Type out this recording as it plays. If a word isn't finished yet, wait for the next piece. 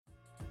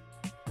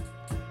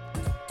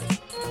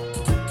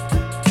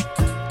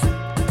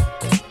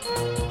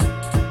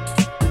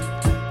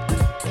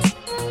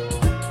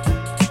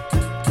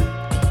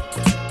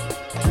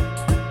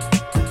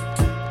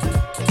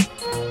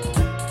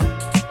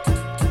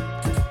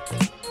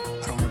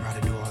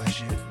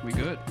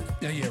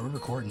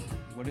recording.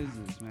 What is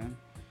this,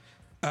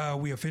 man?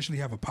 We officially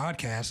have a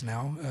podcast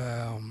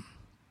now.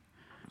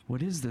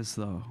 What is this,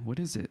 though? What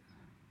is it?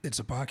 It's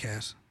a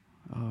podcast.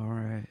 All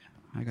right.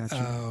 I got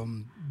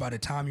you. By the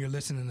time you're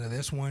listening to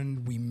this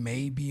one, we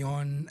may be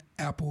on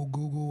Apple,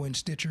 Google, and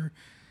Stitcher.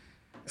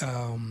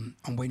 I'm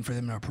waiting for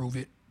them to approve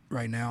it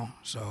right now.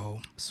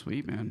 So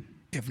Sweet, man.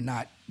 if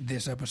not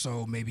this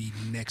episode, maybe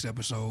next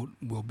episode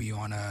will be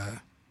on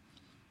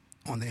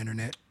the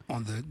internet,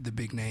 on the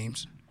big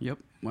names. Yep.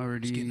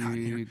 getting hot in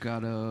Already here.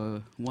 got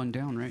one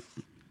down, right?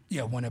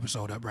 Yeah, one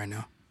episode up right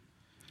now.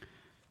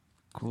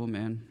 Cool,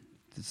 man.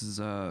 This is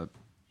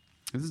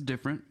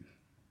different.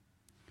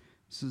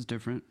 This is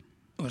different.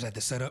 Was that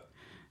the setup?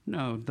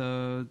 No,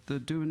 the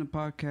doing the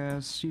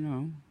podcast,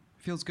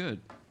 feels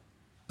good.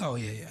 Oh,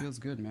 yeah. Feels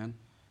good, man.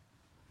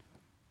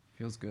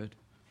 Feels good.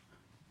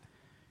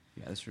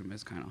 Yeah, this room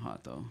is kind of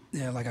hot, though.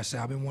 Yeah, like I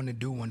said, I've been wanting to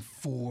do one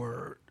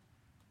for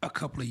a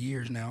couple of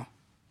years now.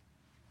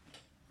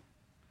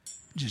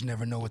 Just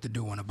never know what to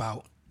do one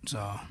about.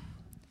 So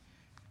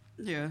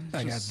Yeah.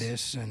 I got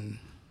this and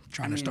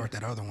trying to start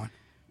that other one.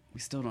 We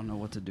still don't know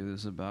what to do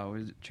this about.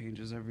 It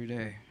changes every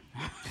day.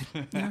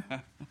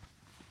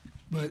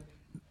 But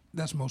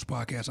that's most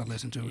podcasts I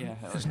listen to. Yeah,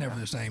 hell It's yeah. never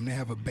the same. They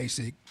have a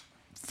basic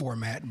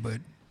format, but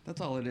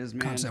That's all it is,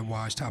 man.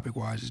 concept-wise,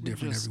 topic-wise, it's We're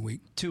different just every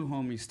week. Two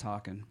homies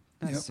talking.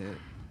 That's it.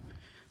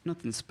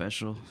 Nothing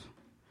special.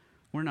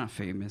 We're not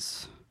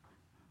famous.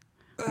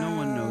 No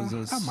one knows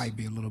us. I might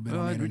be a little bit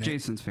on the internet.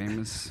 Jason's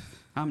famous.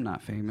 I'm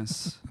not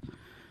famous.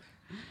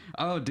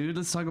 Oh, dude,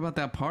 let's talk about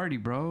that party,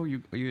 bro.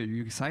 You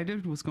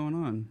excited? What's going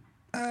on?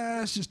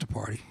 It's just a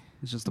party.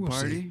 It's just a We'll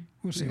party? see.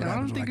 We'll see what I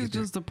happens don't when I think it's get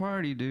there. just a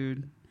party,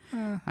 dude.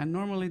 I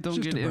normally don't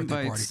just get a birthday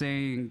invites party.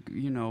 saying,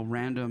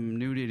 random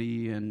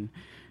nudity and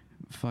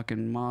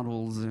fucking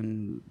models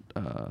and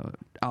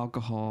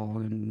alcohol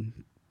and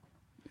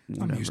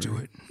whatever. I'm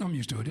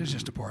used to it. It's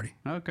just a party.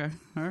 Okay.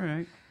 All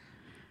right.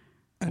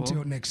 Until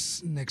Well-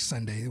 next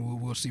Sunday,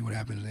 we'll see what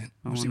happens then.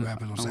 We'll see what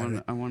happens on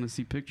Saturday. I want to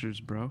see pictures,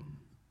 bro.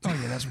 Oh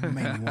yeah, that's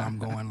mainly why I'm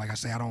going. Like I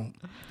say,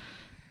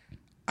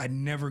 I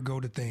never go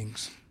to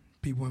things.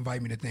 People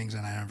invite me to things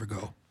and I never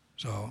go.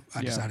 So I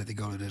Yeah. decided to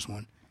go to this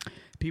one.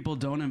 People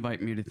don't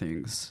invite me to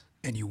things,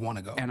 And you want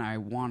to go. and I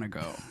want to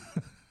go.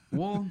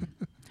 Well,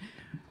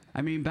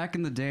 I mean, back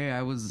in the day,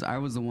 I was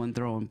the one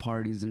throwing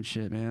parties and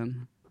shit,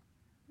 man,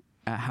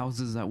 at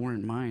houses that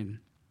weren't mine,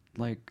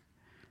 like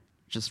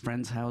just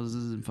friends'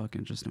 houses, and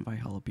fucking just invite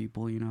hella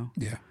people,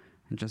 Yeah.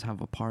 and just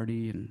have a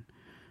party and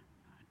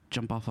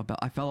jump off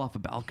I fell off a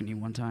balcony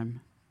one time.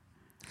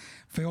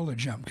 Fail or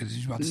jump, because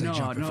he's about to say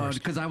jump at No,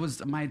 first.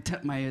 because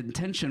my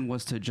intention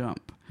was to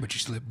jump. But you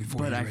slipped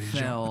before But you I were ready to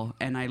jump. fell,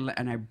 and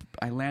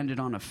I landed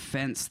on a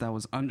fence that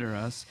was under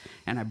us,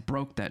 and I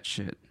broke that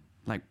shit,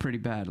 like pretty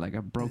bad. Like I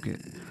broke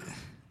it,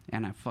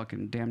 and I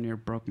fucking damn near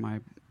broke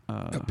my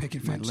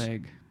picket my fence?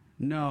 leg.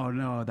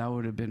 No, that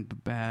would have been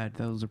bad.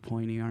 Those are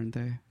pointy, aren't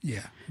they?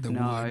 Yeah. The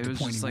No, wood, it the was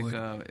pointy just like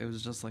wood. it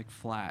was just like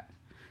flat,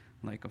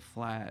 like a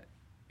flat,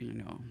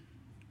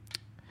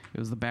 It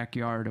was the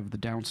backyard of the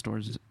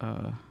downstairs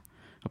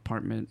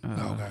apartment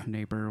Okay.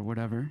 neighbor or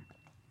whatever.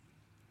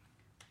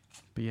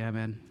 But yeah,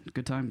 man,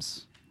 good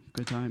times.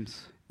 Good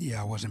times.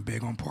 Yeah, I wasn't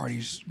big on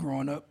parties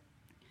growing up.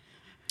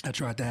 I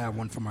tried to have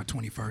one for my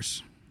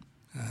 21st.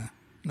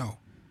 No,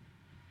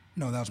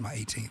 that was my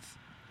 18th.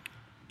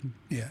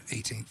 Yeah,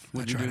 18th.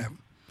 What'd I you tried do? to have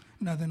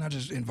nothing. I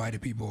just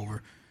invited people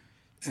over.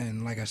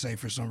 And like I say,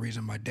 for some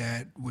reason, my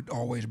dad would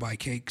always buy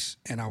cakes,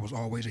 and I was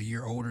always a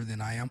year older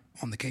than I am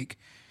on the cake.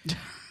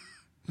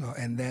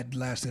 And that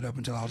lasted up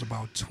until I was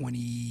about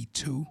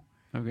 22.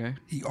 Okay.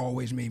 He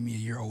always made me a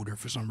year older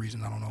for some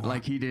reason. I don't know why.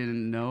 Like he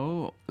didn't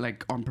know,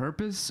 like on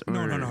purpose? Or?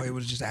 No. It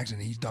was just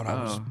accident. He thought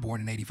I was Oh.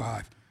 born in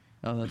 85.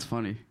 Oh, that's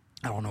funny.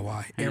 I don't know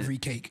why. And Every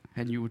cake.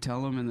 And you would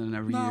tell him, and then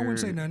every No, year. I wouldn't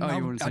say nothing. Oh,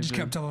 you wouldn't I say just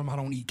kept shit? telling him I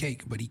don't eat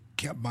cake, but he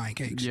kept buying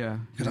cakes. Yeah.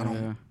 Because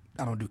Yeah.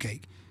 I don't do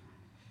cake.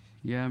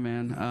 Yeah,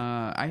 man.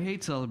 I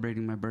hate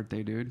celebrating my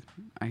birthday, dude.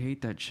 I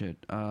hate that shit.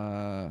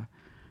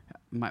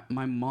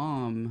 My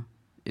mom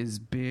is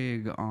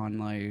big on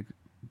like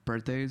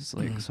birthdays,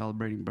 like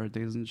celebrating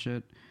birthdays and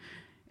shit.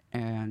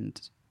 And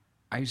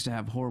I used to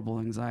have horrible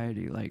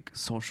anxiety, like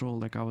social,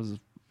 like I was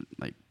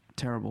like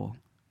terrible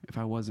if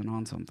I wasn't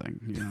on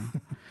something,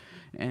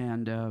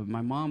 And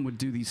my mom would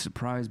do these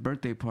surprise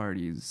birthday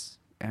parties,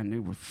 and it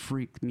would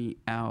freak me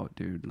out,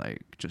 dude.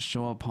 Like, just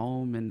show up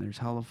home and there's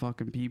hella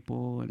fucking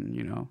people,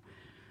 and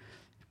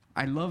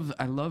I love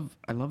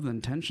the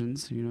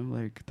intentions,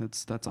 like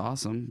that's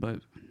awesome,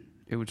 but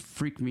it would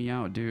freak me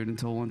out, dude.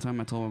 Until one time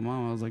I told my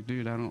mom, I was like,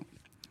 dude, I don't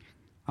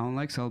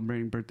like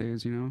celebrating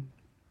birthdays,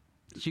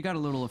 She got a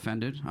little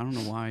offended. I don't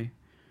know why,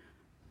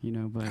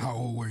 but How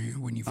old were you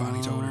when you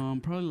finally told her?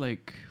 probably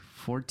like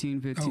 14,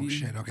 15. Oh,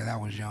 shit. Okay, that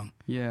was young.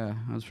 Yeah,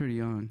 I was pretty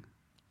young.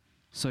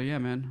 So yeah,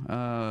 man.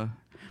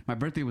 My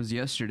birthday was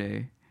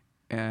yesterday,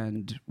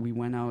 and we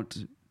went out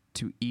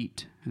to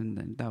eat, and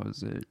then that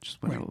was it.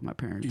 Just went Wait, out with my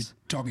You're parents.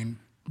 talking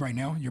right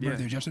now? Your Yeah.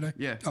 birthday was yesterday?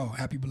 Yeah. Oh,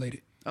 happy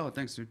belated. Oh,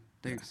 thanks, dude.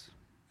 Thanks.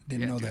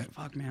 Didn't Yeah, know dude, that.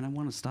 Fuck, man. I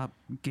want to stop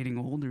getting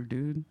older,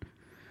 dude.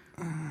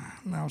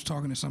 I was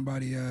talking to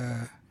somebody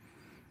the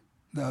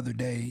other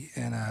day,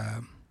 and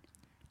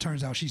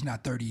turns out she's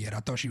not 30 yet. I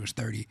thought she was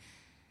 30,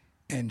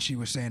 and she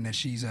was saying that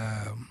she's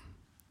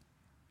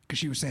because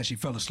she was saying she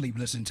fell asleep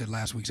listening to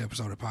last week's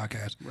episode of the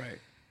podcast, Right.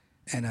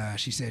 and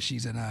she said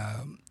she's an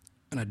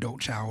adult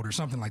child or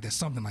something like that.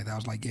 Something like that. I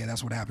was like, yeah,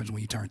 that's what happens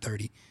when you turn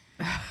 30.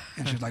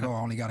 And she's like, oh, I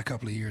only got a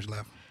couple of years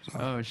left. So,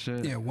 Oh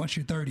shit. yeah, once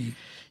you're 30,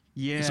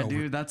 Yeah, it's over.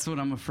 dude, that's what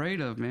I'm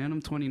afraid of, man.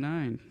 I'm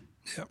 29.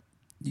 yep,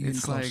 you getting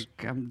It's close.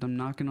 like I'm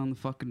knocking on the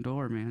fucking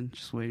door, man.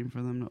 Just waiting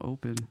for them to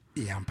open.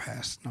 Yeah, I'm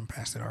past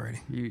it already.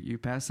 You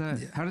pass that?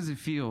 Yeah. How does it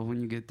feel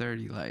when you get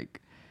 30? Like,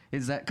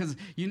 is that because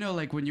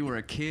like when you were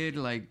a kid,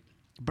 like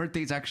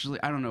birthdays actually?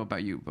 I don't know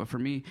about you, but for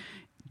me,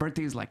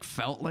 birthdays like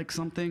felt like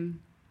something,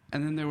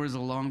 and then there was a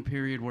long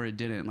period where it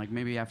didn't. Like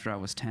maybe after I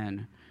was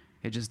 10,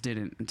 it just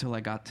didn't until I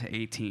got to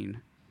 18.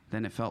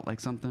 Then it felt like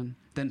something.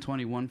 Then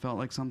 21 felt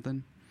like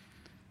something.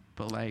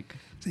 But like,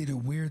 See, the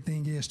weird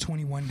thing is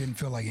 21 didn't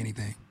feel like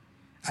anything.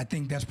 I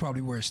think that's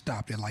probably where it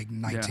stopped at like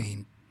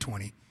 19,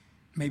 20,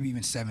 maybe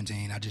even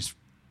 17. I just,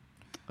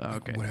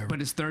 okay, whatever.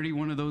 But is 30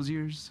 one of those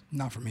years?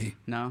 not for me.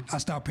 No. I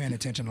stopped paying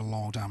attention a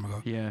long time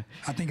ago. Yeah.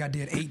 I think I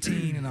did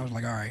 18 and I was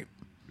like, all right,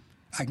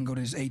 I can go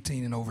to this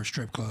 18 and over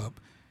strip club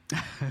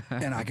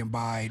and I can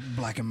buy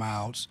Black and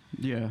Milds.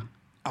 Yeah.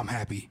 I'm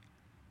happy.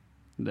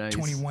 Nice.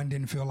 21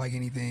 didn't feel like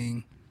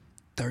anything.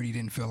 30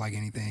 didn't feel like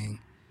anything.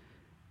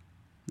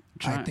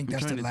 I think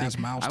that's the last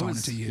milestone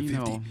until you hit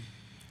 50.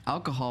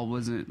 Alcohol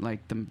wasn't like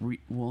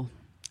well,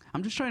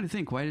 I'm just trying to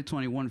think. Why did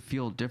 21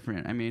 feel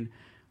different? I mean,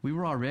 we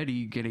were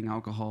already getting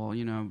alcohol,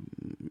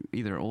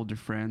 either older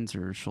friends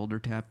or shoulder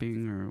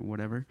tapping or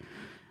whatever.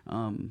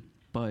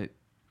 But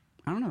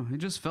I don't know. It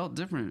just felt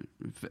different.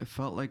 It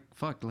felt like,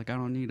 fuck, like I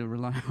don't need to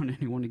rely on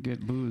anyone to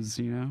get booze,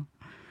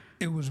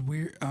 It was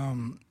weird.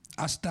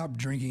 I stopped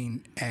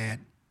drinking at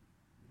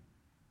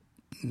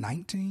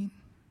 19.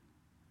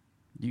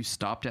 You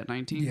stopped at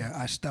 19? Yeah,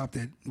 I stopped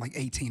at like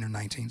 18 or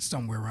 19,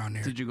 somewhere around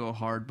there. Did you go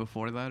hard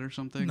before that or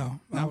something? No,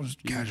 I was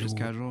You were just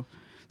casual. casual.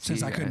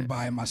 Since See, I couldn't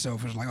buy it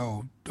myself, it was like,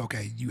 oh,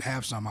 okay, you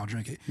have some, I'll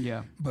drink it.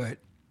 Yeah. But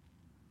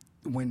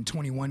when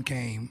 21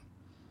 came,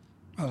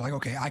 I was like,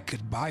 okay, I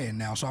could buy it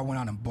now. So I went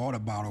out and bought a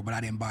bottle, but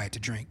I didn't buy it to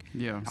drink.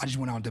 Yeah. I just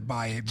went out to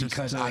buy it Just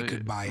because I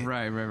could buy it.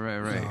 Right.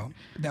 So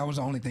that was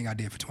the only thing I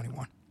did for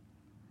 21.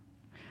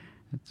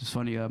 It's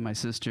funny, my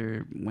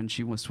sister, when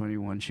she was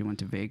 21, she went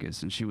to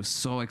Vegas and she was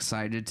so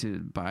excited to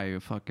buy a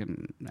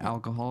fucking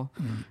alcohol,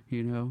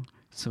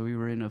 So we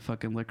were in a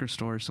fucking liquor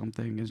store or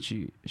something and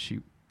she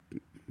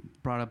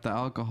brought up the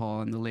alcohol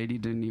and the lady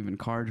didn't even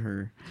card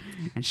her.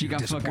 And she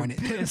got fucking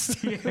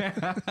pissed.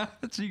 Yeah.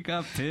 She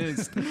got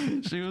pissed.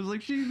 She was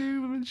like, she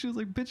knew, and she was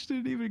like, bitch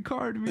didn't even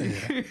card me.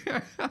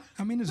 Yeah.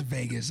 I mean, it's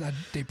Vegas.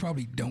 They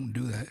probably don't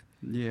do that.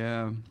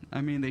 Yeah.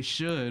 I mean, they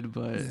should,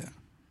 but... Yeah.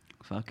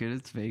 Fuck it,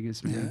 it's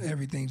Vegas, man. Yeah,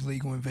 everything's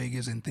legal in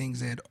Vegas, and things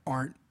that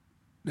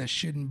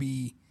shouldn't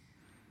be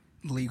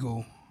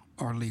legal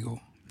are legal.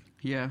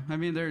 Yeah, I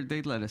mean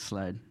they let us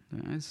slide.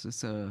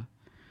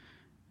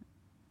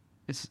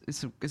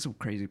 It's a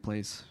crazy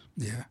place.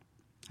 Yeah,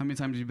 How many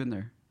times have you been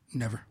there?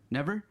 never.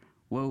 Never?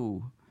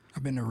 Whoa.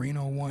 I've been to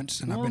Reno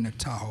once, and I've been to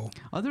Tahoe.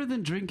 Other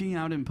than drinking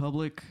out in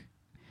public,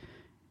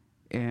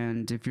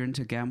 and if you're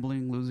into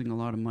gambling, losing a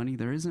lot of money,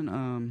 there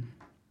isn't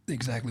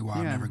Exactly why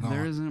I've never gone.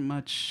 there isn't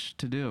much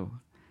to do.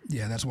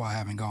 Yeah, that's why I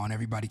haven't gone.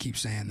 Everybody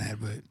keeps saying that,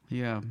 but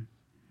Yeah.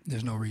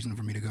 there's no reason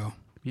for me to go.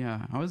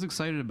 Yeah, I was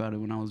excited about it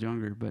when I was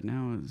younger, but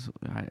now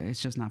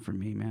it's just not for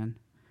me, man.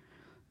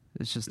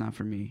 It's just not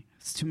for me.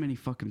 It's too many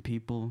fucking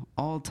people.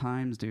 All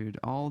times, dude.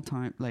 All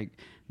time. Like,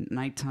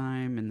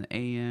 nighttime and the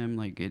AM.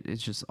 Like,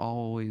 it's just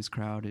always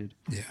crowded.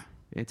 Yeah.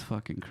 It's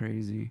fucking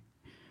crazy.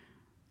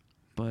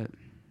 But,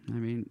 I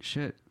mean,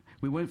 shit.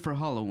 We went for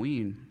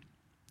Halloween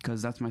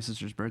because that's my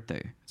sister's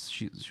birthday.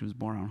 She was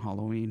born on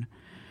Halloween.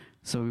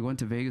 So we went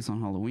to Vegas on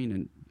Halloween.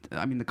 And,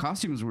 I mean, the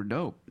costumes were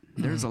dope.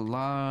 There's a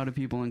lot of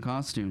people in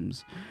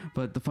costumes.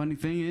 But the funny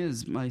thing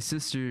is, my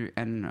sister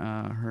and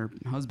her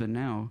husband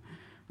now...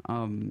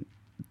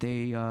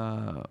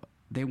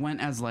 they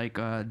went as like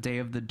Day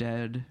of the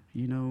Dead,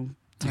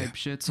 type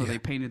shit. So they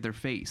painted their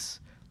face,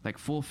 like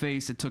full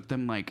face. It took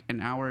them like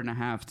an hour and a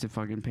half to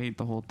fucking paint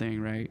the whole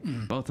thing, right?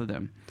 Both of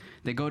them.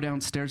 They go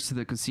downstairs to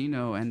the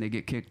casino and they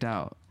get kicked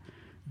out.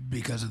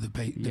 Because of the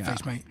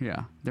face paint?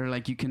 Yeah. They're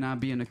like, you cannot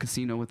be in a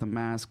casino with a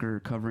mask or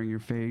covering your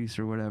face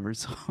or whatever.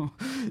 So,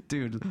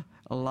 dude,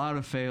 a lot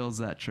of fails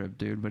that trip,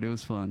 dude. But it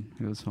was fun.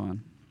 It was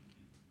fun.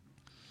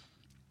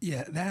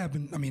 Yeah, that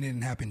happened. I mean, it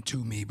didn't happen to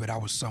me, but I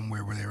was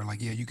somewhere where they were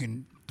like, yeah, you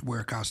can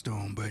wear a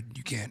costume, but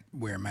you can't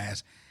wear a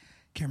mask.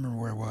 Can't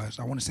remember where it was.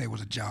 I want to say it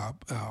was a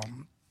job.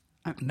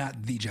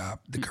 Not the job,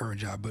 the current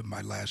job, but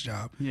my last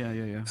job. Yeah.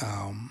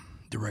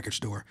 The record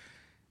store.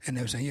 And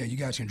they were saying, yeah, you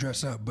guys can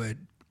dress up, but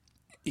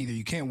either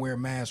you can't wear a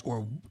mask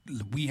or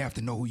we have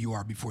to know who you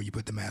are before you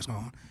put the mask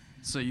on.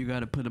 So you got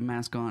to put a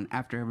mask on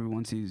after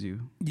everyone sees you.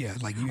 Yeah,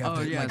 like you have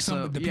to. Yeah, like some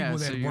of the people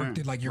that worked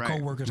it, like your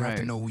coworkers have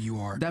to know who you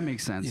are. That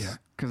makes sense. Yeah.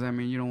 Because I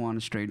mean, you don't want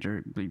a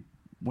stranger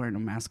wearing a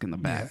mask in the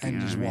back. Yeah, and you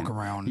know just what I walk mean?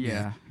 around.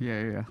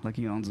 Yeah. Like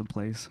he owns the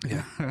place.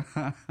 Yeah.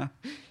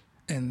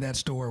 And that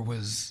store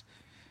was.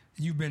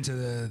 You've been to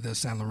the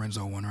San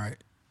Lorenzo one, right?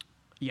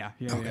 Yeah.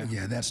 Okay,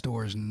 yeah. That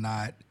store is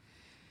not.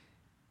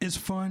 It's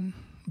fun,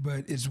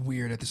 but it's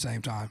weird at the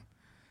same time.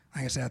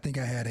 Like I said, I think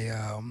I had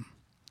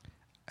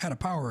a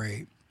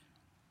Powerade.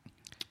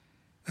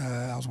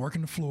 I was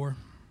working the floor.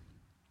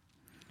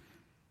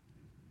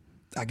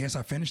 I guess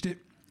I finished it.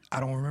 I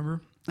don't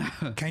remember.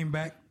 Came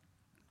back,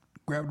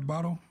 grabbed the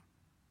bottle.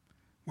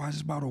 Why is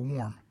this bottle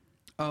warm?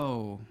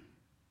 Oh,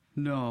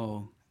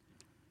 no.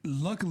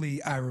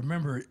 Luckily, I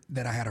remember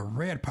that I had a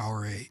red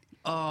Powerade.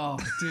 Oh,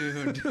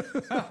 dude.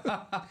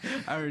 I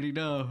already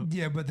know.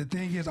 Yeah, but the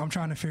thing is, I'm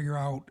trying to figure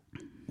out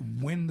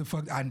when the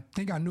fuck. I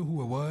think I knew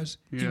who it was.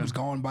 He was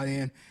gone by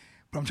then.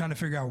 But I'm trying to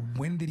figure out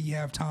when did he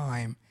have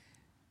time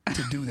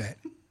to do that?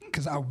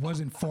 Because I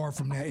wasn't far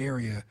from that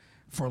area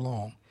for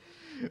long.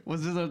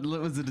 Was it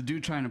a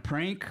dude trying to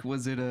prank?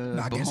 Was it a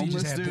No, I guess he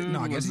just had to.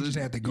 No, I guess he just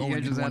had to go. Yeah,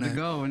 and just had to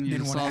go, and you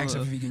didn't want to ask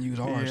if he can use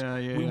ours.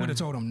 Yeah. We would have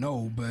told him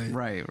no, but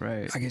Right.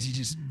 I guess he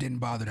just didn't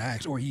bother to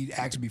ask, or he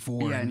asked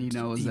before. Yeah, and he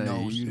knows that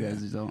you yeah.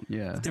 guys don't.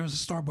 Yeah. There was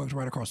a Starbucks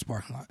right across the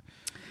parking lot,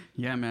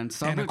 Yeah, man.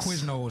 Starbucks, and a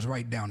Quiznos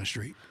right down the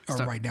street, or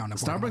right down the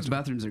parking Starbucks lot.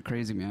 bathrooms are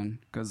crazy, man.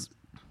 Because,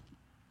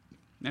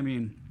 I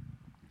mean,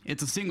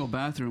 it's a single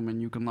bathroom,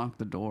 and you can lock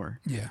the door.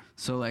 Yeah.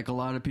 So like a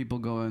lot of people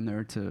go in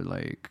there to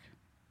like,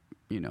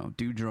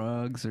 do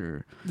drugs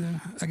or. Yeah,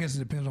 I guess it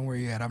depends on where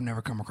you're at. I've never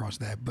come across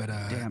that, but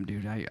Damn,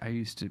 dude, I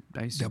used to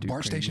the do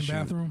BART crazy station shit.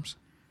 bathrooms.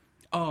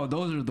 Oh,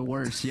 those are the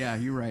worst. Yeah,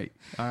 you're right.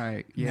 All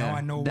right. Yeah, Now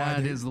I know why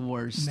that is the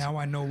worst. Now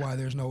I know why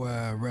there's no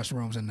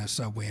restrooms in the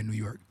subway in New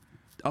York.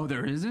 Oh,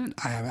 there isn't?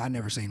 I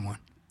never seen one.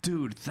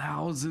 Dude,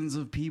 thousands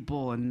of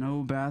people and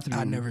no bathroom.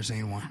 I never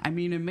seen one. I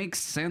mean, it makes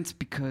sense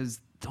because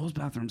those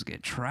bathrooms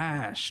get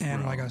trashed.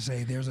 And bro. like I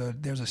say, there's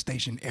a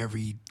station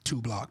every 2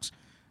 blocks.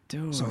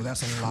 Dude, so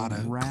that's a lot of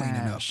cleaning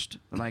up. trashed.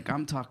 Like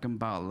I'm talking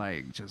about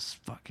like just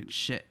fucking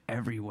shit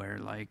everywhere.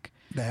 Like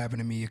That happened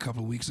to me a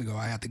couple of weeks ago.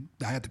 I had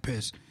to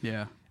piss,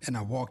 yeah. and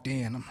I walked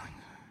in. I'm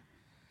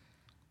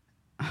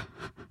like,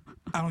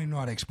 I don't even know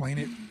how to explain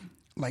it.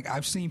 Like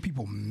I've seen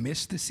people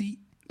miss the seat,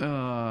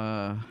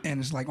 and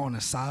it's like on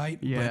the side.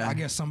 But Yeah. I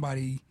guess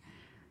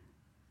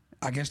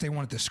they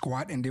wanted to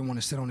squat and didn't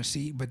want to sit on the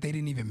seat, but they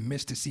didn't even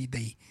miss the seat.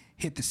 They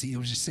hit the seat. It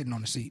was just sitting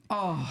on the seat.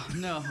 Oh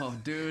no,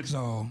 dude.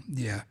 So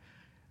yeah,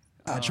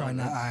 I try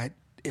not.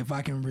 If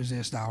I can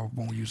resist, I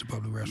won't use a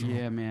public restroom.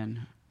 Yeah,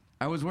 man.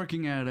 I was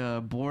working at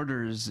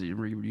Borders.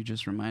 You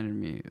just reminded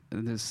me.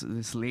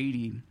 This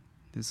lady,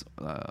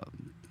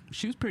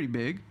 she was pretty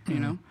big. You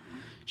know,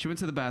 she went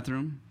to the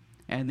bathroom,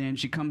 and then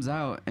she comes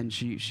out and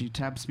she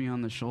taps me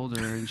on the shoulder,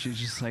 and she's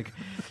just like,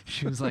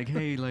 she was like,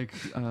 hey, like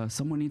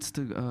someone needs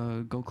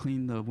to go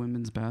clean the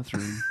women's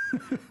bathroom.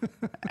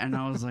 And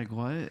I was like,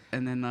 what?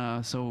 And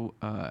then so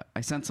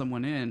I sent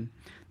someone in.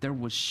 There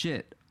was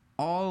shit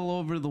all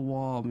over the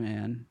wall,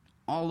 man.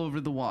 All over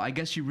the wall. I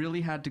guess she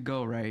really had to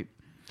go, right?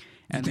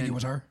 You think it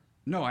was her?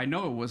 No, I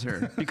know it was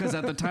her because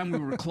at the time we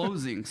were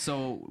closing,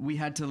 so we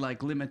had to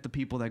like limit the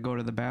people that go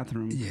to the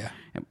bathroom. Yeah.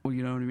 Well,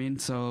 you know what I mean?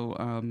 So,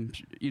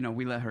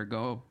 we let her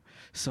go.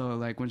 So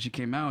like when she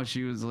came out,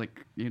 she was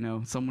like,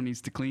 someone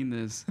needs to clean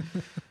this.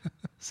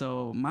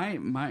 So my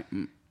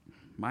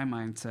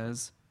mind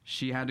says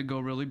she had to go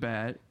really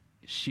bad.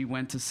 She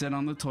went to sit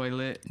on the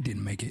toilet.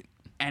 Didn't make it.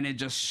 And it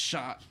just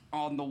shot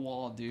on the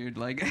wall, dude.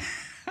 Like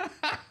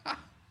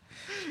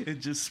it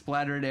just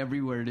splattered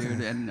everywhere, dude.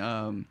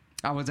 And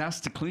I was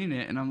asked to clean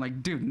it, and I'm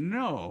like, dude,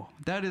 no,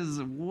 that is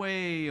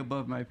way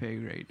above my pay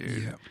grade,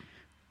 dude. Yeah.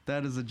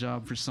 That is a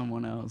job for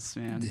someone else,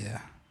 man.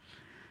 Yeah.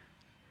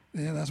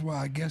 Yeah, that's why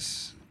I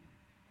guess.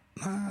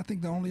 I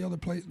think the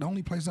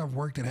only place I've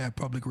worked that had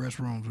public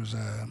restrooms was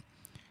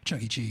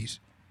Chuck E. Cheese.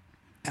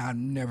 I've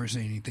never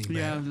seen anything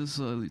bad.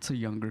 Yeah, it's a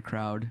younger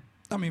crowd.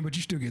 I mean, but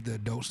you still get the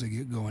adults that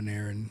go in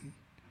there and.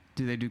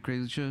 Do they do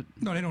crazy shit?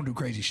 No, they don't do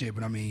crazy shit,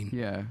 but I mean,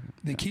 Yeah.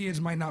 the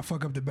kids might not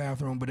fuck up the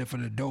bathroom, but if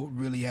an adult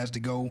really has to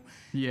go,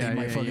 Yeah, they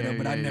might yeah, fuck it yeah, up.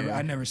 But yeah,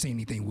 I never seen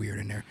anything weird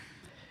in there.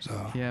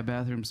 So Yeah,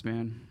 bathrooms,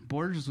 man.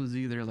 Borders was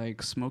either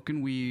like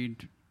smoking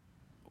weed,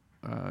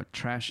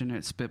 trashing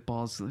it,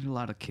 spitballs. There's a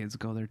lot of kids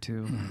go there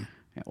too,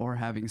 or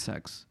having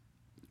sex.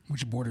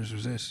 which Borders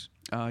was this?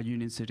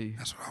 Union City.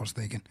 That's what I was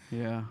thinking.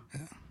 Yeah.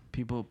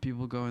 People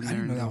go in I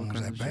there. didn't know and that do one all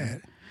was kinds that of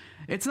shit. bad.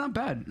 It's not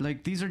bad.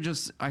 Like these are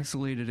just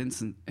isolated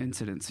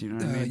incidents. You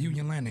know what I mean?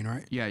 Union Landing,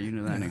 right? Yeah,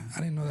 Union Landing. I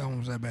didn't know that one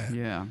was that bad.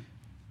 Yeah.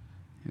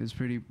 It was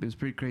pretty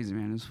crazy,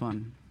 man. It was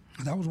fun.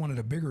 That was one of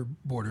the bigger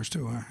Borders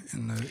too, huh?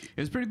 It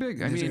was pretty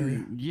big. I this mean,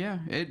 area? yeah,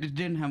 it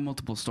didn't have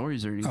multiple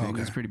stories or anything. Oh, okay.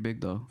 It was pretty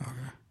big though. Okay.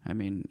 I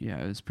mean,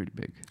 yeah, it was pretty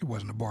big. It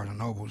wasn't the Barnes and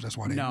Nobles. That's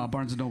why they. No,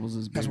 Barnes and Nobles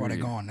is big. That's why they're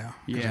gone now.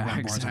 'cause they Yeah,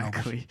 went Barnes and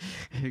Nobles. exactly,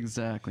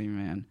 exactly,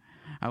 man.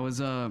 I was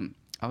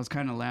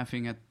kind of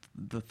laughing at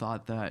the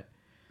thought that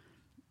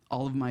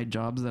all of my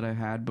jobs that I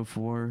had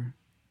before,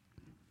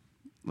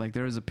 like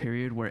there was a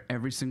period where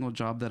every single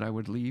job that I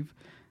would leave,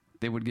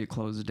 they would get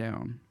closed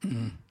down.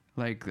 Mm-hmm.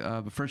 Like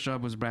the first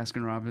job was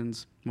Baskin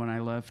Robbins. When I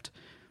left,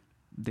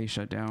 they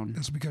shut down.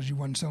 That's because you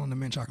wasn't selling the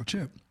mint chocolate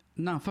chip.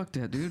 Nah, fuck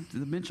that, dude.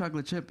 The mint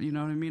chocolate chip, you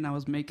know what I mean? I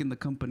was making the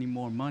company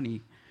more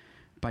money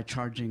by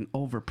charging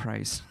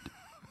overpriced.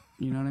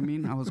 You know what I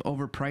mean? I was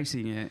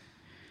overpricing it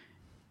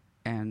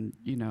and,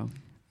 you know,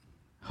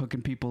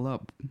 hooking people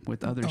up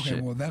with other shit.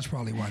 Okay, well, that's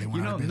probably why they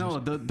went out of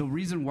business. No, the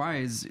reason why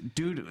is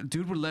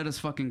dude would let us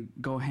fucking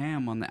go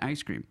ham on the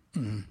ice cream.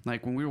 Mm-hmm.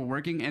 Like when we were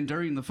working and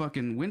during the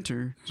fucking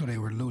winter. So they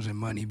were losing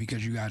money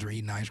because you guys were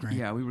eating ice cream?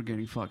 Yeah, we were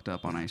getting fucked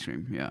up on ice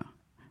cream, yeah.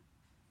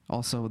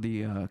 Also,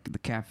 the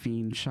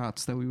caffeine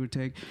shots that we would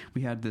take,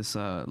 we had this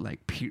like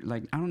I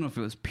don't know if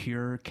it was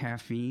pure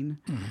caffeine,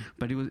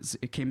 but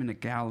it came in a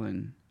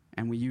gallon,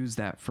 and we used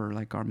that for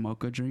like our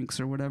mocha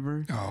drinks or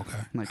whatever. Oh,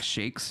 okay. Like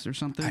shakes or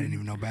something. I didn't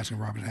even know Baskin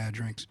Robbins had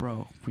drinks.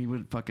 Bro, we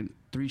would fucking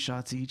 3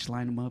 shots each,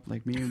 line them up,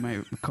 like me and my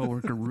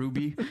coworker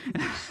Ruby.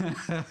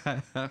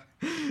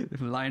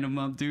 Line them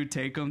up, dude.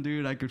 Take them,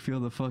 dude. I could feel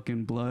the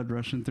fucking blood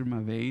rushing through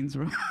my veins,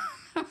 bro.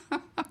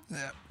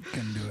 Yeah,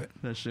 couldn't do it.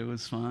 That shit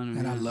was fun.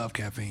 And I love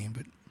caffeine,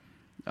 but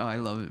I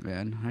love it,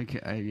 man.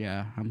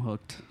 I'm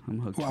hooked.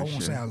 Well, I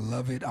won't say I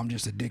love it. I'm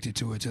just addicted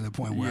to it to the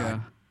point where I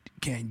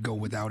can't go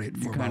without it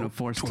for about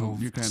 12,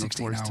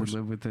 16 hours. To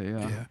live with it.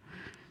 Yeah.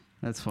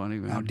 That's funny,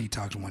 man. I'll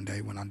detox one day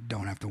when I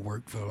don't have to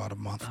work for about a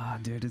month. Ah,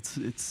 dude,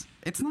 it's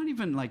not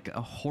even like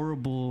a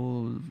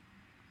horrible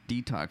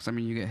detox. I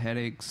mean, you get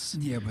headaches.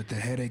 Yeah, but the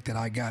headache that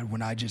I got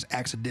when I just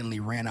accidentally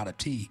ran out of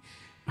tea,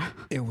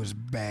 it was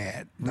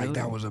bad. Really? Like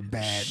that was a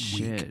bad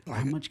week. Like,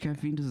 how much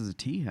caffeine does a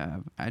tea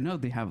have? I know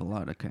they have a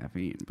lot of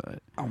caffeine, but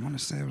I want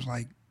to say it was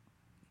like,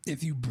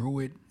 if you brew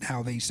it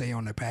how they say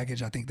on the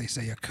package, I think they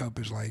say a cup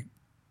is like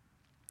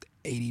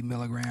 80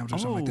 milligrams or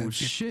something like that.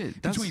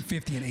 Shit. Between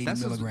 50 and 80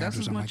 milligrams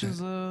or something like that. That's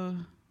as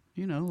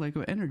much as, like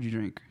an energy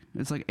drink.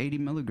 It's like 80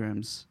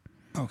 milligrams.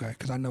 Okay,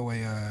 because I know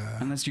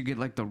unless you get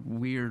like the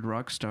weird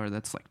Rockstar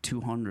that's like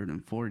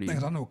 240.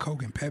 Because I know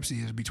Coke and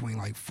Pepsi is between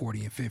like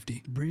 40 and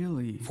 50.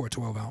 Really? For a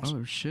 12 ounce.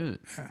 Oh,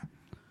 shit. Yeah.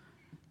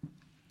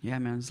 Yeah,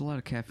 man, there's a lot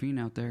of caffeine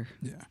out there.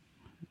 Yeah.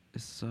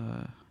 It's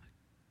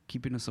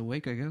keeping us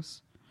awake, I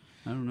guess.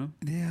 I don't know.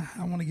 Yeah,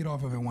 I want to get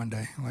off of it one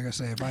day. Like I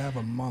say, if I have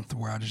a month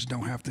where I just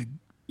don't have to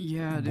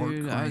work dude,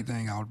 or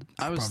anything, I'll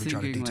probably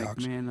try to detox.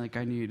 Like, man, like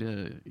I need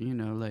to,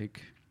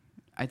 like,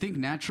 I think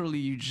naturally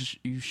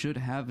you should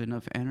have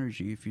enough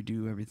energy if you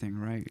do everything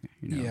right.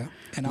 Yeah,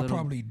 and I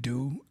probably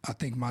do. I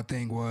think my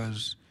thing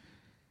was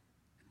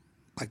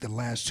like the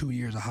last 2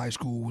 years of high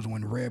school was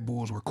when Red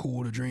Bulls were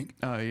cool to drink.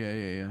 Oh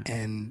yeah.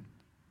 And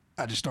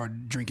I just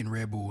started drinking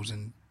Red Bulls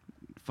and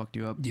fucked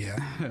you up. Yeah.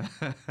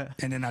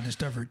 And then I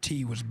discovered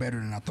tea was better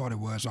than I thought it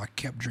was, so I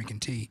kept drinking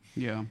tea.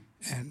 Yeah.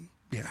 And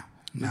yeah.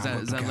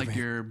 Is that like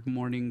your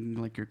morning,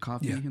 like your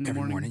coffee in the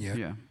every morning?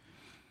 Yeah.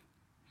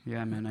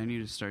 Yeah, man, I need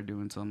to start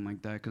doing something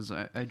like that because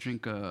I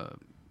drink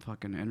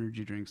fucking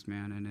energy drinks,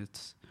 man, and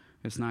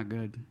it's not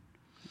good.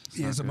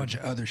 It's a bunch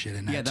of other shit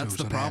in that. Yeah, that's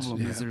too, the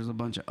problem. Is there's a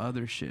bunch of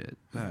other shit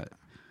that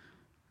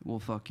will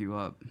fuck you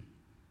up.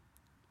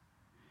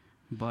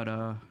 But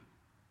I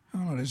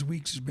don't know. This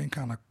week's been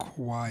kind of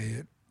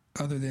quiet,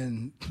 other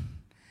than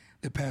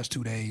the past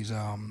 2 days.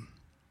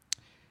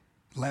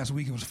 Last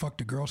week it was fuck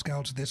the Girl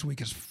Scouts. This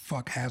week is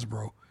fuck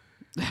Hasbro.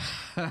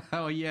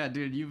 Oh yeah,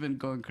 dude, you've been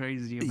going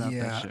crazy about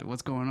that shit.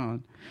 What's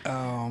going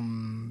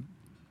on?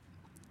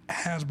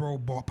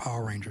 Hasbro bought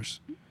Power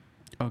Rangers.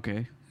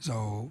 Okay.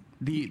 So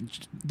the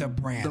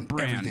brand,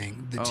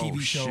 everything, the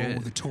TV show,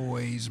 the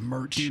toys,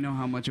 merch. Do you know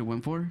how much it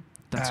went for?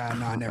 No,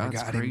 I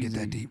didn't get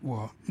that deep.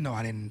 Well, no,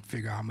 I didn't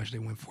figure out how much they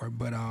went for.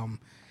 But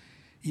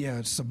yeah,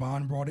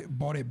 Saban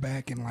bought it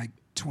back in like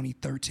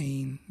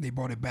 2013. They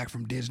bought it back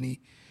from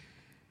Disney,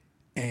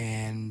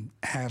 and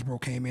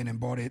Hasbro came in and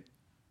bought it.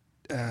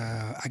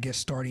 I guess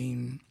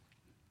starting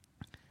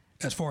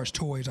as far as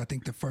toys, I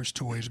think the first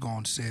toy is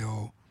going to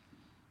sell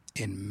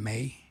in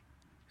May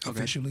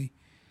officially.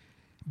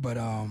 But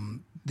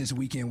this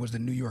weekend was the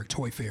New York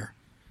Toy Fair.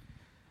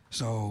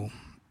 So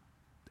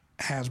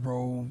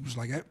Hasbro was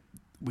like, hey,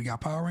 we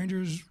got Power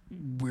Rangers.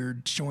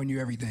 We're showing you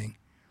everything.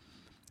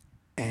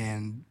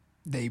 And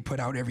they put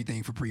out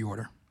everything for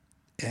pre-order.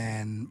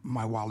 And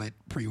my wallet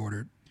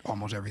pre-ordered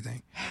almost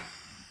everything.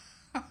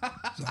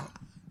 So...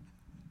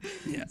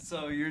 Yeah.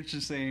 So you're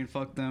just saying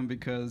fuck them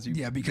because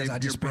because I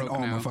just spent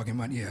all my fucking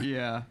money. Yeah.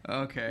 Yeah.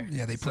 Okay.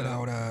 Yeah, they put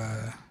out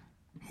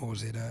what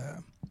was it?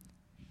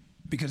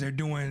 Because they're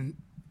doing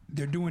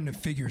the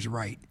figures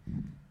right.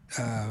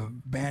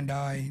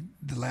 Bandai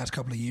the last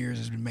couple of years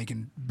has been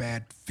making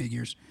bad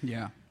figures.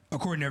 Yeah.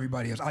 According to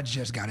everybody else, I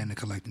just got into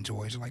collecting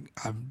toys. Like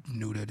I'm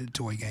new to the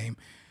toy game,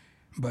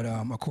 but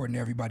according to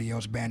everybody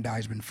else,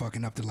 Bandai's been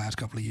fucking up the last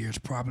couple of years,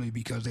 probably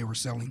because they were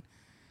selling.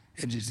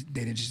 They just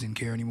didn't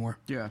care anymore.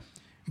 Yeah.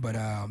 But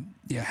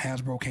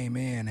Hasbro came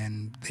in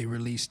and they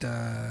released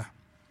a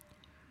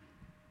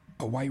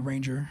White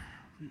Ranger,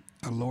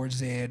 a Lord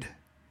Zed,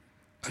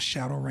 a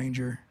Shadow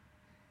Ranger,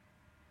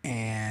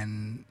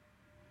 and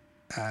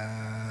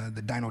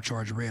the Dino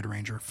Charge Red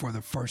Ranger for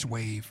the first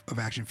wave of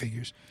action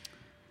figures.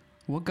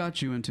 What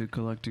got you into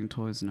collecting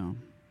toys now?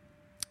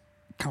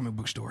 Comic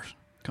book stores.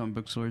 Comic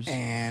book stores?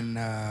 And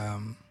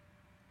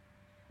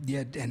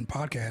Yeah, and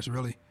podcasts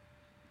really.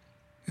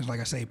 Because like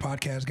I say,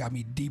 podcasts got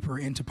me deeper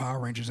into Power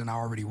Rangers than I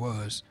already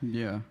was.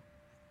 Yeah.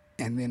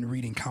 And then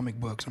reading comic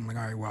books, I'm like,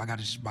 all right, well, I got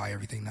to just buy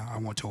everything now. I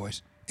want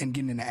toys. And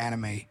getting into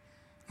anime,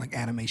 like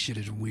anime shit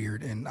is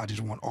weird, and I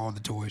just want all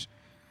the toys.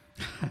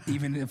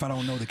 Even if I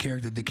don't know the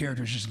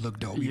characters just look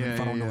dope. Even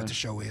if I don't know what the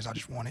show is, I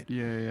just want it.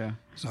 Yeah.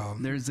 So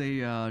there's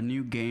a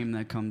new game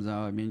that comes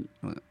out. I mean,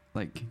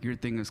 like your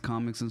thing is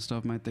comics and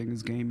stuff. My thing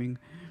is gaming.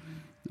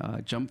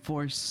 Jump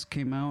Force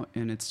came out,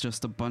 and it's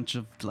just a bunch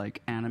of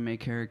like anime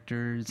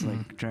characters,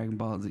 like Dragon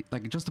Ball Z,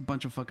 like just a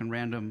bunch of fucking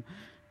random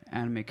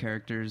anime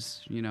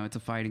characters. You know, it's a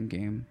fighting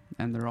game,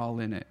 and they're all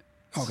in it.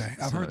 Okay,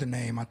 I've heard the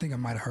name. I think I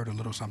might have heard a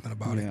little something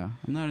about it. Yeah,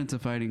 I'm not into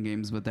fighting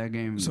games, but that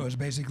game. So it's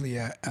basically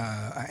a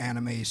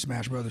anime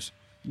Smash Brothers.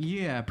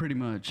 Yeah, pretty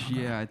much.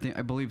 Okay. Yeah,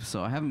 I believe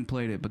so. I haven't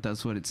played it, but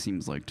that's what it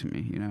seems like to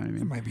me. You know what I It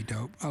mean? might be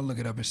dope. I'll look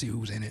it up and see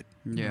who's in it.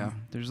 Yeah,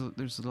 there's a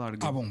lot of.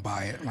 Good I won't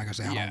buy it. Like I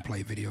said, I Yeah. don't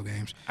play video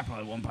games. I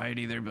probably won't buy it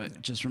either, but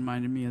it just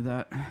reminded me of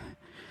that.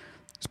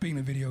 Speaking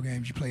of video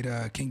games, you played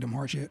Kingdom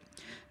Hearts yet?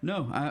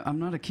 No, I'm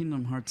not a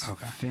Kingdom Hearts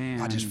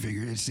fan. I just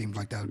figured it seemed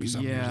like that would be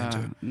something you was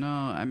into. No,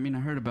 I mean I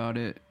heard about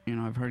it. You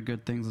know, I've heard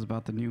good things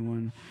about the new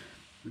one,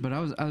 but I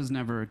was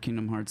never a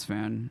Kingdom Hearts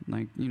fan.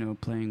 Like, you know,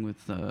 playing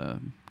with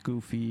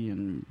Goofy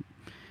and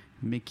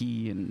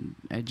Mickey, and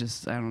I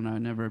don't know, it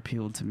never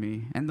appealed to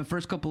me. And the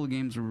first couple of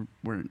games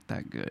weren't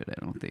that good,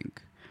 I don't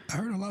think. I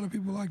heard a lot of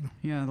people liked them.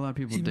 Yeah, a lot of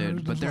people Even though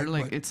did, but they're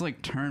like like it's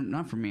like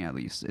not for me at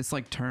least. It's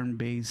like turn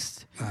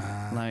based,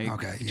 like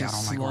okay, yeah,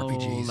 just I don't slow, like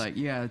RPGs. like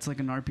yeah, it's like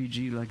an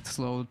RPG, like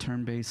slow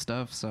turn based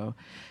stuff. So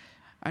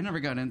I never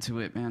got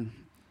into it, man.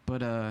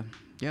 But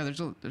yeah,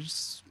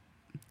 there's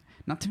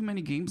not too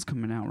many games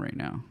coming out right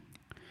now.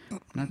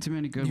 Not too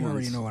many good you ones.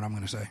 already know what I'm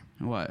gonna say.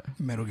 What?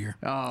 Metal Gear.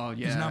 Oh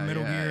yeah, It's not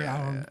Metal Gear. yeah,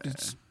 I don't. yeah.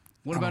 It's.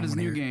 What I about don't his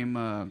wanna new hear it.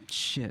 game?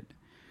 Shit.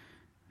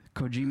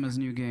 Kojima's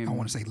new game. I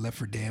want to say Left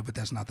 4 Dead, but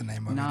that's not the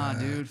name of it. Nah,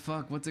 dude.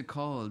 Fuck. What's it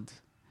called?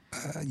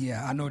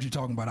 Yeah, I know what you're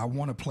talking about. I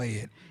want to play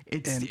it.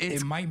 It's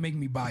It might make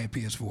me buy a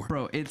PS4.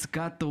 bro. It's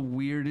got the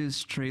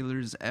weirdest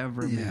trailers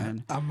ever, Yeah,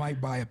 man. I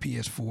might buy a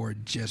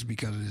PS4 just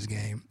because of this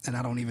game, and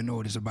I don't even know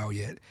what it's about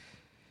yet.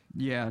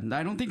 Yeah,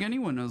 I don't think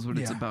anyone knows what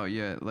it's Yeah. about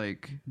yet.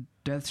 Like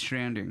Death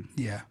Stranding.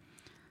 Yeah,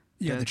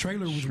 the Death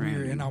trailer was weird,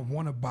 Stranding. and I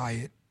want to buy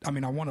it. I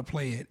mean, I want to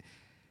play it,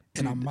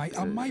 and I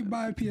might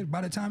buy a PS.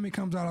 By the time it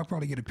comes out, I'll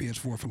probably get a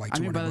PS4 for like $200.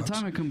 I mean, by the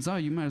time it comes out,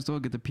 you might as well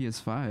get the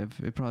PS5.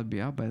 It'd probably be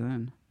out by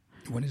then.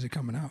 When is it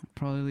coming out?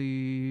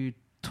 Probably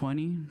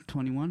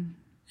 21.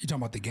 You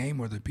talking about the game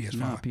or the PS5?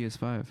 No,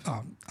 PS5.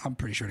 I'm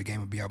pretty sure the game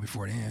will be out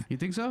before then. You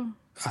think so?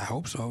 I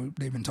hope so.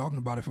 They've been talking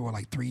about it for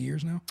like 3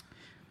 years now.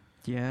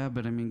 Yeah,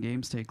 but I mean,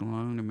 games take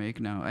long to make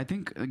now. I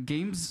think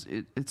games,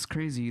 it's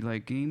crazy.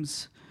 Like,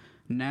 games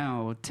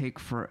now take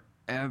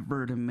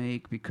forever to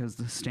make because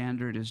the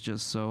standard is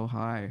just so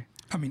high.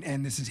 I mean,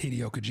 and this is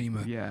Hideo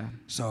Kojima. Yeah.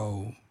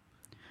 So,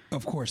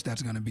 of course,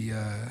 that's gonna be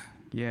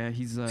Yeah,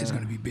 he's it's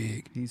gonna be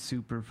big. He's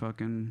super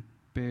fucking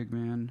big,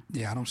 man.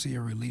 Yeah, I don't see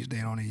a release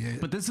date on it yet.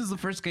 But this is the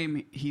first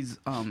game he's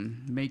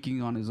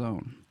making on his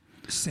own.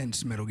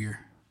 Since Metal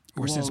Gear,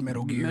 or since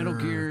Metal Gear. Metal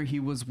Gear,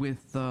 he was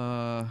with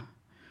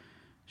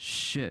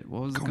shit.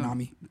 What was it called?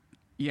 Konami.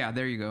 Yeah,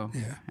 there you go.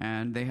 Yeah.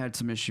 And they had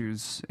some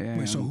issues. And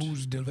Wait, so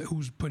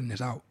who's putting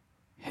this out?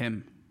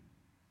 him?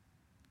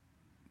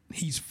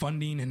 He's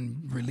funding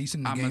and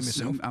releasing the game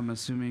itself. I'm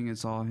assuming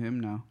it's all him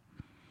now.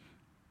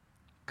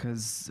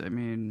 Cause I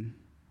mean,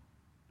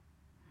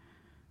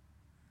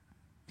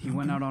 he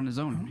went out on his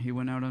own. He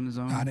went out on his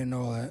own. I didn't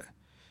know that.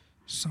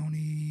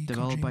 Sony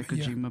Developed by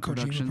Kojima yeah,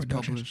 Productions,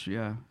 published.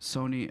 Yeah,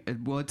 Sony.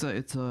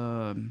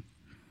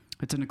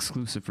 It's an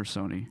exclusive for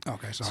Sony.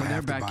 Okay, so So I they're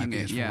have to buy backing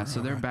it. PS4. Yeah,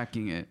 so they're Okay.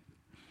 backing it.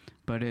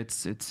 But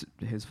it's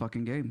his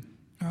fucking game.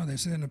 Oh, they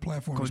said the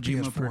platform is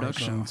Kojima PS4.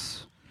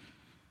 Productions,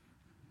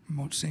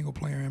 So single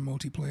player and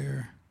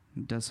multiplayer.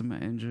 Decima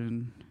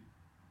Engine.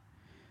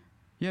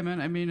 Yeah,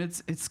 man. I mean,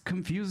 it's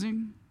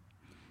confusing.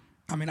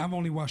 I mean, I've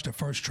only watched the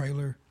first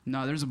trailer.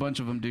 No, there's a bunch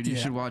of them, dude. You Yeah.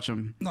 should watch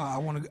them. No,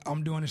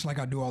 I'm doing this like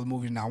I do all the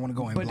movies now. I want to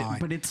go in blind.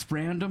 But it's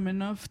random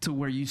enough to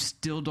where you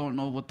still don't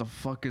know what the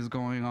fuck is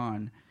going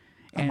on.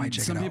 I And might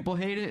check some it out. people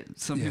hate it,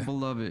 some Yeah. people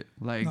love it.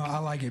 Like No, I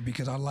like it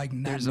because I like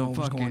not there's a knowing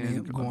what's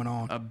fucking going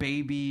on. a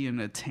baby in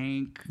a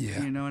tank.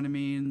 Yeah. You know what I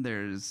mean?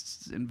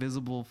 There's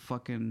invisible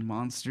fucking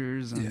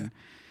monsters and Yeah.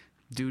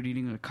 dude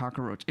eating a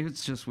cockroach.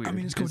 It's just weird. I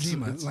mean, it's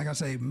Kojima. Like I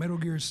say, the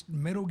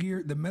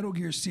Metal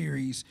Gear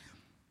series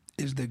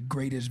is the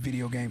greatest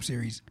video game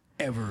series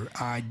ever.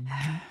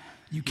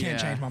 You can't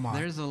change my mind.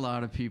 There's a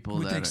lot of people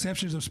With that the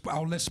exceptions of,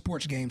 I'll let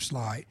sports games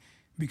slide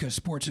because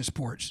sports is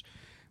sports.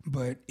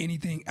 But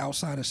anything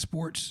outside of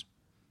sports,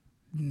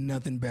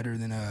 nothing better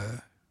than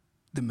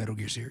the Metal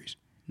Gear series.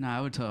 Nah,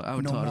 I would No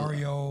totally,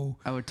 Mario.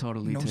 I would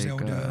totally no take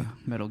Zelda.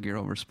 Metal Gear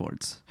over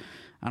sports.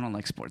 I don't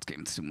like sports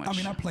games too much. I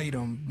mean, I played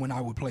them when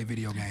I would play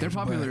video games. They're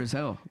popular but, as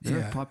hell. They're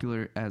yeah.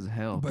 popular as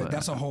hell. But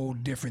that's a whole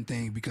different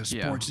thing because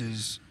Yeah. sports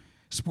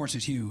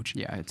is huge.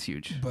 yeah, it's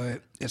huge.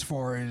 But as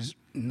far as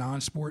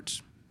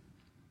non-sports,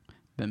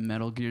 But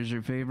Metal Gear's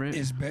your favorite?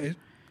 it's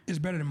It's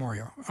better than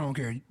Mario. I don't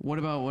care. What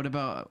about?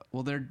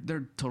 Well,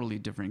 they're totally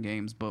different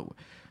games, but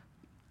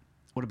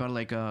what about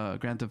like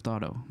Grand Theft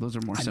Auto? Those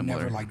are more similar.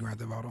 I never liked Grand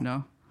Theft Auto.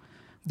 No.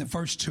 The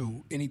first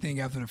two, anything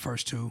after the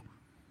first two,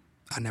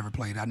 I never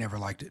played. I never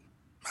liked it.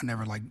 I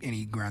never liked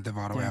any Grand Theft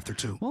Auto after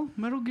 2. Well,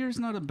 Metal Gear's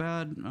not a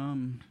bad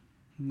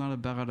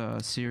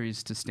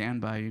series to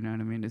stand by. You know what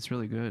I mean? It's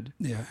really good.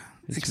 Yeah,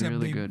 It's except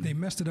really good. they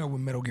messed it up with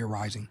Metal Gear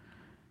Rising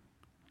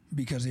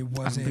because it I don't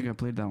wasn't. think I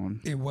played that one.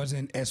 It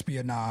wasn't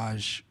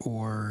espionage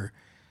or,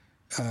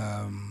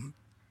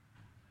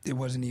 it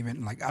wasn't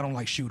even like, I don't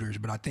like shooters,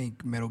 but I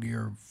think Metal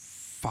Gear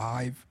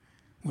 5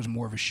 was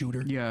more of a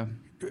shooter. Yeah.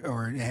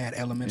 Or it had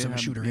elements of a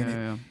shooter in it.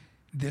 Yeah.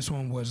 This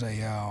one was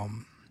a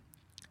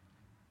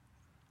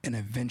an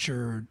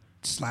adventure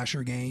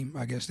slasher game,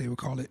 I guess they would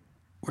call it,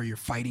 where you're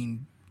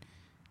fighting.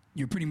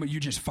 You're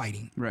just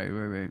fighting. Right.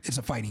 It's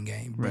a fighting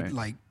game, but Right.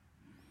 like,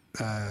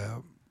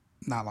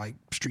 not like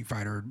Street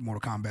Fighter, or Mortal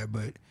Kombat,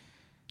 but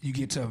you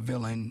get to a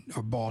villain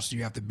or boss,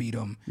 you have to beat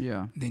them.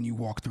 Yeah. Then you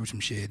walk through some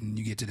shit, and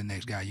you get to the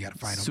next guy, you got to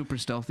fight him. Super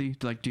stealthy.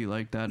 Like, do you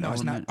like that? No,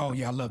 it's not. element? Oh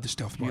yeah, I love the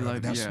stealth part. like-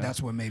 of it. yeah.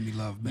 That's what made me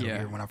love Metal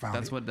Gear when I found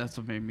it. That's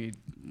what made me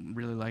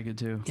really like it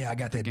too. Yeah, I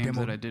got that Games demo.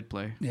 that I did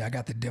play. Yeah, I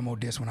got the demo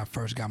disc when I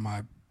first got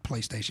my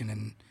PlayStation,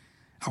 and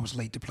I was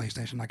late to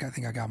PlayStation. Like, I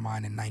think I got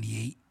mine in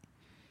 '98,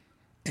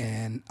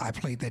 and I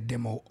played that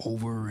demo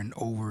over and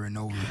over and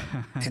over,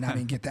 and I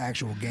didn't get the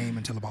actual game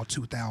until about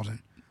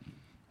 2000.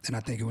 And I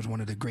think it was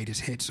one of the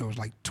greatest hits, so it was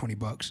like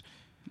 $20.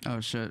 Oh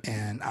shit.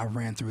 And I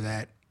ran through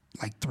that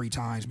like 3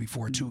 times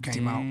before 2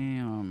 came out.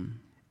 Damn.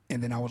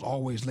 And then I was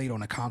always late on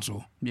the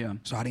console, Yeah.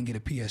 so I didn't get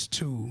a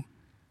PS2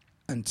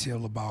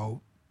 until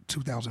about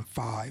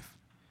 2005.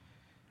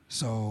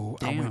 So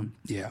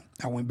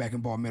I went back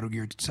and bought Metal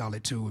Gear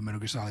Solid 2 and Metal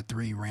Gear Solid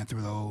 3, ran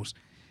through those.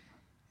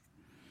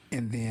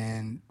 And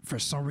then for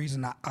some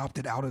reason I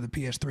opted out of the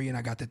PS3 and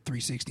I got the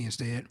 360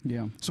 instead.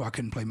 Yeah. So I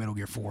couldn't play Metal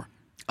Gear 4.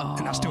 Oh,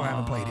 And I still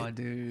haven't played it.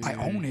 Dude. I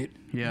own it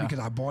Yeah. because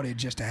I bought it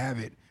just to have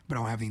it, but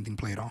I don't have anything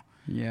played on.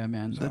 Yeah,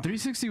 man. The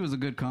 360 was a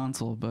good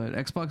console, but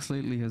Xbox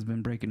lately has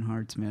been breaking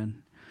hearts,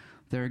 man.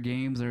 Their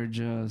games are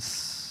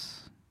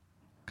just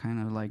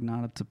kind of like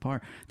not up to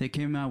par. They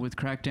came out with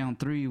Crackdown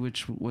 3,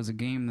 which was a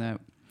game that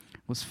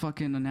was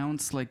fucking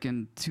announced like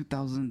in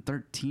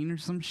 2013 or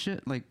some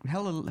shit, like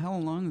hella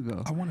long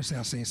ago. I want to say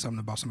I seen something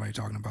about somebody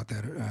talking about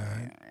that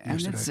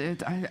And yesterday.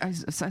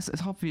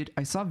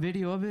 I saw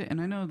video of it, and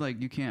I know like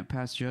you can't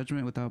pass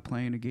judgment without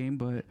playing a game,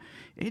 but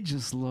it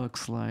just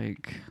looks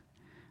like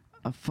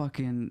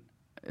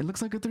it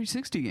looks like a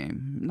 360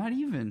 game. Not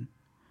even.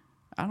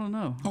 I don't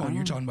know. Oh,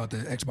 you're talking about the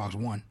Xbox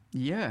One.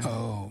 Yeah.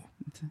 Oh.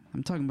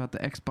 I'm talking about the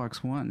Xbox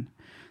One.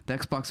 The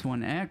Xbox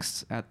One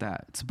X at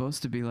that. It's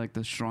supposed to be like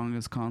the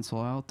strongest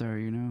console out there,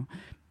 you know?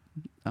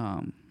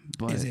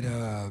 But Is it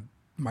a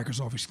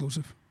Microsoft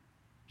exclusive?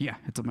 yeah,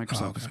 it's a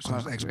Microsoft okay. So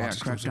it's exclusive. Xbox Yeah,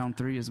 exclusive. Crackdown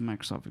 3 is a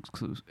Microsoft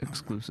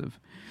exclusive.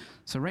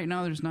 So right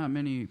now there's not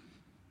many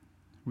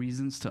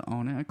reasons to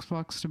own an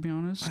Xbox, to be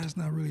honest. That's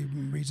not really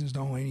reasons to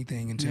own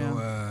anything until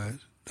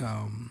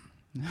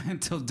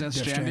Until Death Death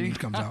Stranding Stranding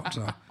comes out.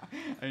 So,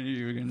 I knew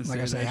you were going to say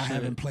like I say, that I shit.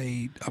 haven't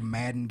played a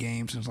Madden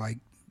game since like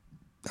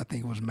I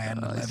think it was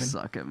Madden I 11.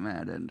 suck at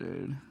Madden,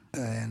 dude.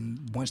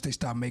 And once they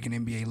stopped making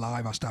NBA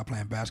Live, I stopped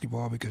playing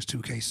basketball because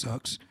 2K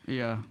sucks.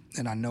 Yeah.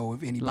 And I know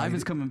if anybody Live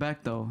is coming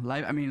back though.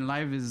 Live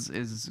is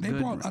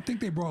good. I think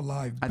they brought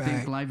Live I back.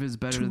 think Live is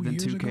better 2 than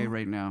years 2K ago?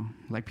 right now.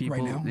 Like people,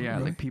 Right now? yeah,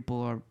 Really? like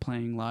people are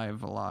playing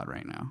Live a lot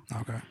right now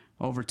Okay.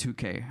 over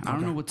 2K. I don't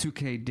Okay. know what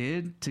 2K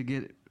did to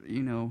get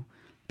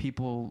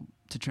people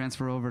to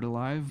transfer over to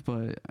Live,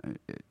 but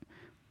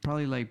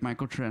probably like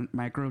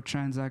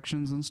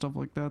microtransactions and stuff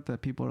like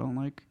that people don't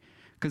like.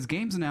 Because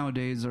games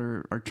nowadays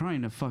are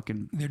trying to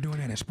fucking They're doing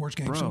that in sports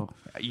games. bro,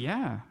 too?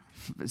 yeah,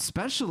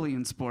 especially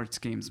in sports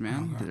games,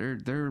 man.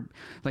 Okay. They're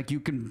like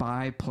you can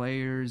buy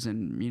players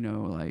and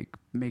like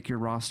make your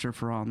roster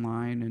for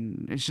online,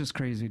 and it's just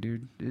crazy,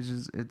 dude.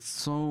 It's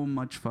so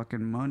much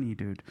fucking money,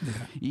 dude. Yeah.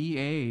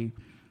 EA,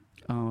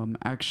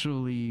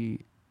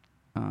 actually,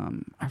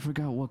 I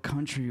forgot what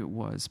country it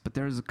was, but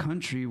there's a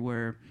country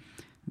where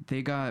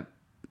they got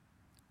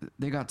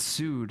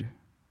sued.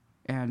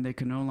 And they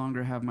can no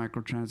longer have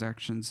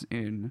microtransactions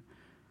in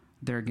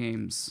their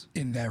games.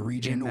 In that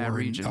region?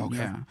 Okay.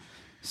 Yeah.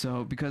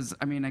 So, because,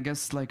 I mean, I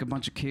guess like a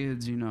bunch of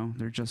kids,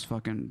 they're just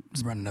fucking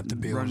Running up the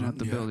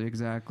bill.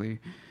 Exactly.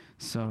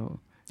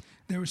 So.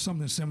 There was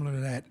something similar to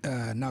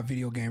that, not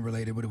video game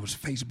related, but it was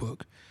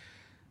Facebook,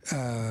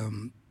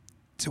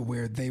 to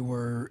where they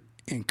were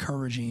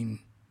encouraging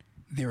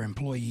their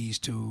employees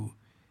to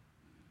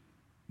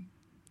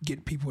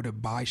get people to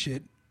buy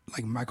shit,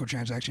 like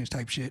microtransactions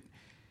type shit,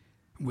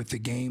 with the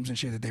games and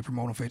shit that they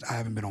promote on Facebook. I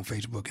haven't been on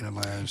Facebook in the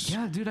last.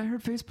 Yeah, dude, I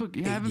heard Facebook.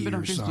 Yeah, I haven't been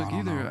on years, so Facebook I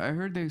don't either. know. I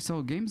heard they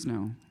sell games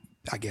now.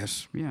 I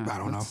guess. Yeah. I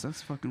don't know.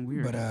 That's fucking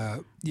weird. But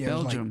yeah, it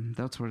was like Belgium.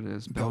 That's what it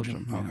is.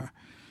 Belgium. Yeah. Okay.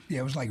 Yeah,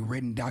 it was like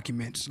written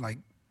documents. Like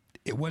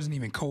it wasn't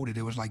even coded.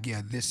 It was like,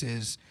 yeah, this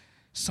is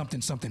something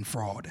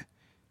fraud.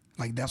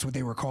 Like that's what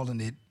they were calling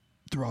it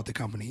throughout the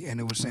company, and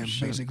it was saying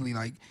shit. basically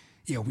like,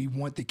 yeah, we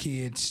want the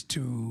kids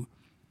to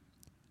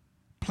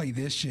play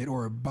this shit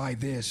or buy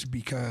this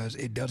because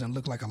it doesn't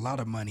look like a lot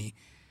of money.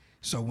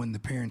 So when the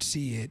parents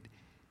see it,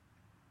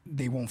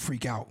 they won't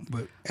freak out.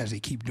 But as they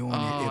keep doing it,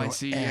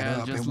 it'll add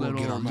up and we'll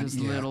get our money. Just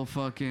little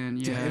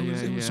fucking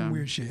it was some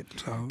weird shit.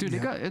 So, dude,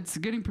 it's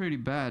getting pretty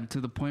bad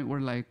to the point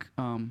where like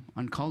on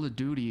Call of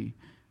Duty,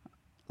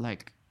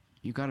 like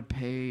you gotta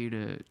pay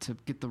to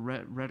get the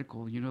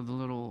reticle. You know, the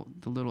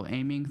little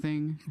aiming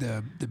thing.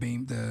 The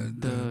beam,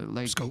 the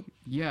like scope.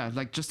 Yeah,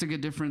 like just to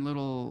get different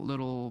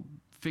little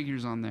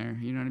figures on there.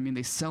 You know what I mean?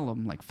 They sell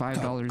them like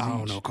 $5 each.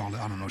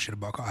 I don't know shit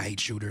about Call. I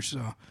hate shooters.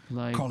 So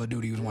like, Call of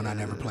Duty was one I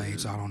never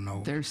played, so I don't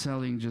know. They're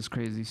selling just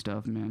crazy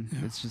stuff, man.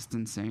 Yeah. It's just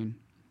insane.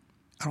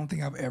 I don't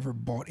think I've ever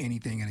bought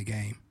anything in a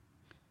game.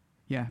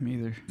 Yeah, me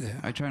either. Yeah.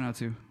 I try not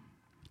to.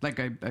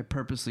 Like I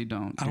purposely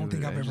don't. I don't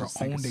think I've ever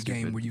owned a stupid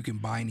game where you can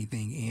buy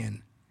anything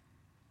in.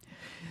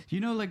 You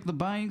know, like the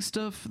buying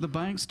stuff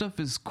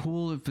is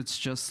cool if it's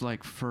just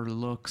like for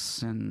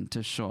looks and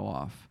to show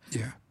off.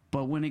 Yeah.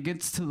 But when it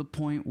gets to the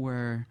point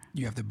where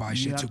you have to buy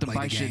shit to play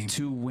the game, shit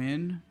to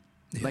win,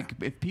 like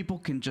if people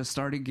can just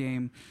start a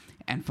game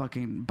and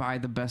fucking buy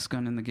the best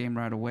gun in the game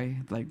right away,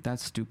 like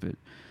that's stupid.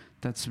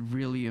 That's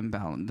really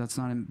imbalanced.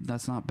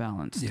 That's not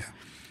balanced. Yeah.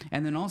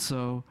 And then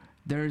also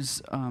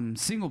there's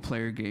single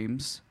player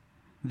games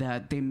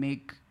that they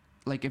make,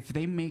 like if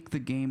they make the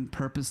game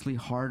purposely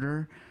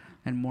harder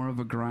and more of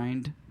a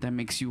grind, that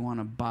makes you want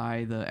to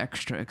buy the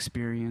extra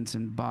experience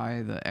and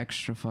buy the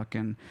extra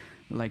fucking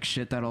like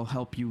shit that'll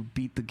help you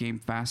beat the game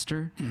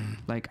faster.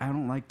 Like I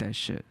don't like that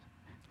shit.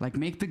 Like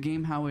make the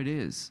game how it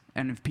is,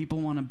 and if people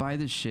want to buy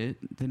this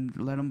shit, then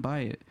let them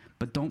buy it.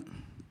 But don't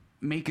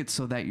make it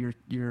so that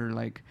you're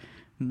like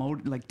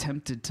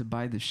tempted to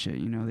buy this shit.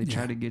 You know, they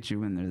try to get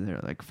you in there.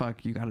 They're like,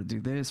 fuck, you got to do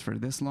this for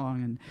this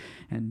long,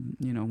 and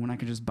you know, when I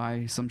could just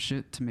buy some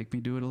shit to make me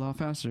do it a lot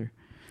faster.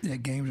 Yeah,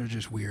 games are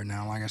just weird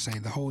now. Like I say,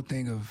 the whole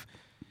thing of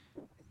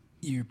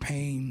you're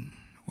paying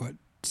what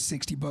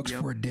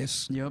 $60 for a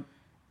disc. Yep.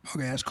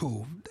 Okay, that's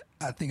cool.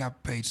 I think I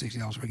paid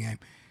 $60 per game.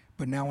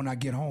 But now when I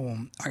get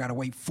home, I gotta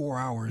wait 4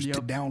 hours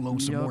to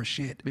download some more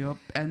shit. Yep.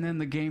 And then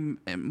the game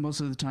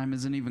most of the time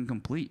isn't even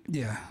complete.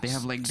 Yeah. They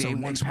have like day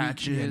one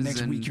patches.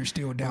 Next week you're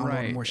still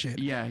downloading more shit.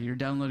 Yeah, you're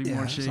downloading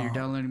more shit. You're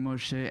downloading more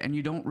shit, and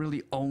you don't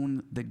really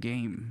own the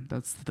game.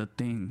 That's the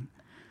thing.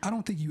 I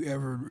don't think you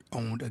ever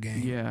owned a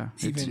game. Yeah.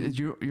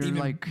 You're even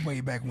like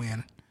way back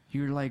when.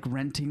 You're like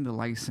renting the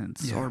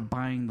license or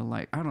buying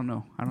the I don't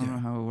know. I don't know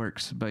how it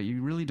works, but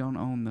you really don't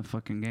own the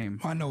fucking game.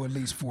 Well, I know at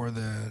least for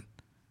I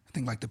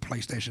think like the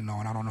PlayStation and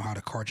I don't know how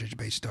the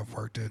cartridge-based stuff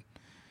worked.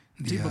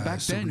 But back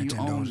then you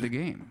owned the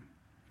game.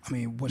 I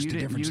mean, what's the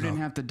difference? You didn't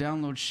have to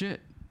download shit.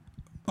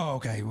 Oh,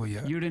 okay. Well,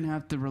 yeah. You didn't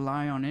have to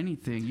rely on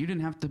anything. You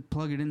didn't have to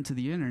plug it into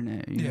the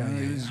internet.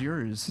 It was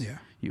yours. Yeah.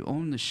 You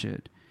own the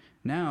shit.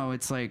 Now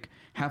it's like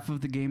half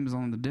of the game is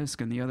on the disc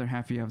and the other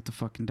half you have to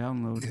fucking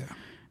download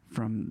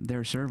from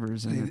their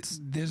servers. And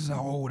this is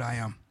how old I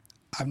am.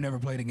 I've never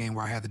played a game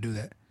where I had to do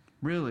that.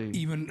 Really?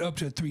 Even up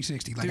to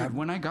 360. Like dude,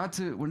 when I got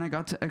to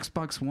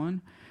Xbox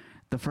One,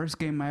 the first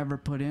game I ever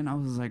put in, I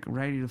was like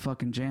ready to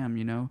fucking jam,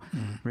 you know,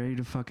 ready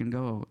to fucking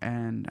go.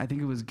 And I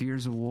think it was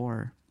Gears of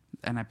War,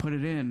 and I put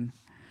it in,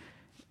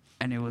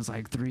 and it was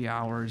like 3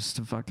 hours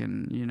to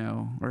fucking, you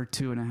know, or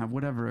 2.5,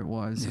 whatever it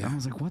was. Yeah. And I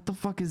was like, what the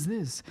fuck is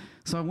this?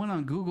 So I went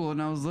on Google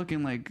and I was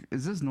looking like,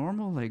 is this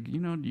normal? Like, you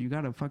know, you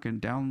got to fucking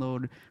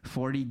download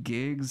 40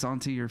 gigs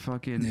onto your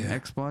fucking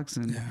Xbox.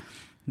 And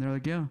they're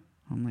like, yeah.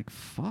 I'm like,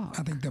 fuck.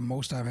 I think the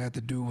most I've had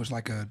to do was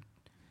like a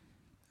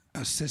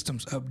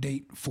systems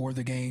update for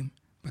the game.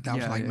 But that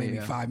was like maybe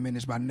 5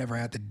 minutes, but I never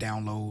had to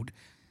download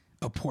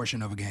a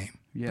portion of a game.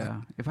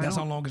 Yeah. That's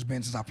how long it's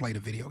been since I played a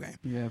video game.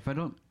 Yeah, if I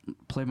don't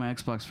play my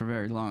Xbox for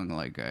very long,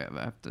 like I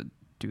have to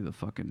do the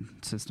fucking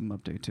system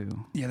update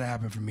too. Yeah, that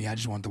happened for me. I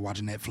just wanted to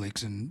watch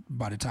Netflix, and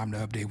by the time the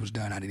update was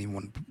done, I didn't even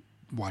want to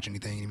watch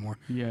anything anymore.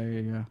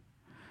 Yeah.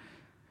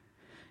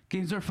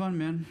 Games are fun,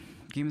 man.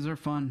 Games are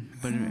fun.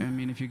 But, I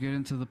mean, if you get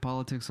into the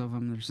politics of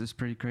them, it's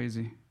pretty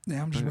crazy.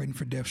 Yeah, I'm just waiting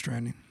for Death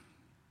Stranding.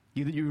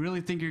 You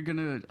really think you're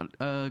going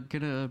to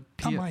get a...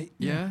 I might.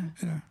 Yeah.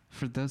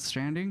 For Death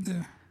Stranding?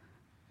 Yeah.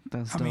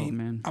 That's dope,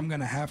 man. I'm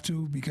going to have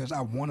to because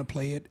I want to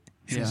play it,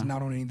 and it's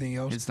not on anything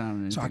else. It's not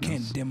on anything else. So I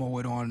can't demo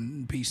it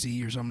on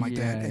PC or something like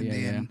that and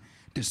then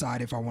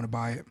decide if I want to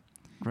buy it.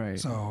 Right.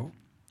 So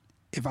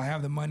if I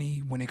have the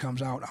money when it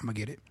comes out, I'm going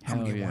to get it. I'm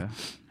going to get one.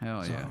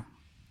 Hell yeah.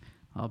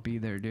 I'll be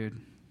there, dude.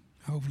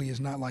 Hopefully it's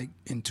not like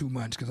in 2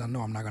 months because I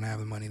know I'm not going to have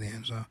the money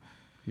then. So.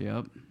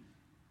 Yep.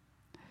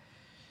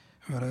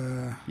 But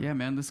yeah,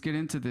 man, let's get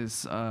into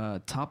this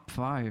top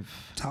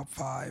 5. Top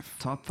 5.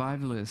 Top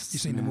 5 list. You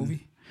seen the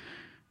movie?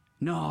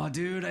 No,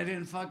 dude, I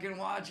didn't fucking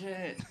watch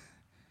it.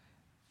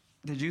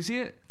 Did you see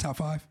it? Top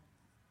 5?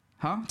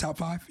 Huh? Top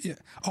 5? Yeah.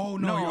 Oh,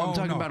 no. I'm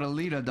talking about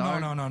Alita, dog.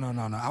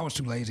 No. I was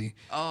too lazy.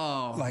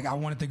 Oh. Like, I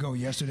wanted to go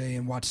yesterday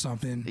and watch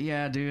something.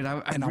 Yeah, dude.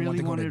 I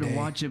really wanted to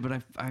watch it,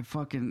 but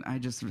I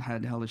just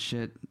had hella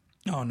shit.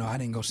 Oh, no, I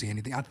didn't go see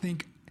anything. I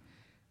think,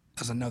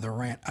 that's another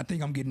rant, I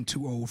think I'm getting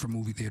too old for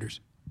movie theaters.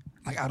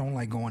 Like, I don't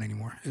like going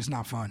anymore. It's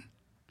not fun.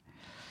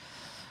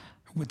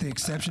 with the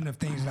exception of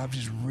things that I've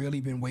just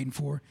really been waiting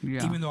for.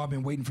 Yeah. Even though I've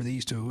been waiting for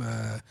these two,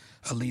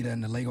 Alita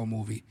and the Lego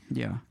Movie.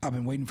 Yeah. I've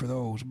been waiting for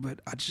those, but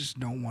I just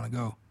don't want to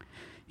go.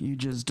 You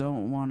just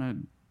don't want to.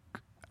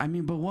 I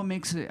mean, but what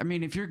makes it? I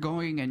mean, if you're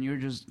going and you're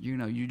just,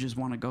 you just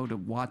want to go to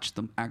watch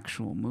the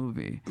actual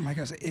movie. Like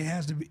I said, it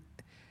has to be.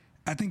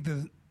 I think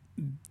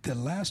the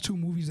last two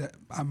movies that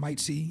I might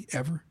see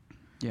ever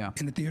Yeah.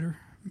 in the theater,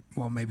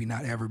 well, maybe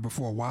not ever, but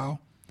for a while,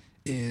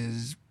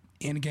 is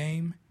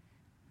Endgame.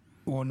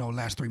 Well, no,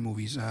 last three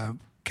movies: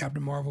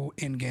 Captain Marvel,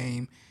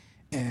 Endgame,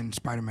 and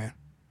Spider-Man.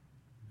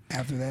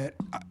 After that,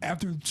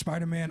 after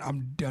Spider-Man,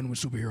 I'm done with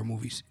superhero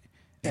movies.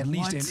 At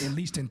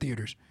least in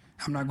theaters.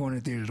 I'm not going to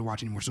the theaters to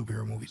watch any more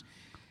superhero movies.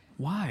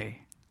 Why?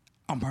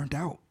 I'm burnt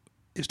out.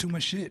 It's too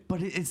much shit.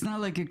 But it's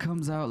not like it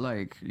comes out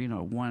like,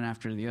 one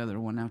after the other,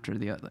 one after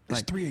the other. It's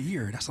Like, 3 a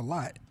year. That's a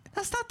lot.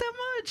 that's not that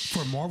much.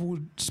 For Marvel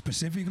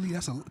specifically,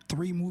 that's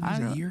 3 movies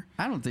a year.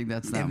 I don't think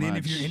that's that And then much.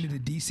 if you're into the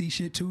DC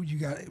shit too, you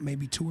got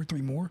maybe 2 or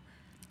 3 more.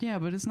 Yeah,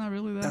 but it's not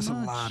really that That's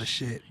much. a lot of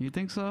shit. You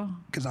think so?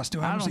 Because I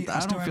still haven't seen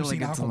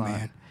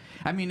Aquaman.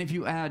 I mean, if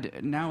you add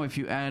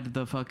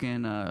the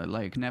fucking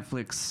like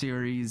Netflix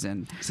series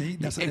and See,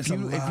 if it's a you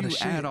lot of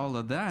shit. add all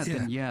of that,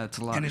 then yeah, it's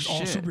a lot and of it's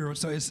shit. all superhero,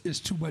 so it's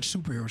too much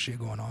superhero shit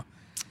going on.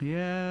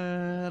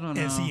 Yeah, I don't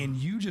know. And see, and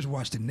you just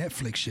watch the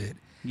Netflix shit.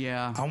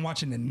 Yeah, I'm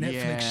watching the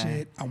Netflix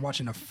shit. I'm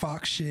watching the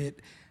Fox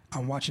shit.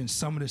 I'm watching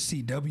some of the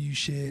CW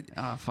shit.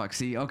 oh fuck.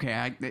 See,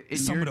 okay. In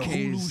Some your of the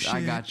Hulu case, I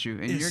shit, got you.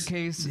 In your it's-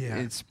 case, yeah.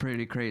 it's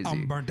pretty crazy.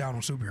 I'm burnt out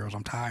on superheroes.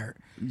 I'm tired.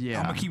 Yeah.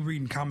 I'm gonna keep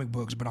reading comic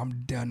books, but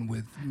I'm done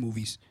with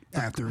movies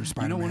after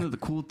Spider-Man. One of the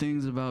cool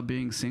things about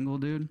being single,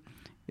 dude,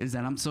 is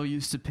that I'm so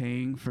used to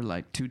paying for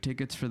like 2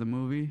 tickets for the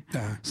movie.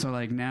 So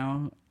like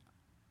now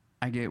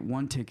I get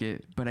 1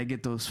 ticket, but I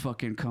get those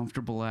fucking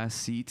comfortable ass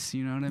seats,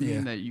 you know what I mean?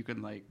 Yeah. That you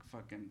can like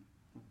fucking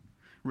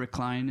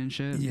recline and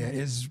shit. Yeah,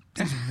 it's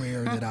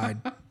rare that I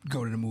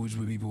go to the movies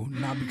with people.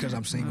 Not because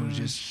I'm single, it's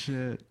just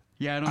shit.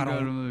 Yeah, I don't go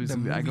to movies.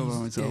 the I go by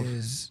movies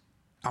myself.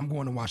 I'm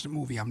going to watch the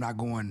movie. I'm not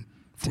going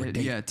for a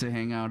date. To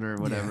hang out or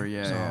whatever.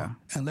 Yeah, so, yeah.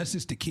 Unless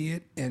it's the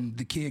kid and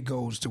the kid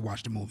goes to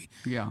watch the movie.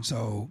 Yeah.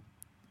 So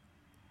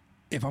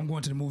if I'm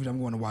going to the movies, I'm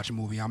going to watch a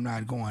movie. I'm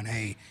not going,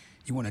 hey,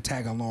 you want to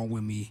tag along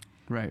with me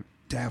Right.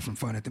 to have some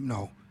fun at them?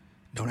 No.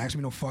 Don't ask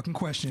me no fucking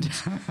questions.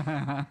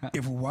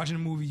 If we're watching a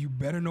movie, you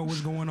better know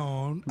what's going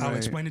on. I'll Right.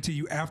 explain it to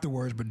you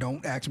afterwards, but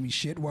don't ask me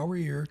shit while we're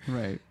here.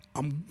 Right.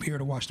 I'm here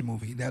to watch the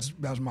movie. That's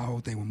my whole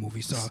thing with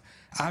movies. So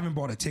I haven't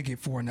bought a ticket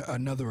for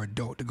another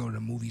adult to go to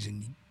the movies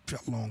in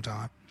a long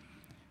time.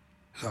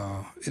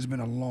 So it's been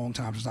a long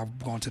time since I've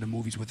gone to the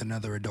movies with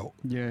another adult.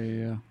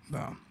 Yeah.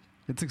 So,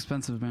 It's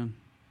expensive, man.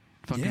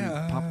 Fucking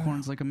Yeah,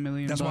 popcorn's like $1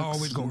 million. that's why I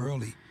always go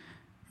early.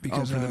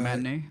 Because for the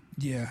matinee?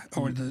 Yeah,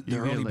 or the You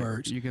early get, like,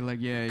 birds. You get like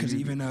Because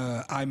even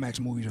IMAX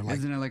movies are like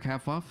isn't it like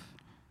half off?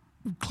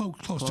 close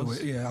to Close?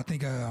 it. Yeah, I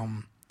think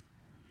at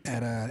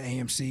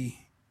AMC,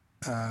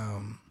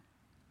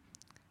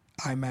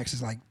 IMAX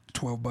is like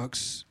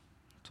 $12,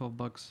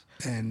 $12.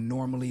 and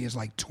normally it's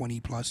like 20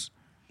 plus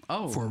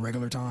Oh, for a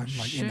regular time,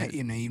 like in shit. the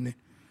evening.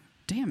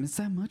 damn! It's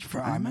that much for For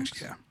IMAX?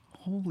 IMAX, yeah.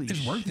 Holy It's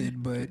shit! worth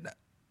it, but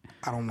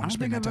I don't I want don't to spend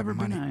think that I've type ever of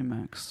been money. to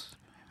IMAX.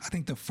 I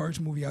think the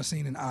first movie I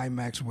seen in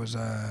IMAX was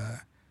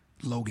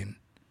Logan.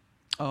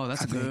 Oh,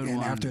 that's I a good think, and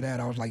one. after that,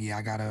 I was like, yeah,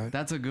 I gotta.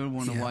 That's a good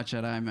one to Yeah. watch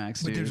at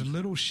IMAX, But dude. there's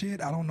little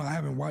shit. I don't know. I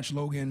haven't watched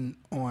Logan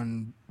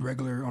on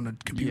the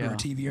computer Yeah, or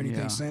TV or anything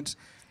yeah. since.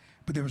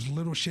 But there was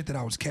little shit that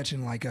I was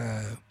catching, like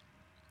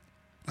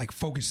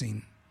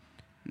focusing.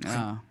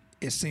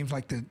 It seems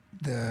like the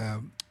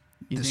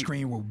You think-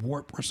 screen would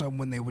warp or something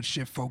when they would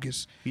shift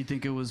focus. You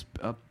think it was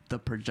the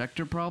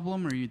projector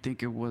problem, or you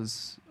think it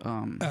was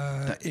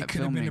It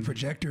could have been the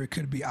projector. It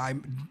could be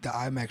the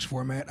IMAX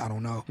format. I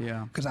don't know.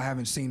 Yeah. Because I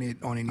haven't seen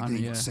it on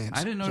anything Yeah. since.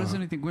 I didn't notice So,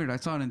 anything weird. I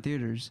saw it in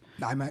theaters.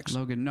 IMAX.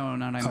 Logan, no,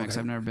 not IMAX. Okay.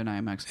 I've never been to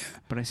IMAX,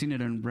 but I seen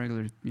it in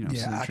regular, Yeah, I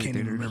Century can't even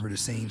theaters. remember the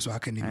scene, so I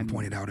couldn't even And-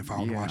 point it out if I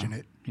was yeah, watching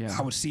it. yeah.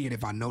 I would see it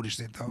if I noticed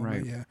it, though. Right.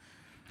 But yeah.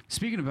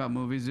 Speaking about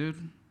movies,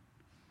 dude,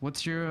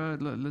 what's your?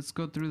 Let's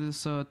go through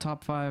this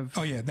top 5.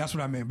 Oh yeah, that's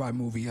what I meant by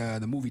movie.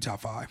 The movie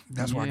top 5.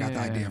 That's where I got the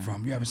idea Yeah.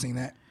 from. You haven't seen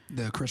that?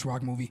 The Chris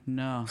Rock movie?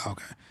 No.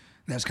 Okay,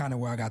 that's kind of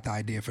where I got the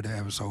idea for the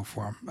episode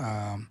from.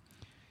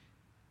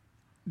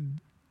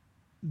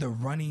 The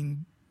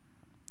running,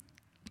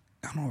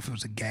 I don't know if it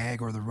was a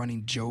gag or the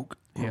running joke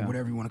or Yeah.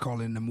 whatever you want to call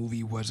it in the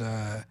movie was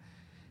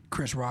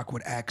Chris Rock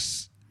would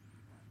ask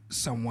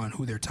someone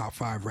who their top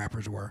 5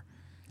 rappers were,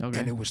 Okay.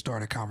 and it would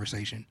start a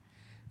conversation.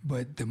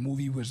 But the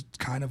movie was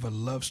kind of a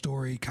love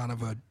story, kind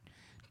of a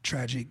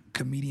tragic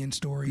comedian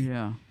story.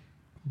 Yeah.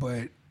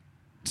 But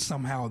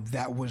somehow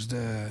that was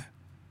the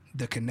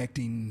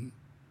connecting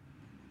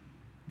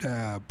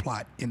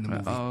plot in the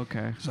movie. Oh,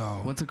 okay. So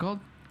What's it called?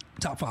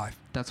 top 5.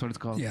 That's what it's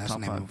called. Yeah, that's the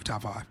top name of the 5. movie,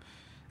 top 5.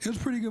 It was a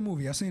pretty good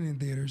movie. I seen it in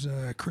theaters.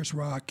 Chris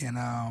Rock and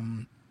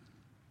I'm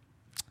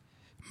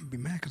gonna be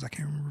mad because I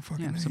can't remember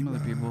fucking Yeah, name. some other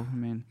people. I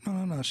mean,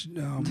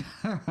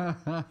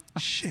 No.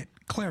 Shit,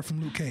 Claire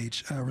from Luke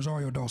Cage,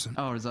 Rosario Dawson.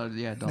 oh, is that,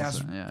 yeah, That's-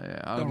 Dawson.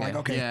 Yeah. I'm Okay. like,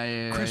 okay,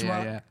 Yeah. Chris yeah,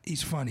 Rock, yeah.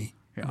 he's funny.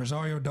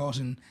 Rosario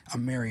Dawson,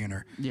 I'm marrying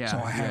her. Yeah, so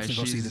I have to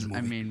go see this movie.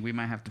 I mean, we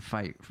might have to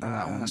fight for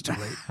that one. That's too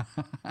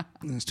late.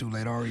 It's too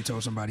late. I already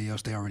told somebody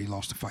else they already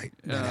lost the fight.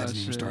 That hasn't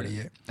even started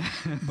yet.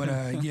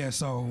 But yeah,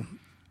 so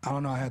I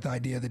don't know. I had the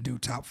idea to do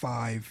top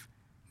 5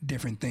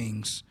 different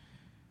things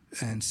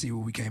and see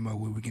what we came up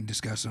with. We can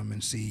discuss them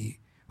and see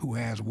who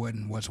has what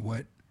and what's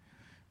what.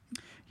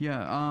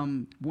 Yeah.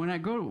 When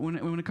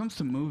it comes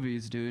to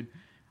movies, dude,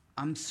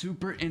 I'm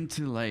super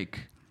into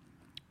like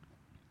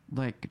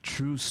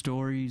true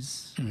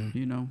stories. Mm-hmm.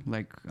 You know,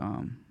 like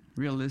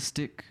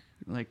realistic,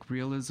 like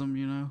realism.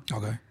 You know.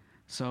 Okay.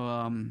 So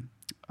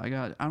I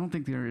don't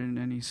think they're in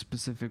any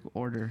specific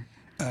order.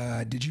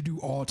 Did you do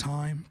all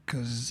time?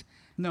 Because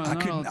No, I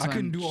not all time.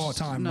 couldn't do all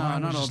time. No,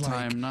 Mine not all was just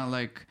time. Not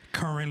like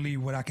currently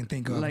what I can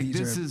think of. like These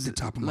this are is the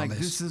top of my like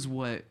list. this is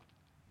what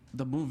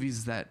the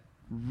movies that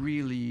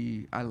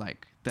really I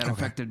like that Okay.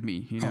 affected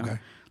me. You know, Okay.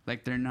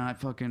 like they're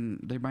not fucking.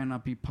 They might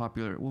not be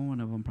popular. Well, one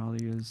of them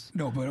probably is.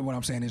 No, but what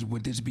I'm saying is,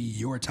 would this be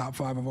your top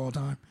 5 of all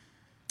time,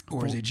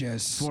 or is it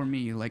just For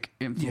me, like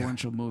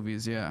influential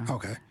movies, yeah.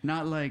 Okay.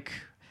 Not like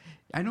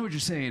I know what you're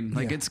saying.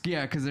 Like Yeah. it's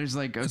because there's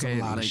like There's a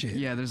okay, lot of like, shit.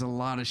 yeah, there's a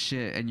lot of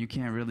shit, and you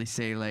can't really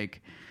say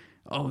like,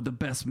 oh, the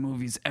best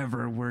movies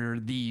ever were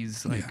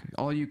these. Like Yeah.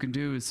 all you can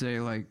do is say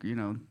like, you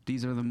know,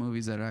 these are the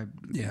movies that I.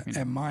 Yeah, you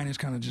know. and mine is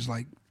kind of just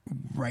like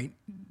right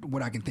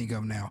what I can think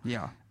of now.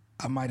 Yeah.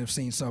 I might have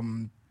seen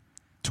some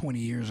 20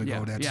 years ago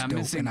Yeah, that's I'm dope,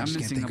 missing. and I I'm just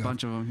can't missing think a of.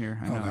 bunch of them here.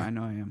 I know. Okay. I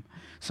know. I am.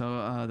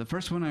 So the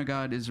first one I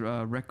got is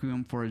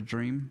Requiem for a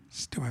Dream.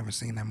 Still haven't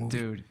seen that movie.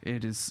 Dude,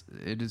 it is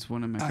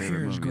one of my I favorite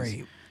hear it's movies.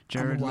 great.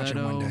 Jared I'm gonna watch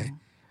Leto. it one day.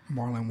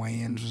 Marlon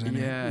Wayans was in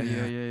Yeah,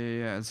 it.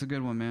 yeah. It's a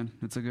good one, man.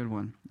 It's a good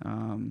one.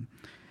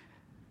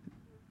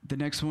 The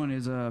next one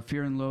is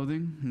Fear and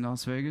Loathing in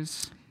Las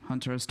Vegas.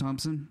 Hunter S.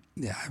 Thompson.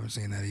 Yeah, I haven't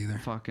seen that either.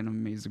 Fucking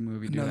amazing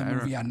movie, dude. Another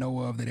movie I know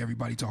of that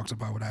everybody talks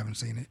about, but I haven't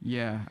seen it.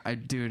 Yeah, I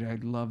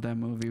love that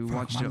movie. We Fuck,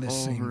 watched my it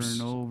list over seems-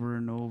 and over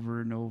and over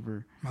and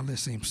over. My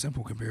list seems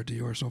simple compared to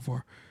yours so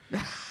far.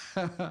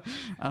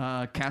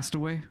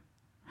 Castaway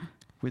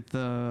with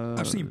the.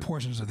 I've seen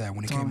portions of that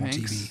when it Tom came on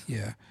Hanks? TV.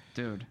 Yeah,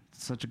 Dude,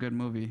 such a good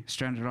movie.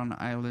 Stranded on an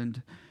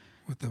Island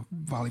with the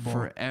volleyball.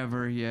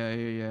 forever.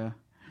 Yeah.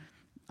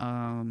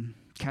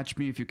 Catch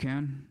Me If You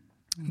Can.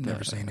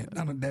 Never seen it.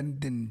 That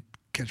didn't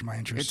catch my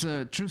interest. It's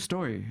a true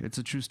story. That's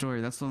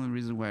the only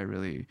reason why I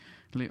really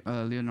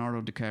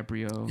Leonardo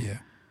DiCaprio. Yeah.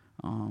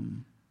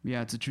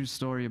 Yeah, it's a true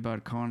story about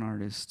a con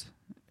artist,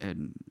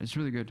 and it's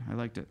really good. I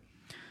liked it.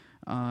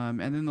 And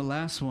then the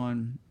last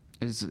one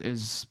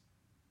is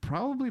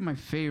probably my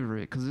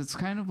favorite because it's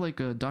kind of like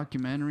a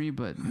documentary,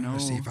 but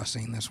Let's see if I've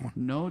seen this one.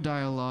 no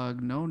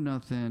dialogue, no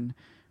nothing.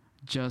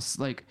 Just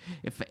like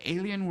if an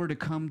alien were to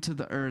come to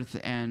the Earth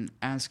and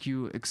ask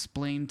you,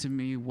 explain to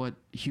me what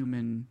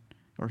human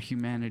or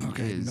humanity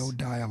Okay, is. no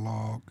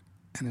dialogue,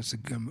 and it's a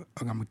good.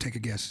 I'm gonna take a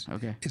guess.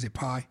 Okay. Is it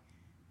Pie?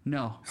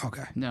 No.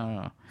 Okay.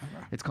 No.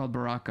 Okay. It's called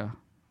Baraka.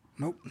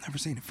 Nope, never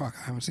seen it. Fuck,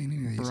 I haven't seen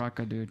any of these.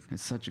 Baraka, dude.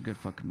 It's such a good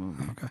fucking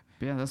movie. Okay.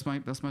 But yeah, that's my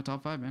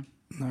top 5, man.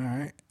 All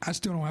right. I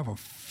still don't have a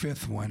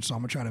 5th one, so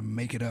I'm gonna try to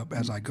make it up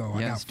as I go.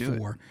 Yes, I do got it.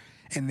 4,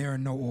 and they're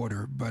in no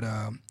order. But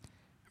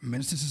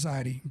Menace to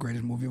Society,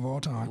 greatest movie of all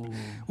time. Ooh.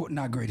 Well,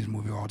 not greatest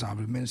movie of all time,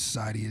 but Menace to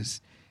Society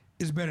is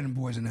better than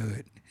Boys in the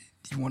Hood.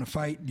 If you want to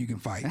fight, you can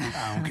fight.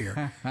 I don't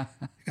care.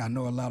 I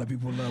know a lot of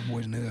people love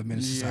Boys in the Hood.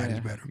 Menace to Society is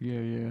better.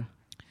 Yeah.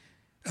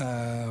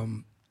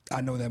 I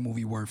know that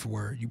movie word for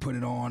word. You put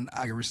it on,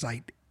 I can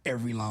recite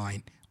every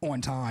line on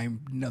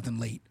time, nothing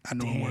late. I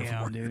know it word for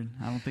Damn, word. dude.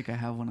 I don't think I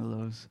have one of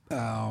those.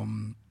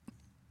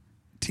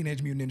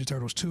 Teenage Mutant Ninja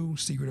Turtles 2,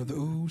 Secret of the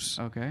Ooze.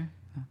 Okay.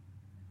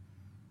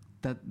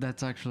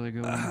 That's actually a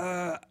good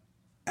one.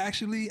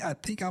 Actually, I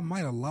think I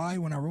might have lied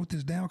when I wrote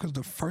this down because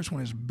the first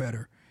one is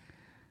better.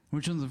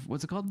 Which one's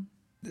what's it called?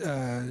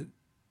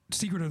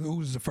 Secret of the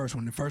Ooze is the first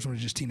one. The first one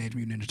is just Teenage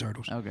Mutant Ninja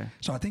Turtles. Okay.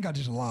 So I think I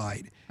just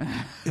lied.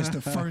 It's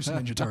the first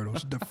Ninja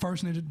Turtles. The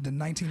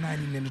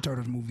 1990 Ninja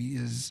Turtles movie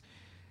is.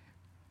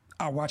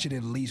 I watch it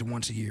at least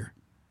once a year.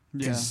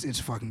 Yeah. It's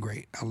fucking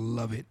great. I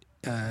love it.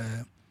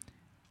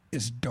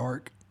 It's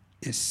dark.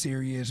 It's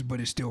serious, but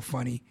it's still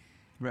funny.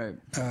 Right.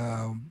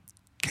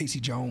 Casey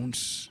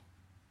Jones,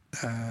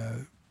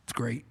 it's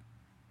great.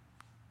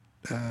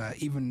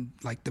 Even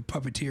like the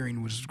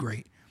puppeteering was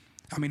great.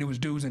 I mean, it was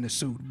dudes in a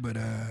suit, but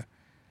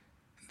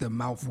the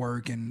mouth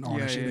work and all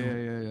that shit.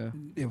 Yeah.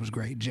 It was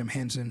great. Jim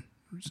Henson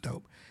was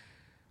dope.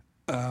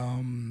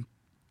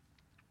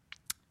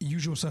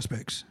 Usual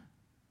Suspects.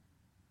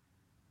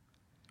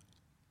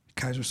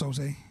 Kaiser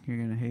Soze. You're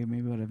gonna hate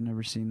me, but I've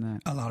never seen that.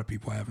 A lot of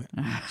people haven't.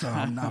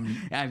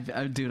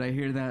 So Dude, I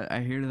hear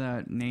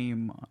that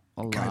name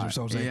a lot.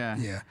 Kaiser Soze.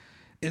 Yeah.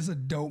 It's a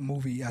dope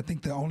movie. I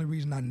think the only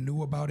reason I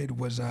knew about it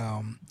was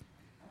I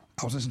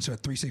was listening to a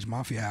 3 6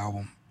 Mafia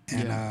album,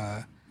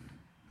 and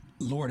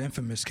Lord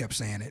Infamous kept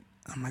saying it.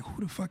 I'm like,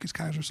 who the fuck is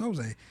Kaiser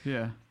Soze?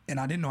 Yeah. And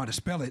I didn't know how to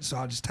spell it, so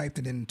I just typed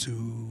it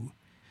into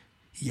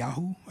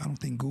Yahoo. I don't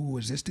think Google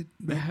existed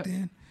back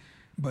then.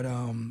 But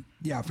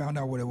I found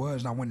out what it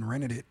was, and I went and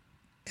rented it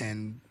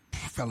and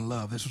fell in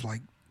love. This was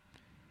like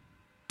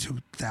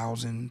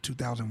 2000,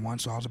 2001.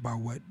 So I was about,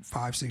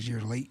 5-6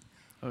 years late.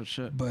 Oh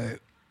shit. But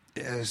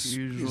it's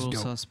Usual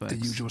dope. Suspects. The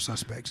Usual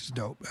Suspects is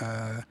dope.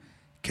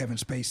 Kevin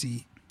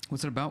Spacey.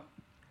 What's it about?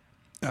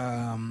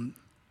 A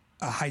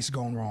heist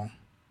gone wrong,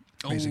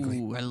 basically.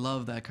 Oh, I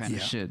love that kind of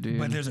Yeah. shit, dude.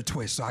 But there's a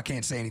twist, so I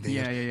can't say anything.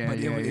 yeah, else. yeah, yeah. But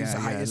yeah, it's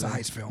yeah, a yeah.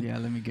 heist film. Yeah,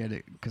 let me get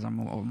it because I'm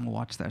gonna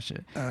watch that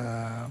shit.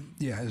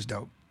 Yeah, it's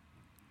dope.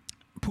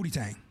 Pootie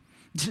Tang.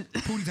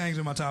 Pootie Tang's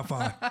in my top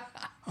 5.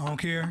 I don't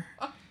care.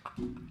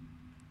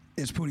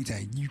 It's Pootie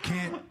Tang. You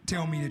can't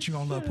tell me that you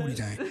don't love Pootie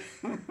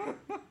Tang.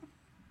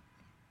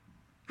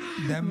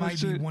 That might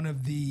be one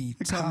of the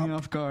Caught me top.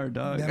 off guard,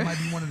 dog. That might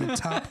be one of the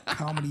top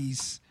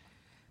comedies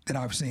that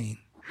I've seen.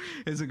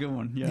 It's a good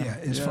one. Yeah, Yeah,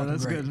 it's fucking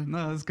that's great. good.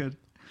 No, that's good.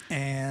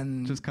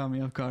 And Just caught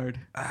me off guard.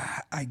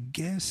 I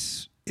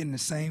guess in the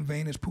same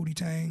vein as Pootie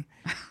Tang,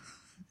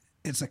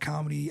 it's a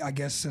comedy. I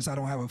guess since I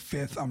don't have a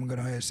fifth, I'm gonna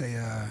go ahead and say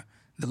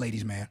The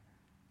Ladies Man.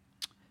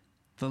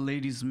 The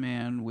Ladies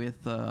Man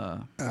with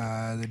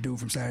The dude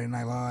from Saturday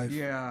Night Live.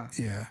 yeah.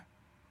 Yeah.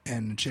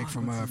 And the chick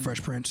from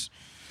Fresh Prince.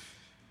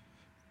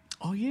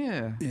 Oh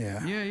yeah.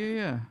 Yeah.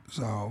 Yeah.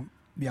 So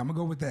yeah, I'm gonna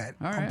go with that.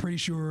 All I'm right. pretty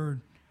sure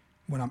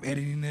when I'm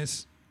editing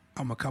this,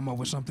 I'm gonna come up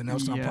with something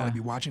else. And I'll Yeah. probably be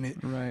watching it.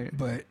 Right.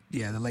 But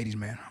yeah, The Ladies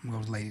Man. I'm gonna go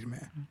with Ladies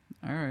Man.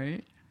 All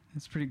right.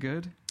 That's pretty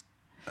good.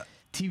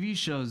 TV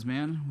shows,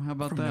 man. How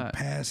about From that? the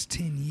past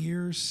 10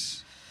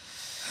 years.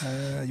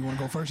 You want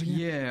to go first again?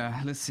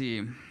 Yeah. Let's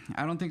see.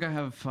 I don't think I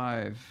have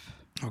 5.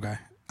 Okay.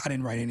 I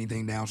didn't write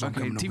anything down, so I'm Okay.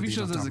 coming up with TV these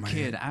shows off the as top a of my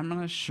kid. head. I'm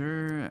not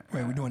sure.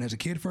 Wait, we doing as a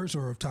kid first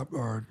or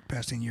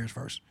past 10 years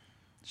first?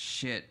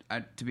 Shit.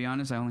 To be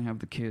honest, I only have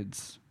the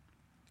kids.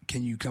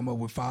 Can you come up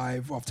with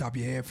 5 off the top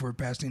of your head for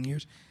past 10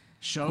 years?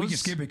 Shows. We can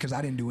skip it because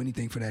I didn't do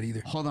anything for that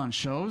either. Hold on.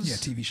 Shows. Yeah,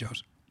 TV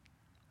shows.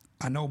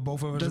 I know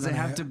both of us. Does are it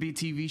gonna have to be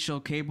TV show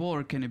cable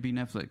or can it be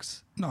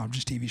Netflix? No,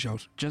 just TV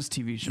shows. Just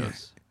TV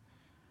shows.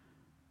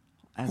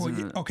 As, Well, an,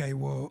 yeah, okay,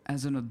 well,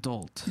 as an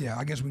adult. yeah,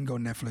 I guess we can go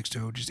Netflix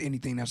too. Just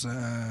anything that's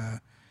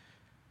a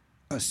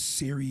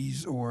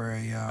series or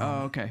a.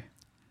 Oh, okay.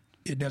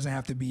 It doesn't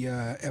have to be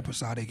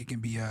episodic. It can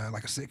be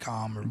like a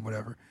sitcom or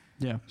whatever.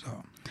 Yeah.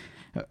 So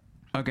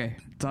Okay.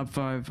 Top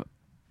 5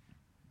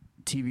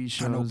 TV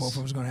shows. I know both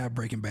of us are gonna have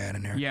Breaking Bad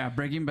in there. Yeah,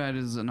 Breaking Bad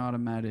is an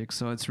automatic,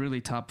 so it's really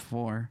top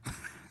 4.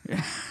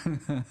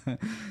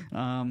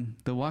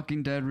 The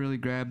Walking Dead really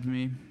grabbed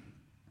me.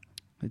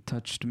 It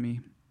touched me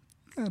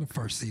Yeah, the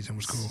first season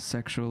was cool.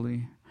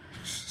 sexually.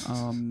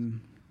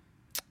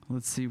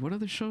 Let's see, what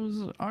other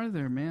shows are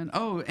there, man?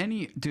 Oh,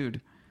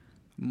 dude,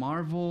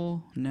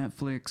 Marvel,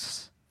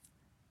 Netflix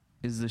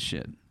is the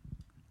shit.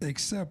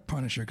 Except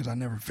Punisher, because I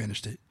never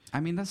finished it. I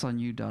mean, that's on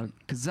you, dog.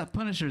 Because that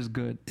Punisher is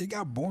good. It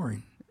got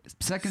boring.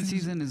 Second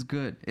season is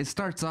good. It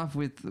starts off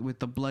with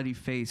the bloody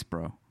face,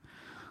 bro.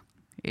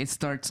 It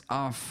starts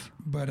off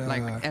But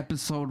like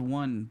episode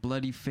 1,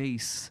 bloody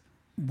face.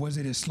 was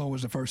it as slow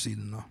as the first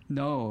season though?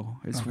 No,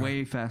 it's Okay.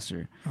 way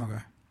faster. Okay.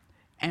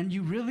 And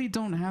you really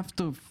don't have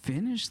to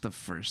finish the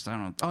first. I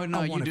don't. Oh no,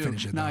 I you wanna do.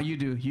 finish it, No, though. you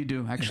do. You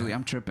do. Actually, Yeah.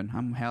 I'm tripping.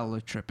 I'm hella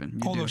tripping.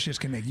 You All do. those shits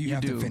connect. You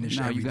have do. to finish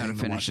No, everything. you gotta to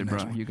finish watch it, the bro.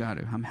 next one. You got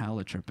to. I'm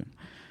hella tripping.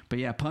 But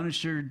yeah,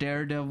 Punisher,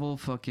 Daredevil,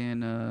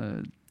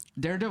 fucking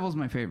Daredevil's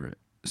my favorite.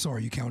 So are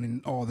you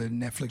counting all the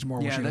Netflix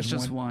Marvel Yeah, shit that's as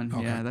just one.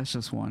 Okay. Yeah, that's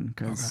just one.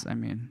 Because Okay. I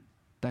mean,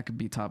 that could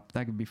be top.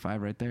 That could be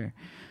 5 right there.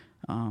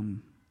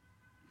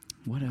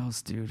 What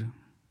else, dude?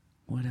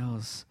 What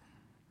else?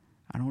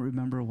 I don't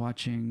remember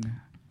watching.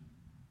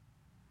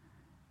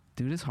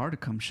 Dude, it's hard to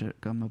come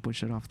up with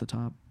shit off the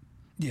top.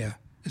 Yeah,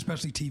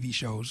 especially TV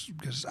shows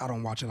because I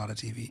don't watch a lot of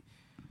TV.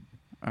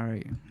 All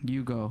right,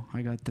 you go.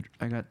 I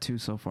got 2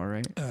 so far,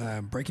 right?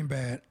 Breaking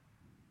Bad.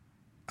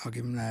 I'll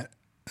give him that.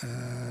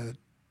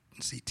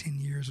 Let's see, 10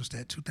 years. What's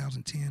that?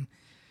 2010.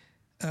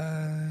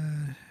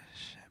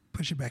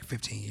 Push it back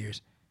 15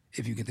 years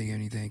if you can think of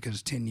anything,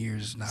 because 10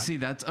 years is not. See,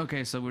 that's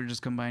okay. So we're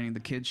just combining the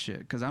kids shit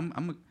because I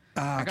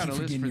I got keep a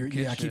list forgetting for you're, the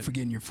kids I keep shit.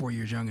 forgetting you're 4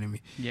 years younger than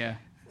me. Yeah.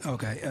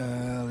 Okay.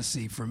 Let's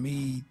see. For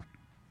me,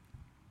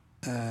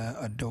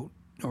 adult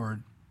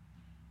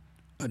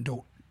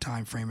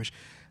time frame-ish.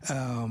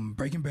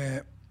 Breaking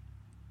Bad.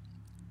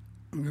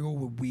 I'm gonna go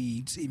with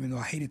Weeds, even though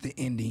I hated the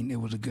ending. It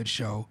was a good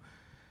show.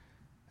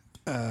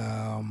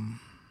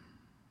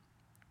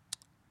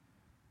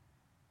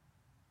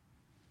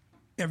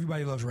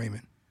 Everybody Loves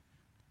Raymond.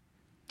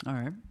 All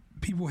right.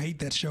 People hate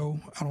that show.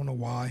 I don't know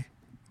why,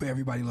 but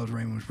Everybody Loves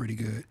Raymond was pretty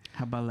good.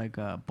 How about like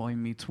Boy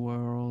Meets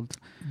World?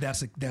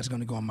 That's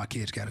gonna go in my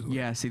kids category.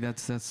 Yeah. See,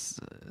 that's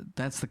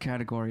the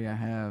category I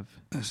have.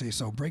 Let's see.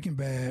 So Breaking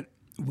Bad,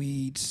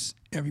 Weeds,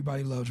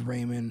 Everybody Loves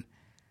Raymond.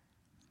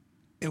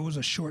 It was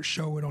a short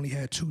show. It only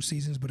had 2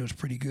 seasons, but it was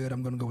pretty good.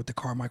 I'm gonna go with the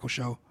Carmichael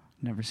Show.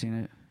 Never seen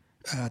it.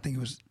 I think it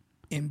was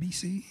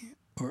NBC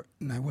or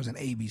no, it wasn't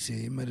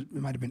ABC. It might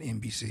have been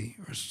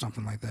NBC or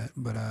something like that.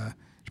 But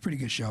it's a pretty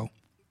good show.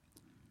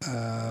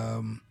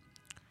 Oh,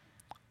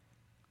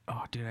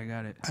 dude, I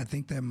got it. I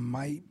think that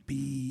might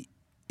be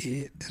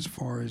it as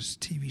far as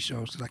TV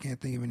shows because I can't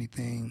think of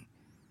anything.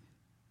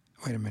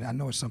 Wait a minute, I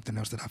know it's something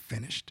else that I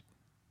finished.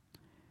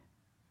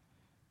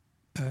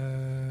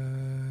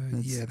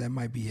 Yeah, that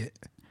might be it.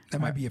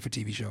 That might be it for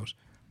TV shows.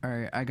 All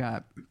right, I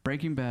got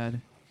Breaking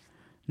Bad,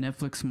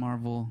 Netflix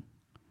Marvel,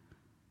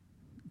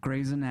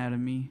 Grey's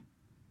Anatomy.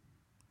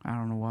 I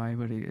don't know why,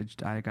 but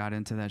I got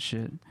into that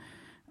shit.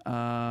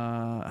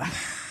 I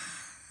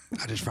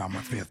just found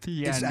my fifth.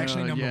 Yeah, it's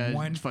actually number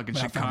one. Fucking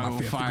but I found my Chicago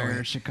fifth. Go Fire,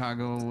 ahead.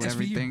 Chicago, SVU.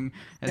 everything.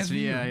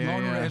 SVU. Yeah, Law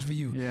and Order yeah.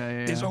 SVU. Yeah.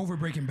 It's over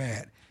Breaking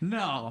Bad.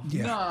 No,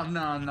 Yeah.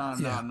 no.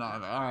 Yeah.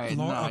 All right,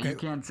 Law- okay. you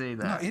can't say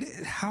No, that.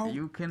 how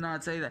You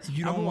cannot say that.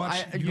 you don't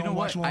watch? You don't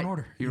watch Law and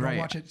Order. You're You right. don't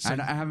watch it. So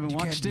I haven't you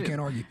watched can't, it. You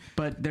can't argue.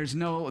 But there's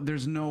no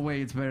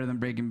way it's better than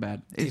Breaking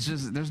Bad. It's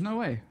just there's no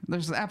way.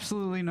 There's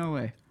absolutely no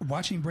way.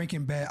 Watching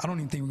Breaking Bad, I don't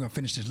even think we're gonna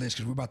finish this list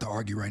because we're about to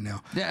argue right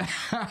now. Yeah.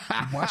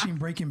 Watching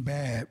Breaking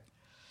Bad,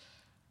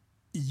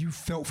 you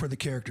felt for the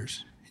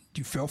characters.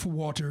 You felt for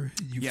Walter.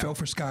 You Yeah. felt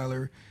for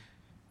Skyler.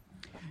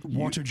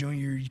 Walter Jr.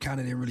 You kind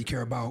of didn't really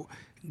care about.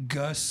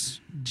 Gus,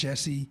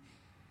 Jesse.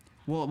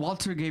 Well,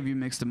 Walter gave you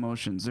mixed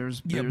emotions.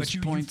 There's but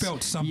you points,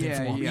 felt something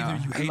for him. Either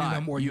you a hated lot.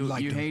 him or you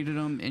liked him. You hated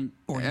him, and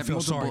Or you at felt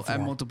multiple, sorry for at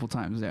him. multiple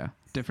times. Yeah,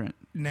 different.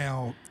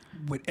 Now,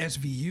 with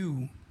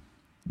SVU,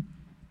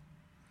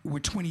 we're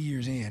 20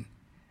 years in.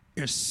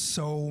 There's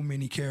so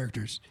many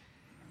characters.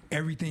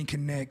 Everything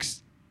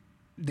connects.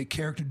 The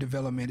character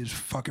development is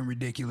fucking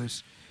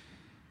ridiculous.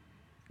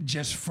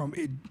 Just from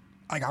it,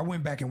 like I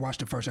went back and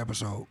watched the first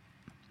episode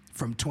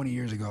from 20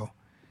 years ago.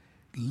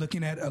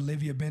 Looking at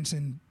Olivia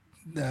Benson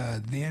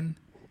then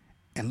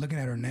and looking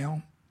at her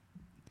now,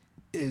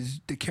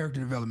 is the character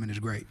development is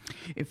great.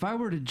 If I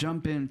were to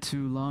jump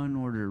into Law and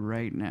Order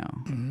right now,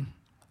 Mm-hmm.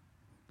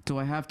 do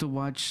I have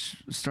to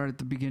start at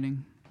the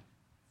beginning?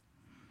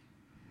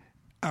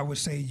 I would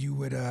say you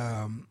would.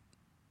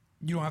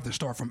 You don't have to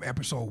start from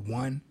episode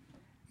 1,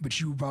 but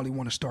you probably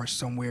want to start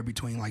somewhere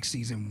between like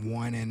season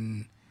 1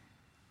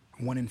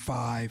 and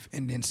 5,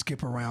 and then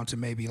skip around to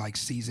maybe like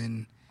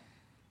season.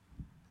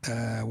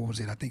 What was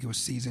it? I think it was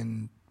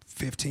season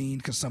 15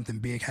 because something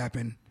big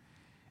happened,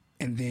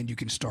 and then you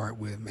can start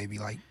with maybe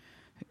like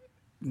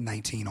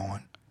 19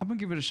 on. I'm gonna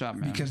give it a shot,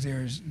 man. Because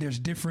there's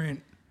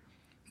different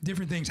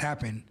things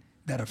happen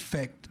that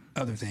affect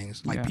other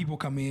things. Like Yeah. people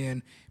come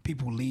in,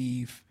 people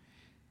leave,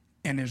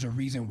 and there's a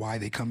reason why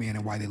they come in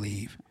and why they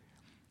leave.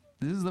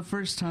 This is the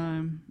first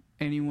time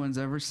anyone's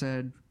ever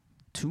said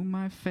to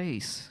my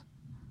face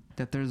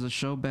that there's a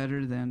show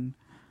better than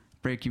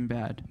Breaking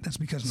Bad. That's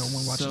because no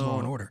one watches Law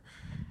and Order.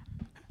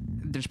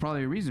 There's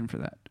probably a reason for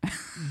that.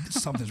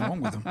 Something's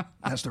wrong with them.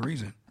 That's the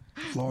reason.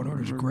 Law and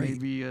Order is Or great.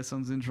 maybe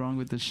something's wrong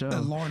with the show.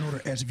 Law and Order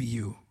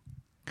SVU.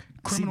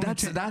 See, Criminal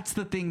that's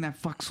the thing that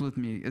fucks with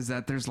me is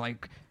that there's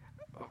like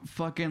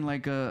fucking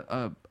like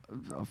a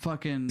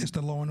fucking It's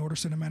the Law and Order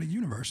cinematic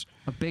universe,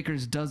 a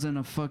baker's dozen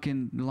of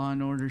fucking Law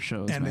and Order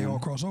shows, and they man. all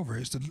cross over.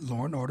 It's the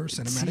Law and Order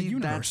cinematic See,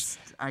 universe.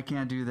 I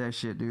can't do that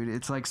shit, dude.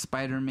 It's like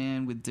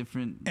Spider-Man with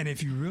different. And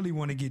if you really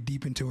want to get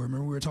deep into it,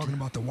 remember we were talking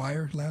about The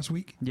Wire last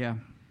week? Yeah.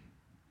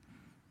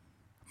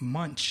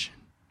 Munch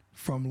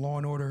from Law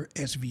and Order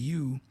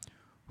SVU,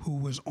 who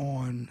was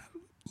on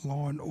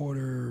Law and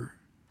Order,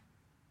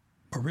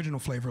 original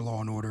flavor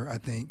Law and Order, I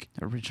think,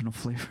 Original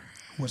flavor.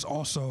 was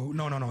also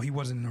no, he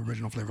wasn't in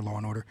original flavor Law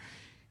and Order.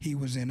 He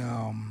was in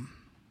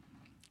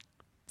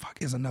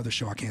is another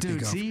show I can't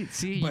Dude, think of.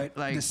 see, but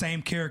like, the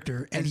same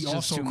character, and it's he just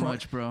also too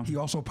much, bro. He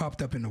also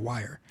popped up in The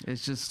Wire,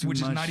 It's just too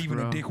which much, is not even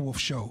bro. a Dick Wolf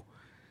show.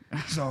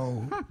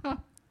 So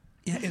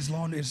yeah, it's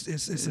long. It's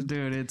a,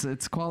 Dude,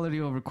 it's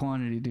quality over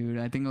quantity, dude.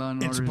 I think Law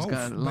and It's Order's both,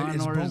 got but Law and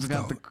it's Order's both,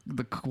 got though.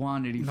 the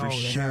quantity No, for they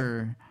have-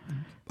 sure.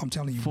 I'm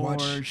telling you, For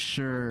watch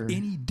sure.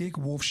 any Dick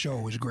Wolf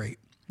show is great.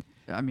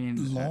 I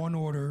mean, Law and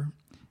Order,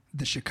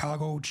 the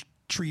Chicago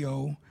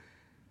Trio,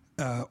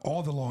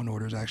 all the Law and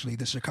Orders actually,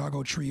 the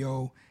Chicago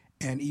Trio,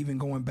 and even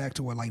going back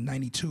to like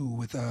 '92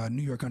 with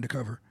New York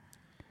Undercover.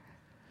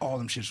 All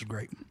them shits were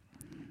great,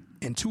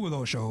 and 2 of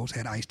those shows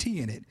had Ice-T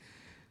in it.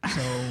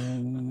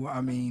 So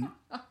I mean,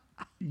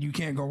 you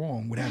can't go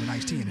wrong with having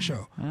Ice-T in the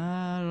show.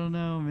 I don't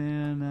know,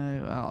 man.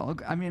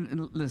 I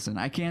mean, listen,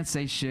 I can't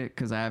say shit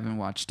because I haven't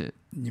watched it.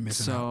 You're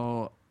missing out.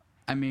 So,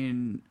 I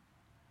mean,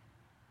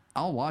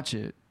 I'll watch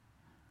it,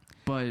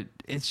 but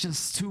it's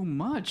just too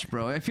much,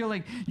 bro. I feel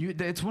like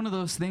it's one of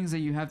those things that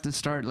you have to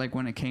start like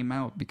when it came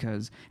out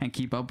and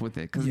keep up with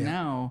it. Because Yeah.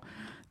 now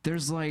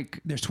there's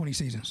like There's 20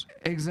 seasons.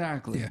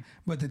 exactly, Yeah,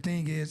 but the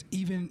thing is,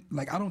 even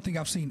like I don't think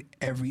I've seen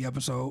every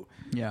episode.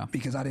 yeah.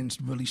 Because I didn't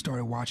really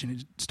start watching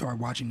it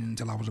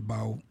until I was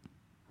about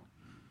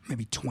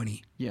maybe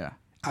 20. Yeah.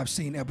 I've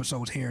seen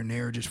episodes here and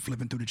there, just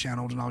flipping through the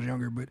channels when I was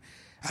younger, but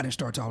I didn't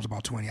start till I was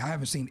about 20. I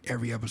haven't seen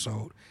every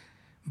episode,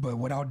 but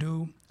what I'll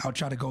do, I'll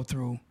try to go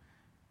through,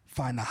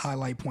 find the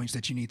highlight points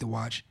that you need to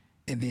watch,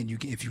 and then you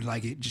can, if you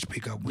like it, just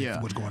pick up with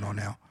Yeah. what's going on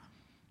now.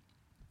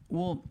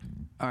 Well,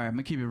 all right, I'm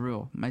gonna keep it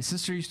real. My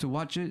sister used to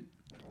watch it,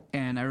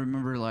 and I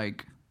remember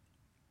like,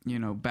 you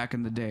know, back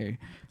in the day,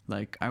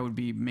 like I would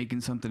be making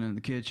something in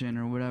the kitchen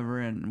or whatever,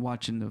 and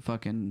watching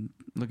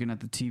looking at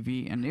the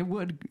TV, and it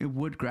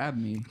would grab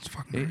me. It's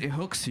fucking great. It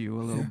hooks you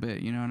a little Yeah.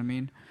 bit, you know what I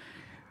mean?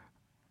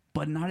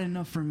 But not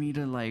enough for me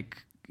to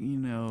like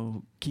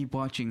keep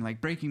watching.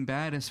 Like Breaking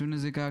Bad, as soon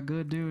as it got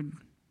good, dude,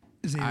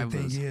 See, I the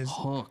thing was is,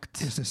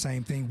 hooked. it's the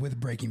same thing with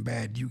Breaking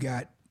Bad. You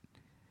got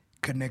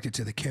connected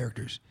to the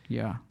characters.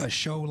 Yeah. A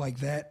show like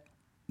that,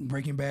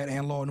 Breaking Bad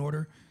and Law and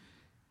Order,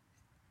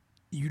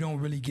 you don't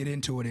really get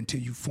into it until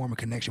you form a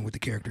connection with the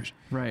characters.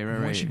 Right.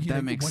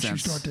 That makes sense.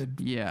 Once you start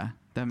to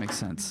that makes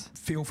sense.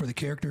 feel for the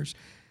characters,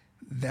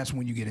 that's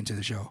when you get into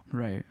the show.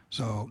 Right.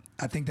 So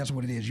I think that's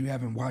what it is. You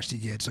haven't watched it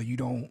yet, so you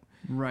don't.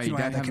 Right. You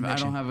don't have that I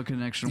connection. don't have a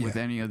connection with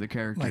Yeah. any of the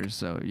characters. Like,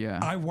 so yeah.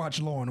 I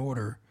watched Law and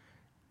Order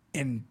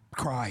and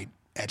cried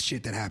at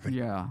shit that happened.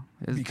 Yeah.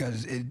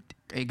 Because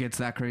It gets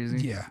that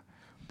crazy. yeah.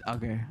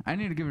 Okay. I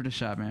need to give it a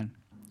shot, man.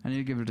 I need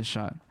to give it a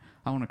shot.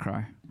 I want to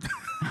cry.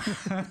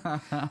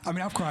 I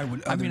mean, I've cried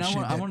with other shit.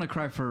 I want to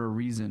cry for a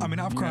reason. I mean,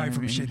 I've You know cried what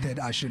from I mean? shit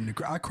that I shouldn't have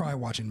cried. I cry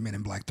watching Men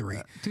in Black 3.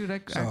 Dude, I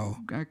So-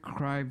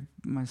 cry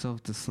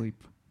myself to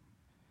sleep.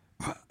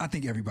 I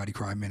think everybody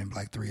cried Men in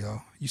Black 3,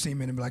 though. You seen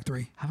Men in Black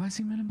 3? Have I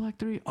seen Men in Black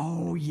 3?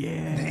 Oh,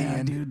 yeah. The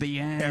end. Dude, the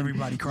end.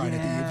 Everybody cried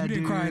at the end. If you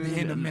didn't cry at the dude.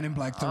 end of Men in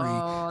Black 3.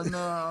 Oh,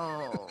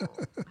 no.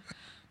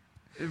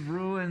 It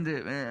ruined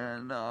it,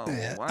 man. No.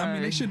 Yeah. Why? I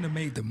mean, they shouldn't have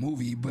made the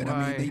movie, but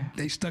I mean, Why?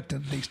 they stuck to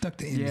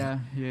ending.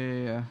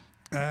 Yeah.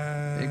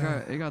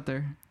 It got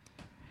there.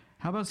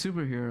 How about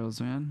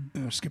superheroes, man?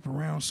 Skip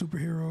around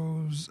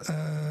superheroes.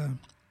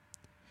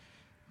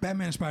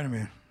 Batman and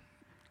Spider-Man.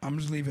 I'm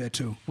just leave it at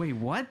 2. Wait,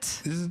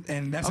 what?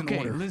 And that's in Okay,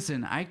 order.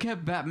 listen. I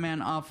kept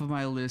Batman off of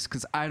my list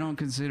because I don't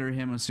consider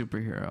him a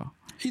superhero.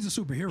 He's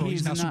a superhero.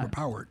 He's not super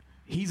powered.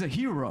 He's a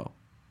hero.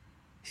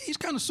 He's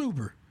kind of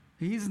super.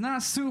 He's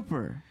not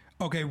super.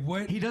 Okay,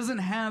 what? He doesn't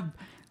have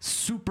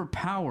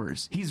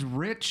superpowers. He's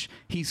rich,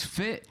 he's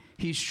fit,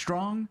 he's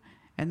strong,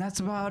 and that's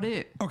about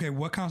it. Okay,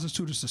 what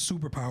constitutes a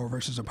superpower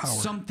versus a power?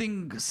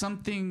 Something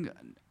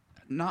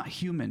not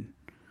human.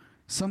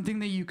 Something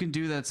that you can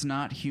do that's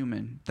not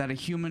human. That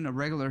a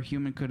regular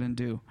human couldn't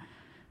do.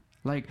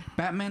 Like,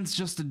 Batman's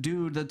just a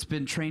dude that's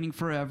been training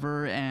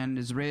forever and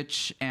is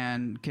rich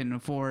and can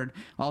afford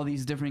all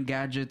these different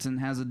gadgets and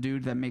has a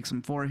dude that makes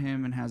them for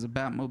him and has a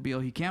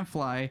Batmobile. He can't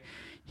fly.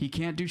 He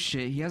can't do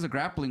shit. He has a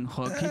grappling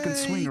hook. He can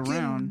swing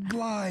around. Can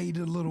glide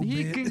a little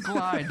He bit. can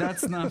glide.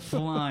 That's not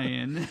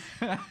flying.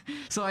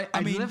 So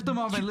I mean, left him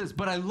off my list,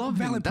 but I love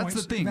him. valid That's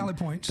points, the thing. valid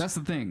points. That's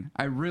the thing.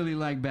 I really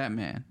like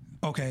Batman.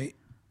 Okay.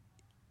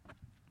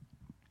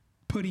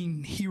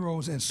 Putting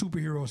heroes and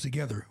superheroes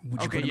together.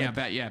 Would you Okay, put yeah, them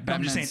at, Batman's,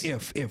 I'm just saying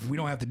if we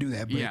don't have to do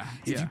that. But Yeah,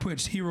 if yeah. you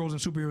put heroes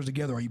and superheroes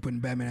together, are you putting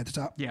Batman at the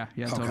top? Yeah,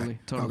 Okay,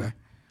 totally. okay.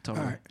 All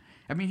right.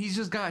 I mean, he's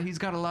got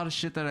a lot of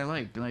shit that I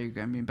like. Like,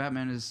 I mean,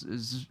 Batman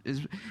is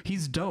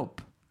he's dope,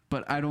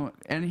 but I don't,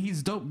 and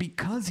he's dope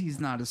because he's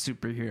not a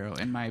superhero,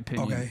 in my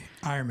opinion. Okay,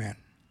 Iron Man.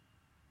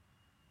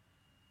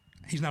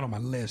 He's not on my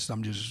list.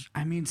 I'm just.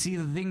 I mean, see,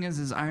 the thing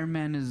is Iron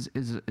Man is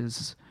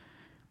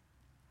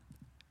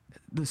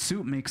the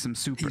suit makes him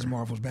super. He's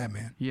Marvel's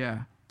Batman.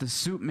 Yeah, the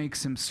suit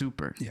makes him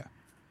super. Yeah.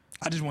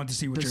 I just wanted to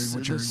see what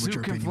The your suit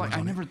can opinion fly. was I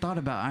on never it. thought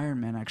about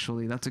Iron Man,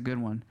 actually. That's a good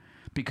one,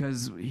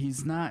 because he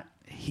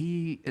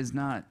is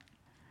not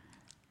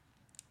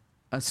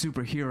a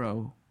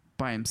superhero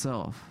by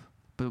himself.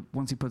 But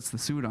once he puts the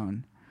suit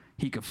on,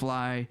 he could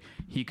fly,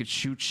 he could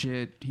shoot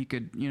shit, he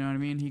could, you know what I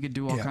mean? He could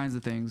do all Yeah. kinds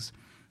of things.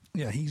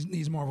 Yeah,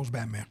 he's Marvel's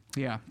Batman.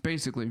 Yeah,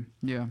 basically.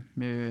 Yeah.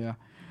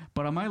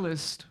 But on my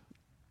list,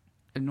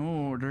 in no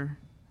order,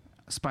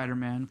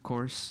 Spider-Man, of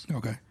course.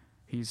 Okay.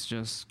 He's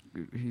just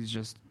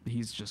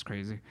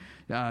crazy.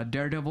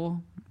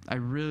 Daredevil, I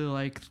really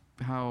like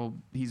how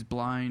he's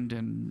blind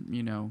and,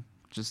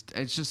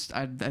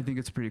 I think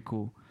it's pretty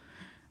cool.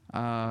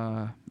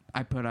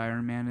 I put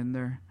Iron Man in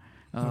there.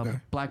 Okay.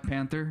 Black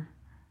Panther.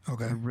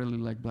 Okay. I really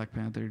like Black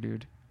Panther,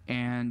 dude.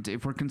 And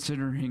if we're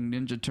considering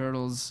Ninja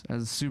Turtles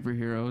as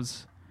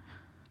superheroes,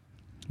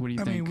 what do you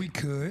think? I mean, we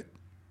could,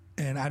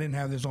 and I didn't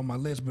have this on my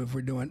list, but if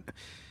we're doing,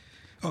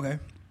 okay,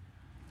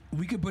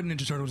 we could put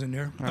Ninja Turtles in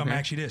there. Okay.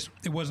 Actually,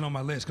 it wasn't on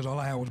my list because all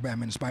I had was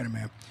Batman and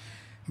Spider-Man.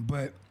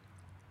 But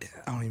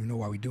I don't even know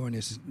why we're doing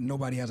this.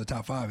 Nobody has a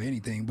top 5 of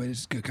anything, but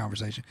it's a good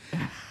conversation.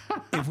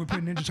 If we're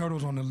putting Ninja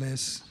Turtles on the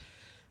list,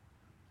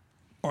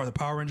 are the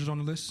Power Rangers on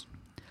the list?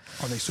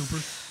 Are they super?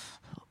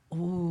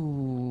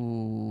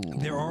 Ooh.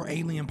 There are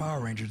alien Power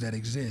Rangers that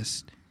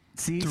exist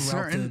See,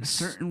 throughout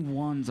certain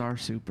ones are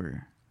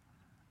super.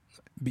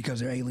 because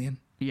they're alien.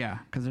 Yeah,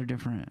 because they're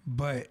different.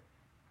 But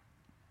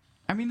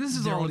I mean, this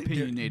is they're all only-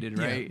 they're- opinionated,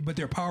 yeah, right? but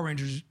they're Power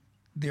Rangers.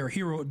 They're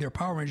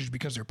Power Rangers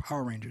because they're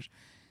Power Rangers.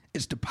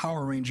 It's the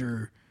Power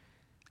Ranger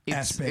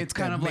aspect. It's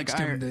kind that of like makes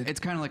them it's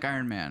kind of like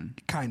Iron Man,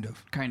 kind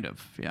of.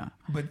 yeah.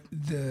 But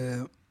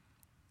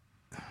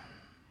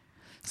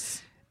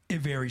it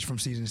varies from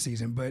season to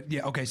season. But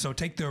yeah, okay. So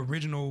take the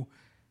original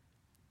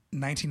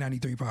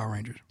 1993 Power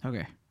Rangers.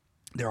 Okay,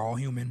 They're all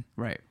human.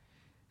 right,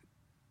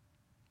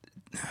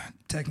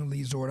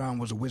 Technically, Zordon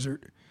was a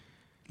wizard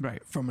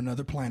right. from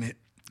another planet,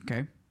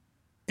 Okay,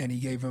 and he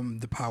gave him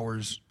the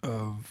powers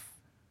of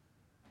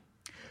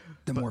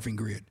the morphing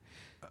grid.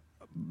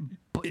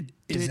 but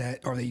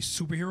Are they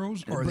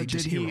superheroes or are they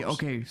just heroes?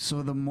 Okay,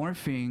 so the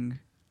morphing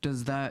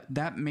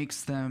that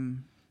makes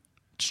them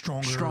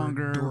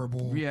stronger,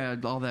 durable. Yeah,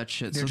 all that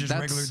shit. They're So just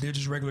that's regular. They're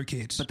just regular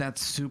kids. But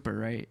that's super,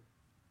 right?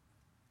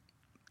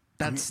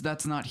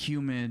 That's not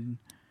human.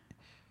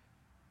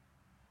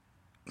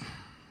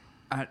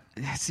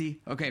 See,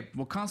 okay,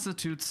 what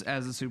constitutes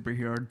as a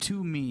superhero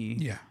to me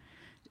yeah.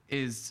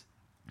 is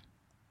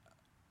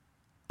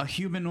a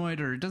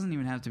humanoid, or it doesn't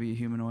even have to be a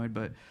humanoid,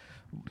 but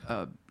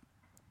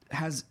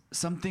has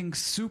something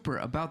super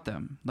about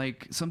them,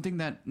 like something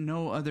that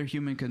no other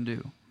human can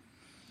do.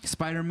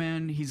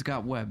 Spider-Man, he's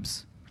got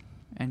webs,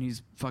 and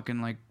he's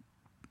fucking like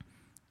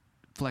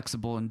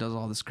flexible and does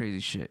all this crazy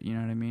shit, you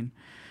know what I mean?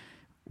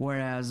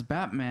 Whereas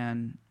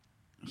Batman,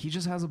 he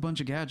just has a bunch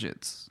of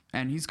gadgets,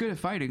 and he's good at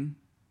fighting.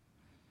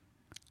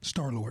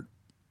 Star-Lord.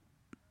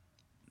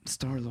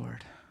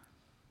 Star-Lord.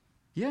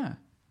 Yeah.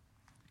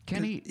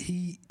 Can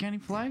he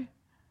fly?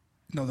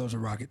 No, those are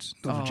rockets.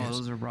 Those are jets.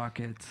 Those are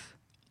rockets.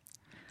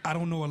 I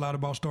don't know a lot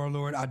about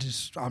Star-Lord. I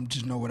just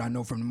know what I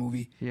know from the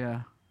movie.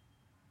 Yeah.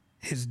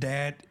 His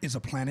dad is a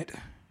planet.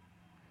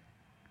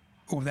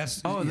 Oh,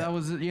 that's that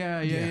was yeah.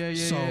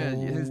 So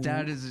his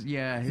dad is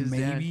his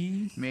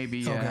maybe dad, maybe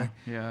yeah. Okay.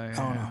 Yeah. I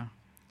don't know.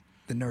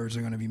 The nerds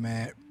are gonna be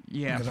mad.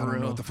 Yeah, because for I don't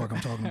real. know what the fuck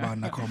I'm talking about,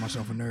 and I call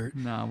myself a nerd.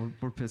 Nah,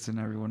 we're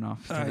pissing everyone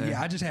off today.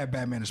 Yeah, I just had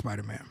Batman and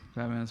Spider-Man.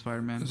 Batman and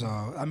Spider-Man. So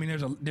I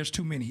mean, there's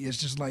too many. It's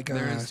just like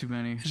there is too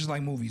many. It's just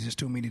like movies. There's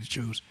too many to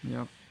choose.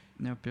 Yep.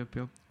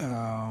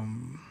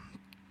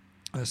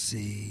 Let's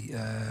see.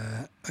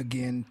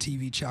 Again,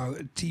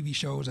 TV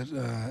shows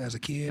as a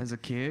kid. As a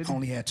kid, I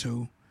only had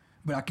 2,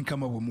 but I can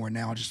come up with more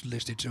now. I just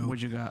listed 2.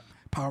 What you got?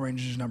 Power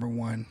Rangers is number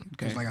 1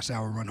 because, Okay. like I said,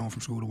 I would run home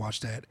from school to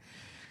watch that.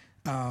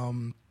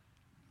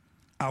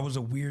 I was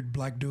a weird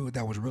black dude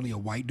that was really a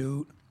white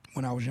dude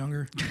when I was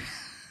younger.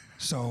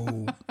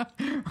 So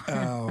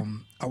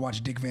I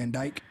watched Dick Van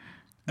Dyke.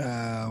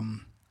 I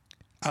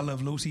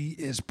Love Lucy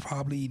is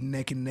probably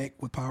neck and neck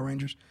with Power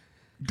Rangers.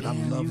 Damn, I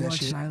love you that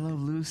watched shit. I Love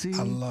Lucy.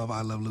 I love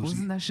Lucy.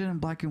 Wasn't that shit in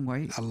black and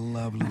white? I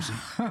love Lucy.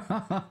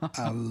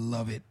 I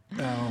love it.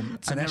 So I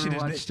that never shit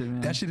watched it,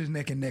 man. That shit is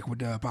neck and neck with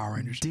Power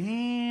Rangers.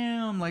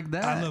 Damn, like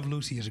that. I Love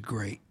Lucy is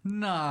great.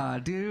 Nah,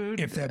 dude.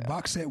 If that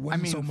box set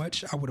wasn't so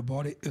much, I would have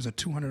bought it. It was a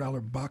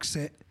 $200 box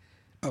set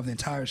of the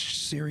entire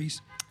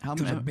series. How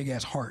it was a much? big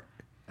ass heart,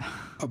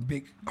 a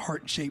big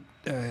heart shaped,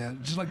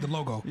 just like the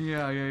logo.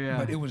 Yeah.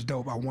 But it was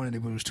dope. I wanted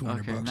it, but it was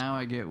 $200. Okay, now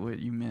I get what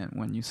you meant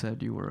when you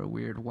said you were a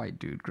weird white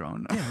dude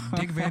growing up. Yeah,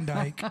 Dick Van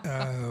Dyke.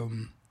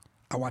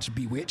 I watched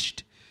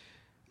Bewitched.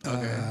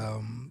 Okay.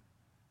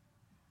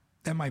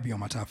 That might be on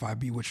my top 5.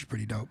 Bewitched is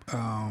pretty dope.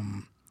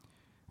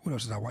 What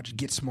else did I watch?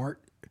 Get Smart.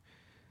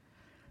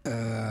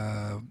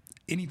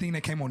 Anything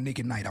that came on Nick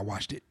at Night, I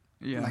watched it.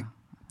 Yeah. Like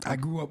I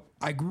grew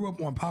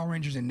up on Power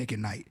Rangers and Nick at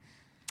Night.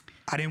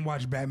 I didn't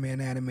watch Batman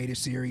animated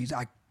series.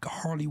 I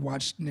hardly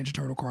watched Ninja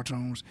Turtle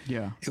cartoons.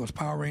 Yeah. It was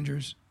Power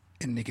Rangers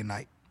and Nick at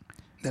Night.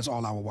 That's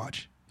all I would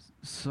watch.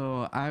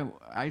 So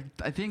I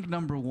think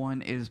number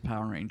 1 is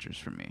Power Rangers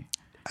for me.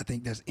 I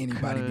think that's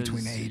anybody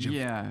between the age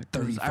of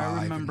 35.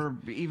 I remember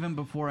even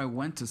before I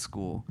went to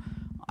school,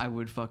 I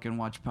would fucking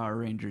watch Power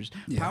Rangers.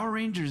 Yeah. Power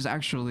Rangers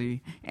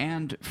actually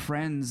and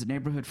Friends,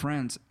 Neighborhood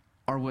Friends,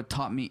 are what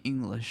taught me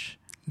English.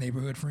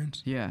 Neighborhood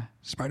Friends? Yeah.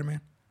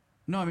 Spider-Man?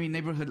 No, I mean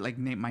neighborhood, like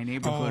my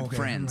neighborhood okay.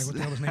 friends. Like, what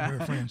the hell is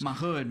neighborhood friends? my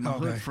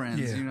hood friends.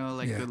 Yeah. You know,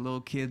 like Yeah. the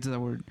little kids that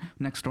were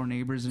next door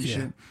neighbors and Yeah.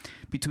 shit.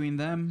 Between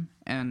them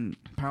and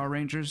Power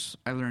Rangers,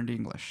 I learned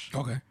English.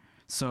 Okay.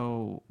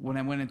 So when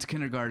I went into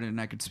kindergarten,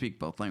 I could speak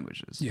both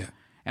languages. Yeah.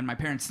 And my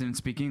parents didn't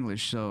speak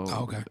English, so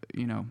Okay.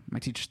 you know, my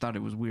teachers thought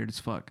it was weird as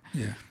fuck.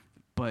 Yeah.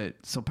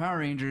 But so Power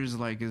Rangers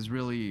like is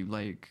really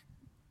like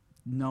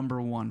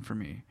number 1 for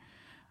me.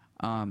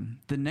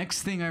 The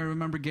next thing I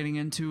remember getting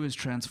into is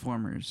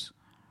Transformers,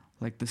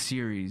 like the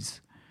series.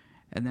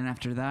 And then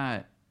after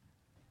that,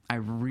 I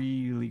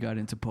really got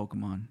into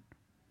Pokemon.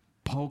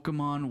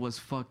 Pokemon was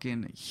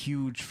fucking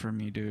huge for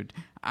me, dude.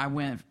 I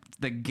went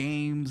the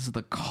games,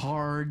 the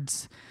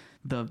cards,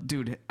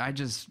 I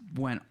just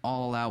went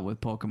all out with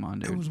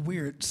Pokemon, dude. It was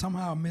weird.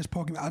 Somehow I missed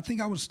Pokemon. I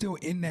think I was still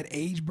in that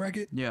age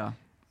bracket, Yeah.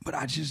 but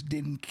I just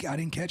didn't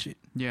catch it.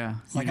 Yeah.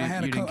 Like I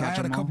had a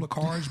couple couple of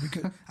cards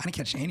because I didn't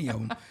catch any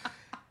of them.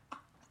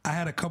 I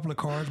had a couple of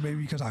cards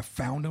maybe because I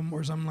found them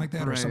or something like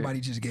that, or Right.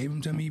 somebody just gave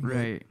them to me. But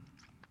Right.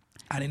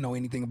 I didn't know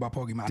anything about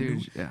Pokemon.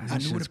 Dude, I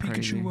knew what a shit's Pikachu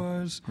crazy.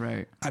 was.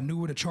 Right. I knew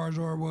what a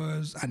Charizard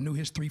was. I knew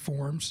his 3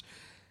 forms,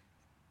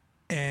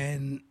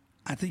 and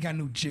I think I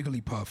knew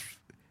Jigglypuff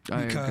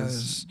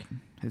because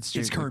It's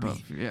Kirby.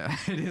 Jigglypuff. Yeah,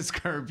 it is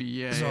Kirby.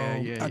 Yeah, So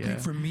yeah. I think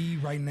for me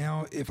right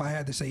now, if I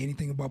had to say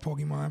anything about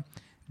Pokemon,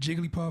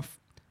 Jigglypuff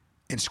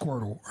and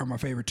Squirtle are my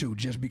favorite 2,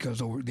 just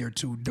because they're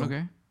 2 dope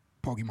Okay.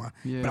 Pokemon.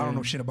 Yeah. But I don't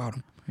know shit about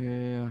them.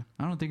 Yeah.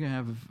 I don't think I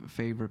have a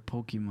favorite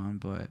Pokemon,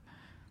 but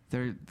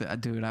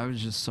dude, I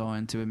was just so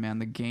into it, man.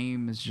 The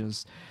game is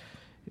just,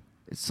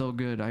 it's so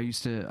good. I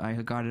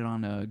got it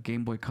on a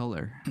Game Boy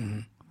Color. Mm-hmm.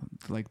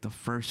 Like the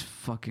first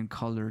fucking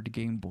colored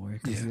Game Boy,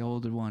 because Yeah. the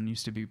older one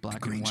used to be black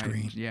green and white.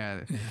 screen.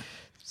 Yeah. Yeah.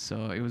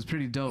 So it was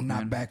pretty dope,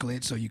 Not man.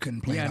 backlit, so you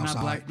couldn't play it outside.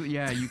 not black.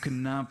 Yeah, you could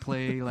not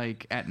play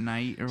like at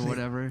night or See,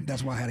 whatever.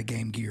 That's why I had a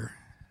Game Gear.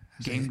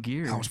 Game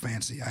Gear. I was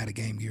fancy. I had a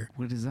Game Gear.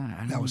 What is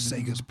that? That was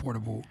Sega's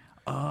portable.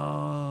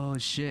 Oh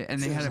shit!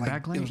 And they had a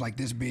backlight. It was like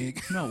this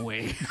big. No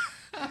way.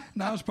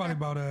 No, it was probably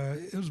about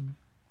it was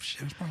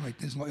probably like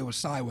this long. It was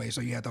sideways,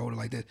 so you had to hold it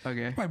like this.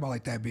 Okay. Probably about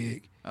like that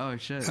big. Oh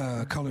shit.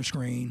 Color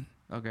screen.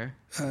 Okay.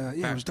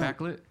 Yeah, it was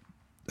backlit.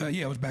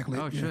 Yeah, it was backlit.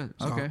 Oh yeah. shit.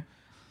 So, Okay.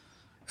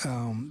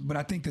 But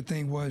I think the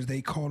thing was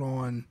they caught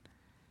on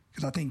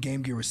because I think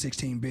Game Gear was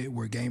 16-bit,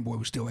 where Game Boy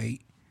was still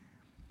 8.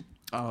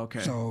 Oh okay.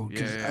 So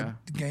yeah.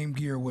 Game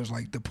Gear was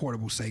like the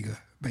portable Sega,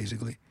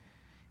 basically,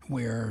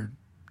 where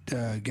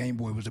Game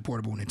Boy was the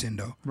portable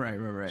Nintendo. Right.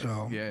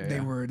 So they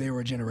were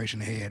a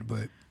generation ahead,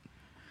 but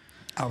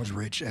I was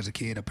rich as a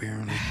kid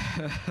apparently.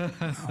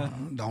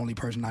 The only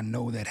person I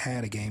know that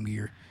had a Game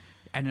Gear.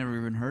 I never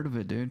even heard of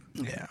it, dude.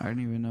 Yeah, I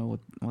didn't even know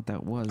what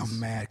that was. I'm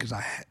mad because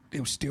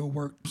it still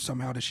worked.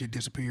 Somehow the shit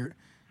disappeared.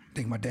 I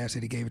think my dad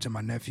said he gave it to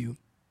my nephew.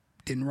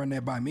 Didn't run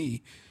that by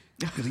me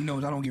because he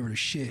knows I don't give her a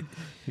shit.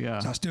 Yeah.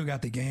 So I still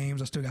got the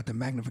games. I still got the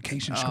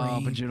magnification screen.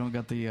 Oh, but you don't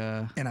got the.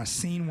 And I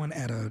seen one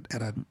at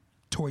a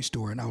toy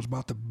store, and I was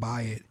about to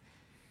buy it,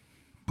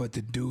 but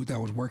the dude that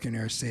was working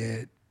there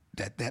said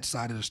that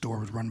side of the store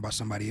was run by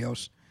somebody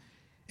else,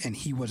 and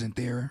he wasn't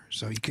there,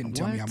 so he couldn't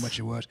tell me how much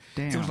it was.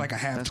 Damn. It was like a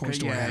half That's toy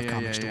store, half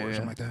comic store, or yeah.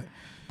 something like that.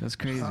 That's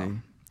crazy.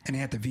 And they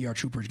had the VR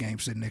Troopers game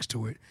sitting next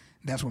to it.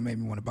 That's what made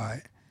me want to buy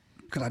it,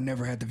 because I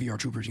never had the VR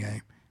Troopers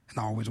game, and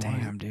I always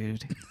wanted it. Damn,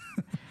 dude.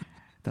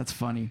 That's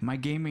funny. My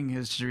gaming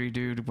history,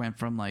 dude, went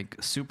from like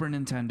Super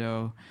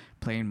Nintendo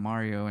playing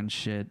Mario and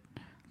shit,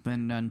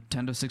 then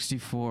Nintendo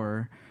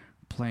 64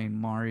 playing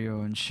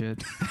Mario and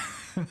shit.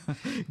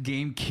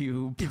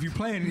 GameCube. If you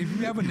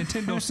have a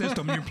Nintendo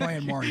system, you're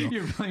playing Mario.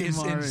 You're playing it's,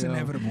 Mario. It's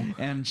inevitable.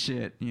 And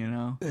shit, you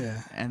know?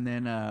 Yeah. And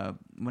then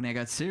when I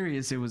got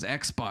serious, it was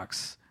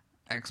Xbox.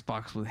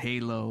 Xbox with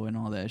Halo and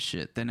all that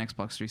shit. Then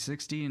Xbox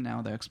 360 and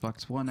now the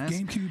Xbox One S.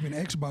 GameCube and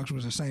Xbox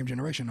was the same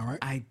generation, all right?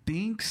 I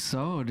think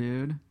so,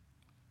 dude.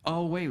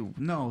 Oh, wait.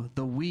 No,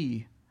 the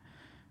Wii.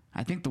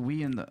 I think the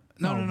Wii and the...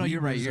 No, Wii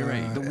you're right. was, You're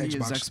right. The Wii is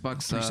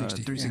Xbox Xbox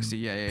 360.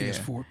 Yeah.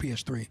 PS4,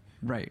 PS3.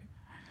 Right.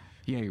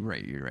 Yeah, you're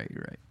right.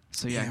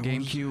 So yeah, Yeah,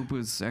 GameCube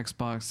was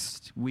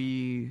Xbox,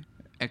 Wii,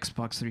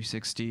 Xbox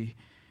 360,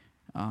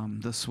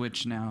 the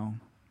Switch now,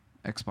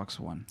 Xbox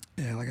One.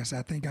 Yeah, like I said,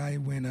 I think I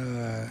went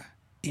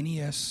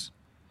NES,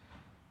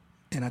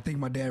 and I think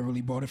my dad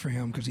really bought it for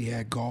him because he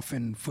had golf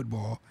and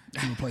football.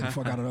 He would play the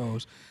fuck out of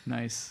those.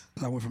 Nice.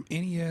 So I went from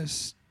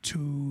NES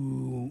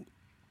to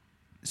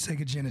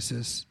Sega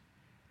Genesis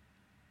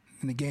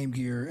and the Game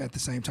Gear at the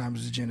same time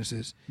as the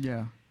Genesis.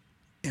 Yeah.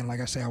 And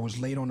like I say, I was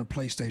late on the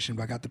PlayStation,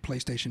 but I got the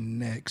PlayStation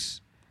next.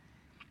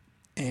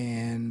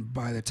 And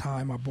by the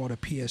time I bought a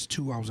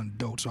PS2, I was an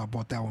adult, so I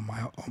bought that one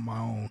on my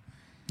own.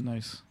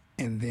 Nice.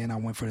 And then I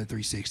went for the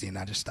 360, and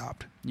I just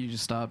stopped. You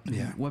just stopped?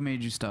 Yeah. What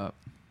made you stop?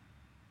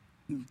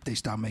 They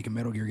stopped making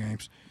Metal Gear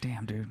games.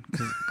 Damn, dude.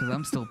 Because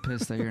I'm still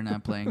pissed that you're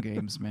not playing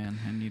games, man.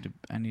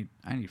 I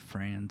need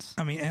friends.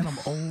 I mean, and I'm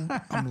old.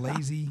 I'm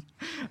lazy.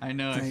 I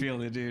know. Like, I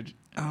feel it, dude.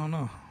 I don't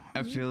know.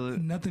 I feel it.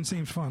 Nothing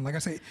seems fun. Like I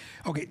say,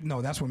 okay,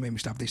 no, that's what made me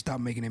stop. They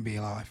stopped making NBA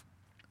Live.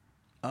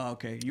 Oh,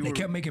 okay. They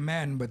kept making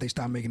Madden, but they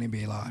stopped making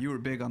NBA Live. You were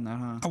big on that,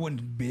 huh? I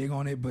wasn't big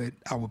on it, but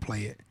I would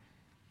play it.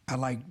 I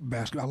like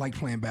basketball. I like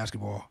playing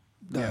basketball.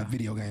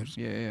 Video games.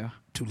 Yeah.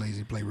 Too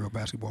lazy to play real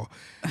basketball.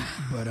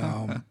 But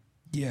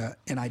yeah,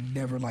 and I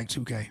never liked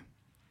 2K.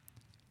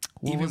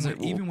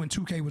 Even when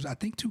 2K was, I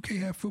think 2K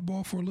had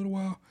football for a little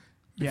while.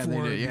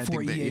 Before, they did.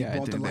 Before EA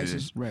bought the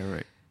license.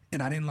 Right.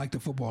 And I didn't like the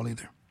football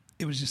either.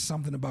 It was just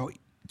something about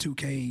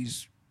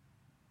 2K's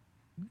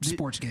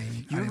sports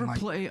game. You ever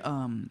play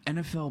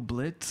NFL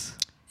Blitz?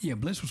 Yeah,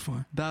 Blitz was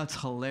fun.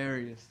 That's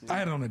hilarious, dude. I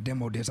had it on a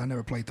demo disc. I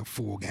never played the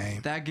full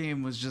game. That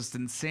game was just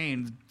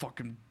insane.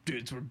 Fucking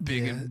dudes were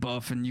big and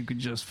buff, and you could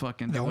just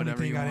fucking the do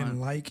whatever you want. The only thing I didn't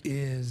like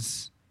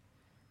is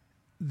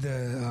the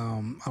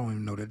I don't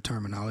even know the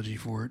terminology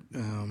for it.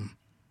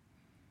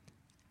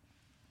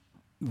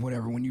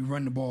 Whatever. When you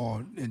run the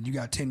ball and you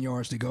got 10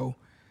 yards to go,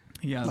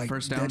 yeah, like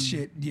first down. That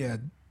shit. Yeah,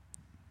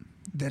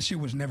 that shit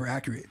was never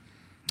accurate.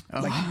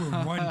 Like you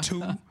would run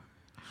 2,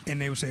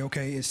 and they would say,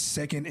 "Okay, it's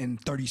 2nd and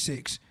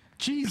 36."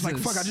 Jesus. It's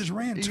like, fuck, I just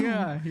ran 2.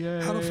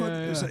 Yeah. How the fuck?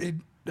 I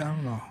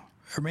don't know.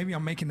 Or maybe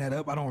I'm making that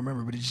up. I don't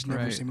remember, but it just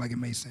never seemed like it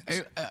made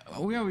sense.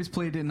 We always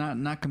played it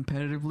not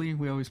competitively.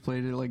 We always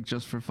played it like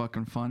just for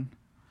fucking fun.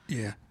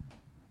 Yeah.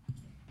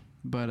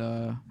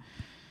 But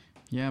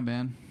yeah,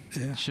 man.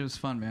 Yeah. Shit was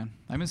fun, man.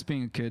 I miss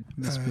being a kid.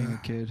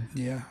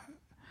 Yeah.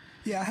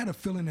 Yeah, I had a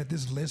feeling that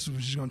this list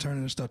was just going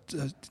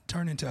to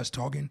turn into us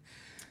talking.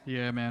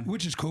 Yeah, man.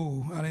 Which is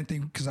cool. I didn't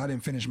think, because I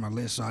didn't finish my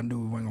list, so I knew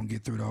we weren't going to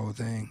get through the whole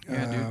thing.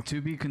 Yeah, dude.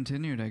 To be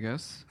continued, I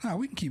guess. No,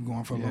 we can keep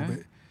going for a little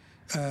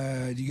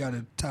bit. You got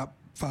a top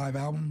 5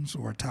 albums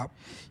or a top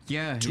 2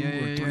 or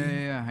 3?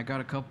 Yeah. I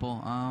got a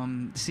couple.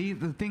 See,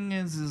 the thing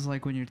is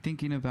like when you're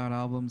thinking about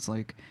albums,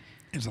 like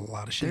there's a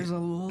lot of shit. There's a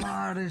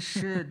lot of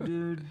shit,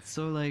 dude.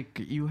 So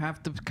like you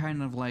have to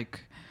kind of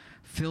like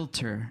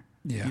filter,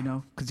 you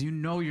know, because you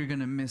know you're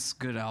gonna miss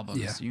good albums.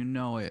 Yeah. You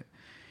know it.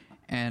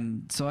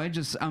 And so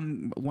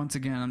I'm once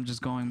again, I'm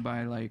just going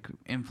by like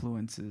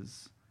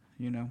influences,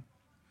 you know?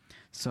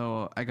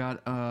 So I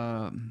got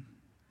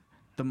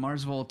the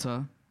Mars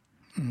Volta.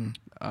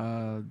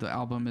 The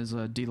album is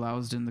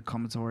Deloused in the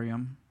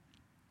Comatorium.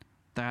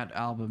 That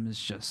album is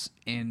just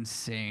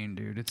insane,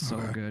 dude. It's so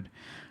good.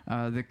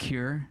 The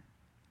Cure.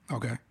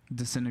 Okay.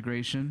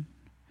 Disintegration.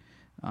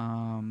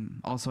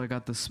 Also, I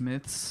got the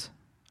Smiths,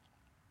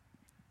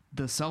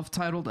 the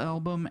self-titled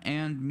album,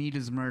 and Meat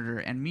is Murder.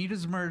 And Meat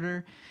is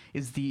Murder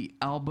is the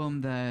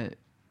album that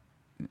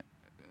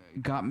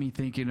got me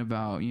thinking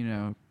about, you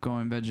know,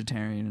 going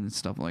vegetarian and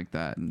stuff like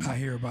that. And I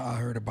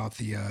heard about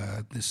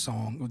the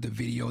song, the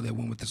video that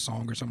went with the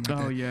song or something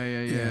like that.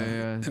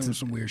 Yeah. That was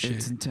some weird shit.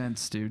 It's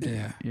intense, dude.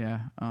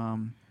 Yeah.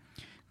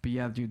 But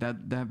yeah, dude,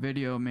 that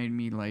video made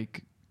me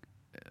like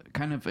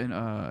kind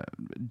of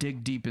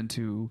dig deep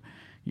into,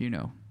 you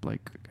know,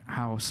 like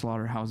how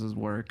slaughterhouses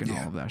work and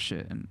all of that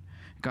shit, and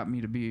it got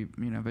me to be,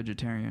 you know,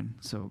 vegetarian.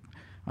 So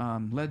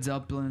Led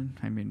Zeppelin,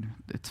 I mean,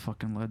 it's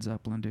fucking Led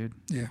Zeppelin, dude.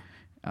 Yeah.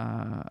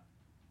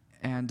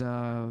 And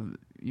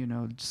you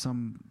know,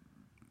 some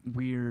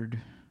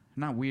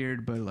not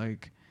weird, but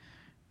like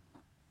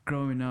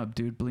growing up,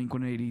 dude,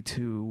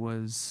 Blink-182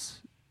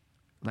 was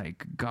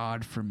like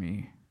God for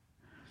me.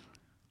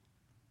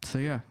 So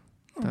yeah,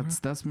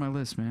 that's my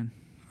list, man.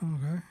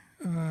 Okay.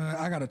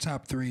 I got a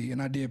top 3,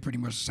 and I did pretty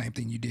much the same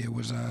thing you did.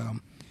 Was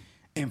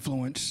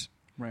influence,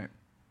 right?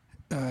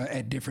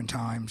 At different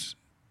times.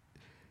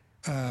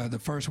 The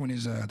first one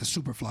is the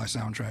Superfly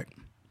soundtrack.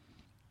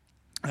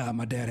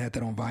 My dad had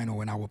that on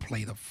vinyl, and I would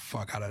play the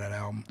fuck out of that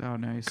album. Oh,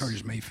 nice.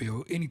 Curtis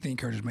Mayfield. Anything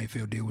Curtis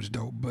Mayfield did was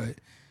dope, but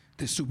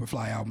this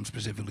Superfly album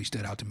specifically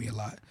stood out to me a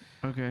lot.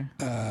 Okay.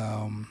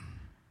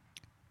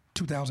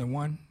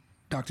 2001,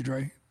 Dr.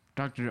 Dre.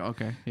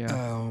 Okay,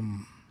 yeah.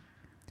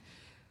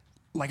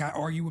 Like I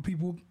argue with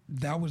people,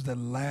 that was the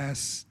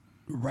last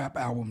rap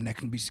album that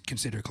can be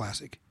considered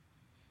classic.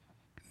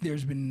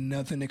 There's been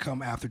nothing to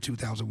come after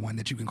 2001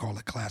 that you can call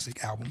a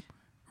classic album,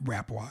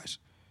 rap-wise.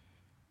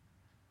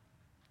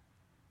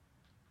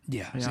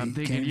 Yeah, yeah, see, I'm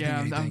thinking.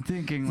 I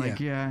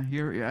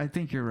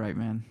think you're right,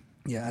 man.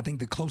 Yeah, I think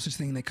the closest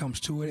thing that comes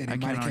to it, and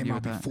it might have came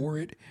out before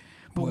it.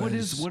 But what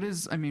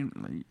is? I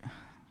mean,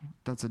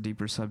 that's a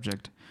deeper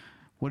subject.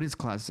 What is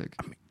classic?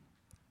 I mean,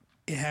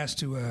 it has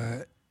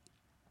to.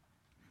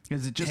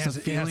 Is it just a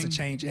feeling? It has to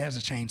change. It has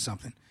to change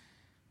something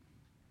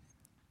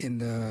in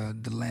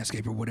the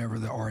landscape or whatever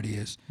the art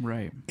is.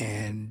 Right.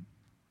 And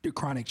the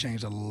Chronic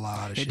changed a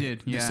lot of shit. It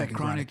did. The second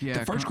Chronic. Yeah.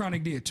 The first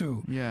Chronic did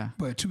too. Yeah.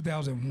 But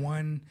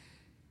 2001,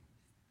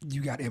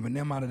 you got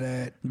Eminem out of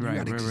that. You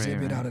got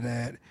Exhibit out of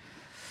that.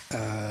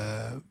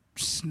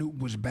 Snoop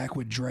was back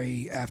with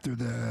Dre after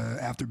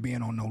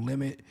being on No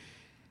Limit.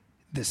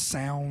 The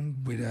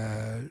sound with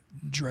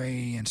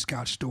Dre and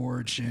Scott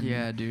Storch and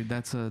yeah, dude,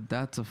 that's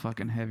a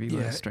fucking heavy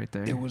list right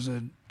there. It was a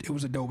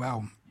dope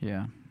album.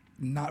 Yeah,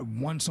 not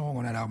one song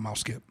on that album I'll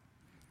skip.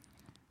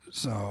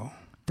 So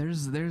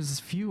there's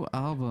few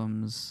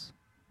albums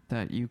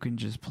that you can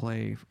just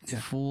play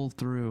full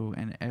through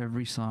and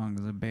every song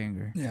is a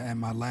banger. Yeah, and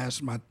my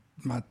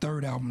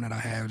third album that I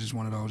have is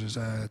one of those is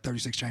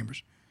 36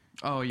 Chambers.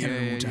 Oh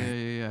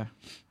yeah.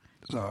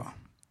 So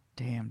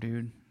damn,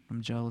 dude.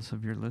 I'm jealous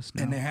of your list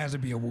now. And there has to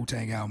be a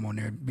Wu-Tang album on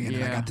there, being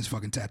that I got this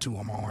fucking tattoo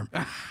on my arm.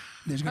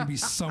 There's going to be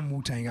some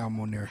Wu-Tang album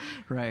on there.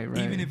 Right.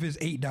 Even if it's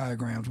 8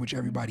 diagrams, which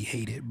everybody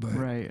hated. But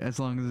right, as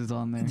long as it's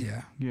on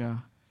there. Yeah.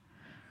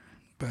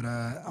 But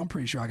I'm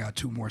pretty sure I got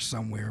 2 more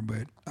somewhere,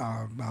 but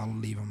I'll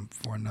leave them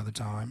for another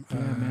time. Yeah,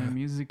 man,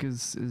 music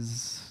is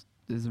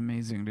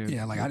amazing, dude.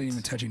 Yeah, like I didn't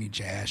even touch any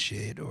jazz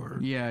shit or.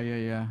 Yeah.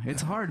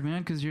 It's hard,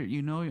 man, because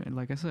you know,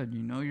 like I said,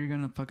 you know, you're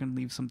gonna fucking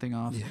leave something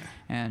off,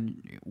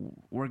 and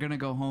we're gonna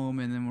go home,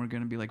 and then we're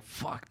gonna be like,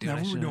 "Fuck, dude." Now,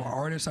 if we were doing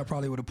artists, I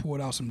probably would have pulled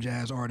out some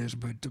jazz artists,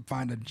 but to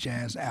find a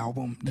jazz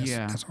album,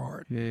 that's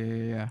hard.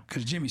 Yeah.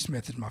 Because Jimmy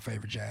Smith is my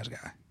favorite jazz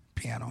guy,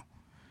 piano.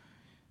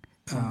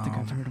 I don't think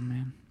I've heard him,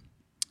 man.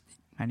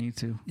 I need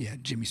to. Yeah,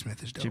 Jimmy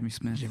Smith is dope. Jimmy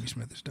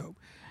Smith is dope.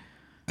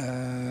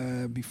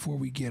 Before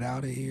we get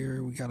out of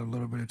here, we got a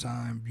little bit of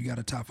time. You got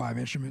a top 5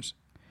 instruments?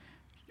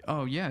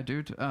 Oh yeah,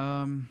 dude.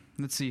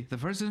 Let's see. The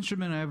first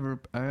instrument I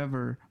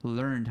ever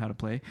learned how to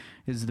play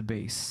is the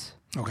bass.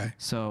 Okay.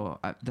 So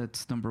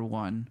that's number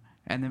 1.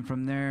 And then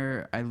from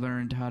there, I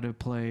learned how to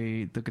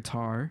play the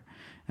guitar,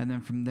 and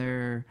then from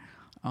there,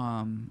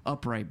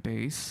 upright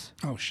bass.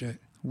 Oh shit.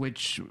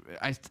 Which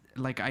I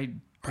like. Are you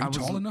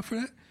tall enough for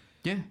that?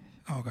 Yeah.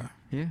 Okay.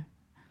 Yeah.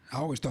 I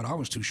always thought I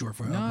was too short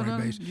for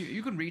upright bass.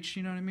 You can reach.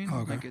 You know what I mean?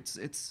 Okay. Like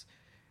it's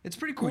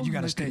pretty cool. Well, you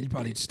got to stand. You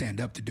probably stand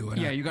up to do it.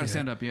 Yeah, you got to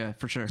stand up. Yeah,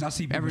 for sure. I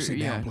see people sit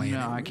down playing.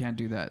 No, I can't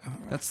do that.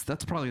 Right.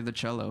 That's probably the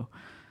cello,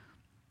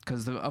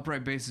 because the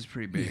upright bass is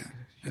pretty big.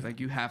 Yeah. Like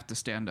you have to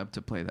stand up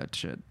to play that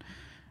shit.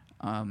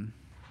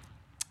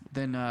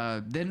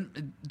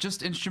 Then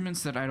just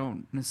instruments that I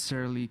don't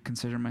necessarily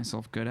consider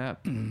myself good at,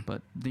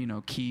 but you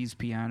know, keys,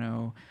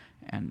 piano,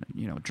 and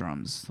you know,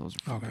 drums. Those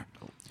are okay.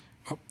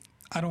 Well,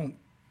 I don't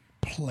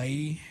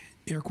play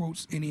air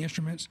quotes any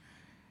instruments.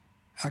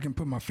 I can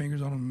put my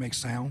fingers on them and make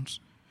sounds,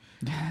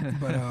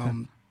 But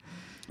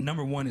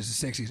number one is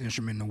the sexiest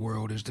instrument in the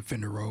world is the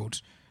Fender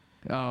Rhodes.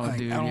 Oh, Like,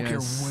 dude, I don't care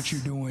yes. what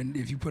you're doing.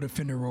 If you put a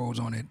Fender Rhodes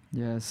on it,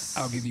 Yes.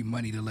 I'll give you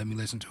money to let me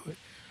listen to it.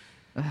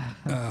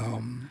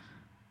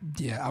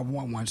 Yeah, I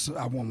want one. So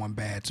I want one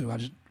bad too.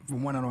 For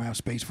one, I don't have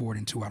space for it,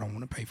 and two, I don't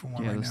want to pay for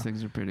one Yeah, right those now.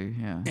 things are pretty.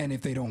 Yeah. And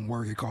if they don't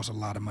work, it costs a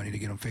lot of money to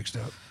get them fixed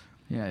up.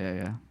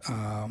 Yeah.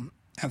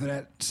 After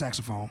that,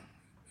 saxophone.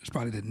 It's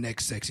probably the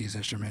next sexiest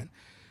instrument.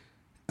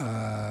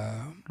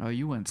 Oh,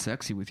 you went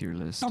sexy with your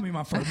list. I mean,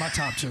 my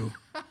top two.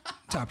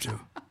 Top two.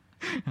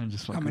 I'm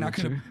just I fucking mean, I with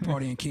could you. have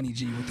brought in Kenny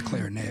G with the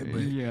clarinet,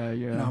 but Yeah.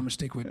 no, I'm gonna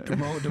stick with the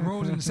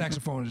Rhodes and the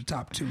saxophone are the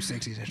top two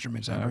sexiest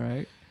instruments ever. All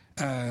right.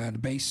 The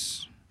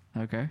bass,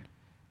 Okay.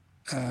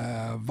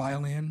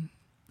 violin.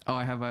 Oh,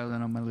 I have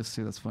violin on my list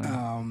too. That's funny.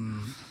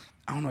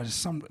 I don't know. There's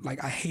some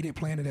like I hated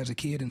playing it as a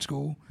kid in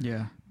school,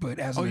 yeah. but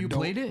as Oh, an you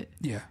adult, played it?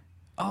 Yeah.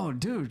 Oh,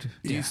 dude.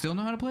 Do Yeah. you still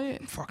know how to play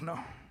it? Fuck no.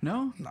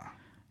 No? No.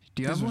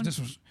 Do you have one? This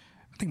was.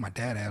 I think my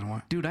dad had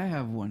one. Dude, I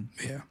have one.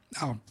 Yeah.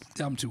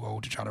 I'm too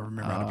old to try to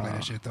remember how to play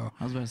that shit though.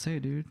 I was about to say,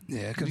 dude.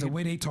 Yeah, because the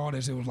way they taught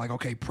us, it was like,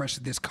 okay, press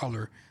this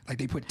color. Like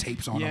they put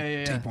tapes on them.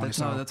 Yeah. Tape on That's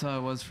it. how So, that's how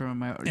it was from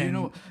my. You And-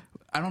 know,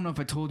 I don't know if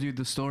I told you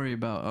the story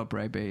about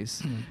upright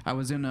bass. I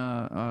was in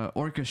a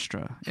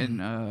orchestra in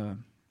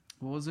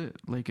what was it?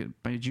 Like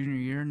my junior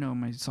year? No,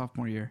 my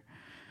sophomore year.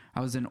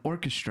 I was in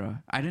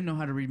orchestra. I didn't know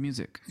how to read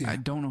music. Yeah. I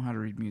don't know how to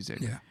read music.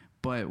 Yeah.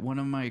 But one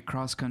of my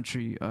cross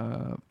country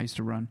I used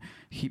to run.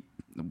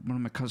 One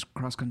of my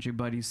cross country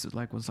buddies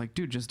was like,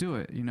 dude, just do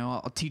it. You know,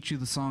 I'll teach you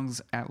the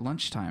songs at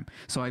lunchtime.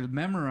 So I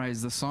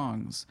memorized the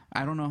songs.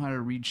 I don't know how to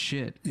read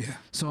shit. Yeah.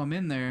 So I'm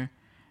in there,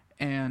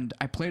 and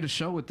I played a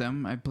show with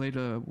them. I played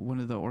one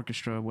of the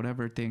orchestra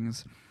whatever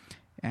things,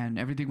 and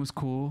everything was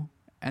cool.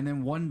 And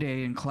then one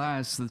day in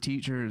class, the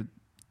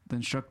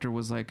instructor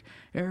was like,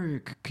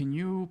 Eric, can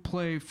you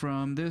play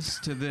from this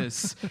to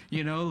this?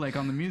 You know, like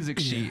on the music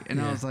sheet. And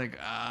I was like,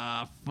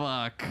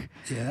 fuck.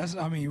 Yeah,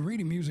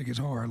 reading music is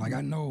hard. Like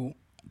I know,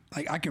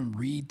 like I can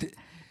read.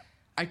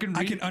 I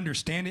can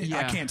understand it. Yeah.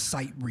 I can't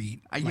sight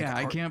read. Like,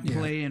 I can't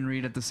play and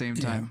read at the same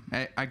time.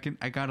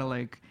 I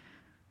gotta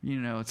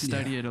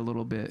study it a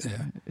little bit.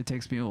 Yeah. It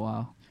takes me a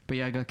while. But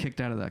yeah, I got kicked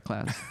out of that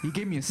class. He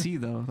gave me a C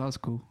though. That was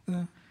cool.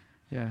 Yeah.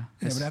 Yeah.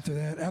 Yeah, but after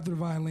the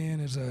violin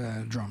is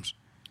drums.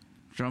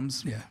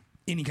 Drums. Yeah.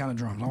 Any kind of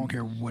drums. I don't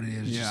care what it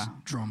is. Yeah.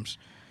 Just drums.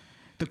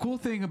 The cool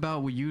thing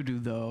about what you do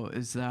though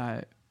is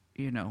that,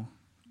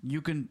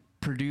 you can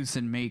produce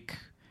and make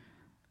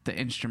the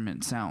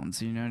instrument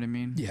sounds, you know what I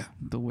mean? Yeah.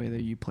 The way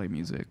that you play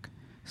music.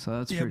 So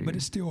that's pretty but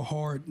it's still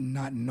hard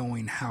not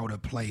knowing how to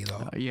play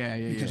though.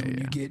 Because when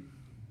you get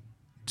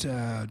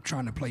to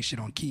trying to play shit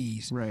on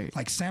keys, right?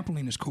 Like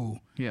sampling is cool.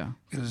 Yeah.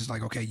 Because it's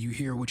like, okay, you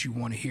hear what you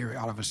want to hear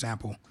out of a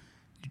sample,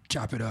 you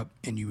chop it up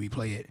and you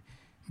replay it.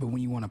 But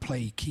when you want to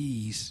play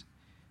keys,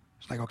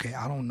 it's like, okay,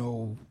 I don't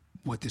know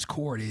what this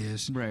chord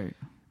is, right?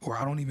 Or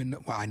I don't even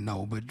know. Well, I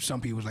know, but some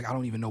people's like, I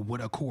don't even know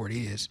what a chord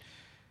is,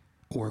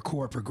 or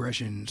chord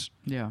progressions.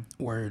 Yeah.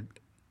 Or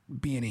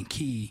being in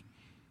key.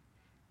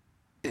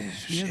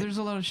 Yeah, there's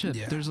a lot of shit.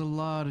 Yeah. There's a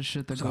lot of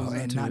shit that goes into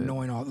it. And not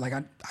knowing all, like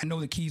I know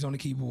the keys on the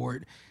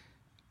keyboard.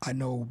 I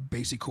know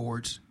basic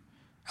chords.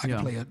 I can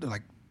play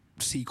like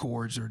C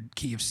chords or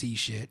key of C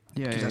shit.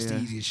 Yeah, because that's the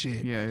easiest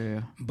shit.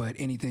 Yeah. But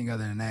anything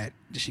other than that,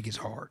 the shit gets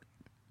hard.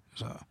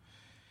 So,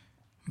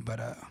 but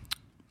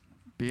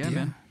yeah,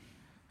 man.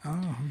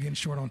 Oh, we're getting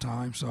short on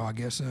time, so I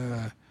guess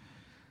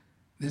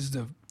this is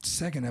the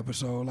second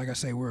episode. Like I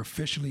say, we're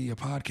officially a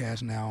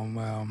podcast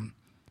now.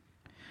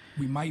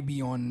 We might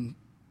be on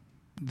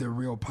the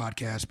real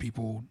podcast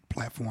people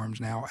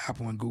platforms now,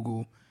 Apple and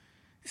Google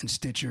and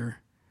Stitcher.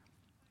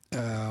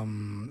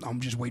 I'm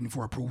just waiting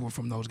for approval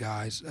from those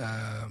guys.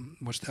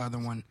 What's the other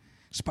one?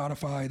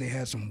 Spotify, they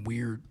had some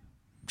weird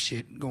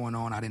shit going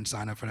on. I didn't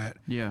sign up for that.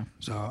 Yeah.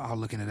 So I'll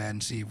look into that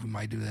and see if we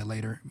might do that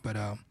later. But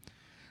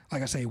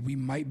like I say, we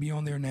might be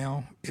on there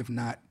now. If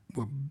not,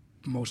 we'll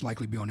most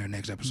likely be on there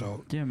next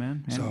episode. Yeah,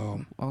 man. And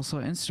so also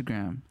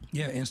Instagram.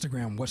 Yeah,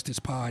 Instagram. What's this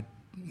pod?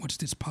 What's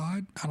this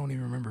pod? I don't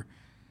even remember.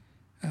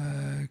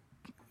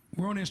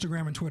 We're on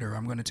Instagram and Twitter.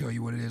 I'm going to tell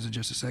you what it is in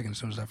just a second as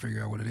soon as I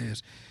figure out what it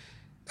is.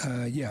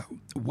 Yeah,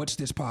 what's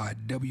this pod?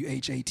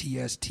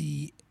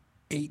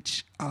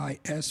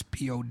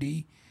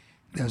 WHATSTHISPOD.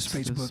 That's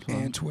Facebook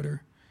and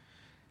Twitter.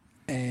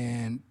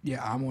 And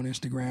yeah, I'm on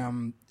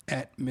Instagram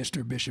at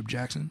Mr. Bishop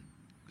Jackson.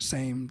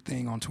 Same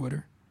thing on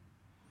Twitter.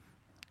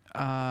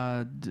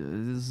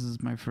 This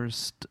is my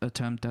first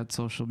attempt at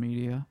social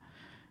media.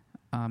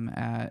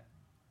 At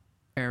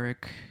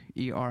Eric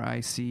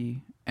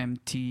ERICMT,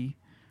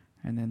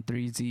 and then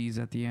 3 Z's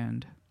at the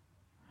end.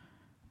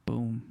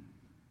 Boom.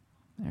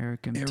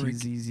 Eric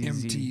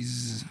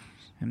MTZZZ.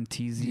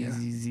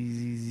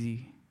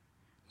 MTZZZZ.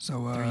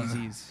 So 3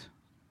 Z's.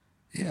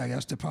 Yeah,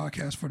 that's the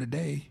podcast for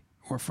today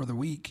or for the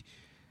week.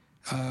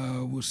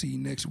 We'll see you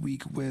next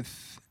week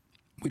with.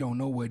 We don't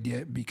know what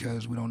yet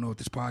because we don't know what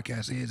this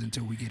podcast is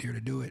until we get here to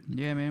do it.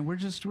 Yeah, man, we're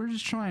just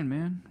trying,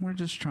 man. We're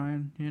just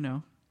trying,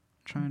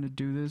 trying to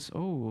do this.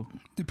 Oh,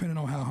 Depending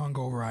on how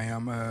hungover I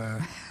am,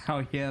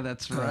 oh yeah,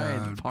 that's right.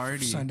 The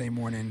party. Sunday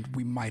morning,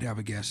 we might have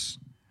a guest.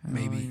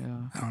 Maybe. Oh, yeah.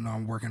 I don't know.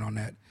 I'm working on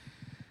that.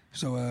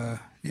 So,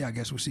 yeah, I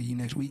guess we'll see you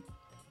next week.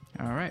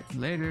 All right,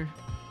 later.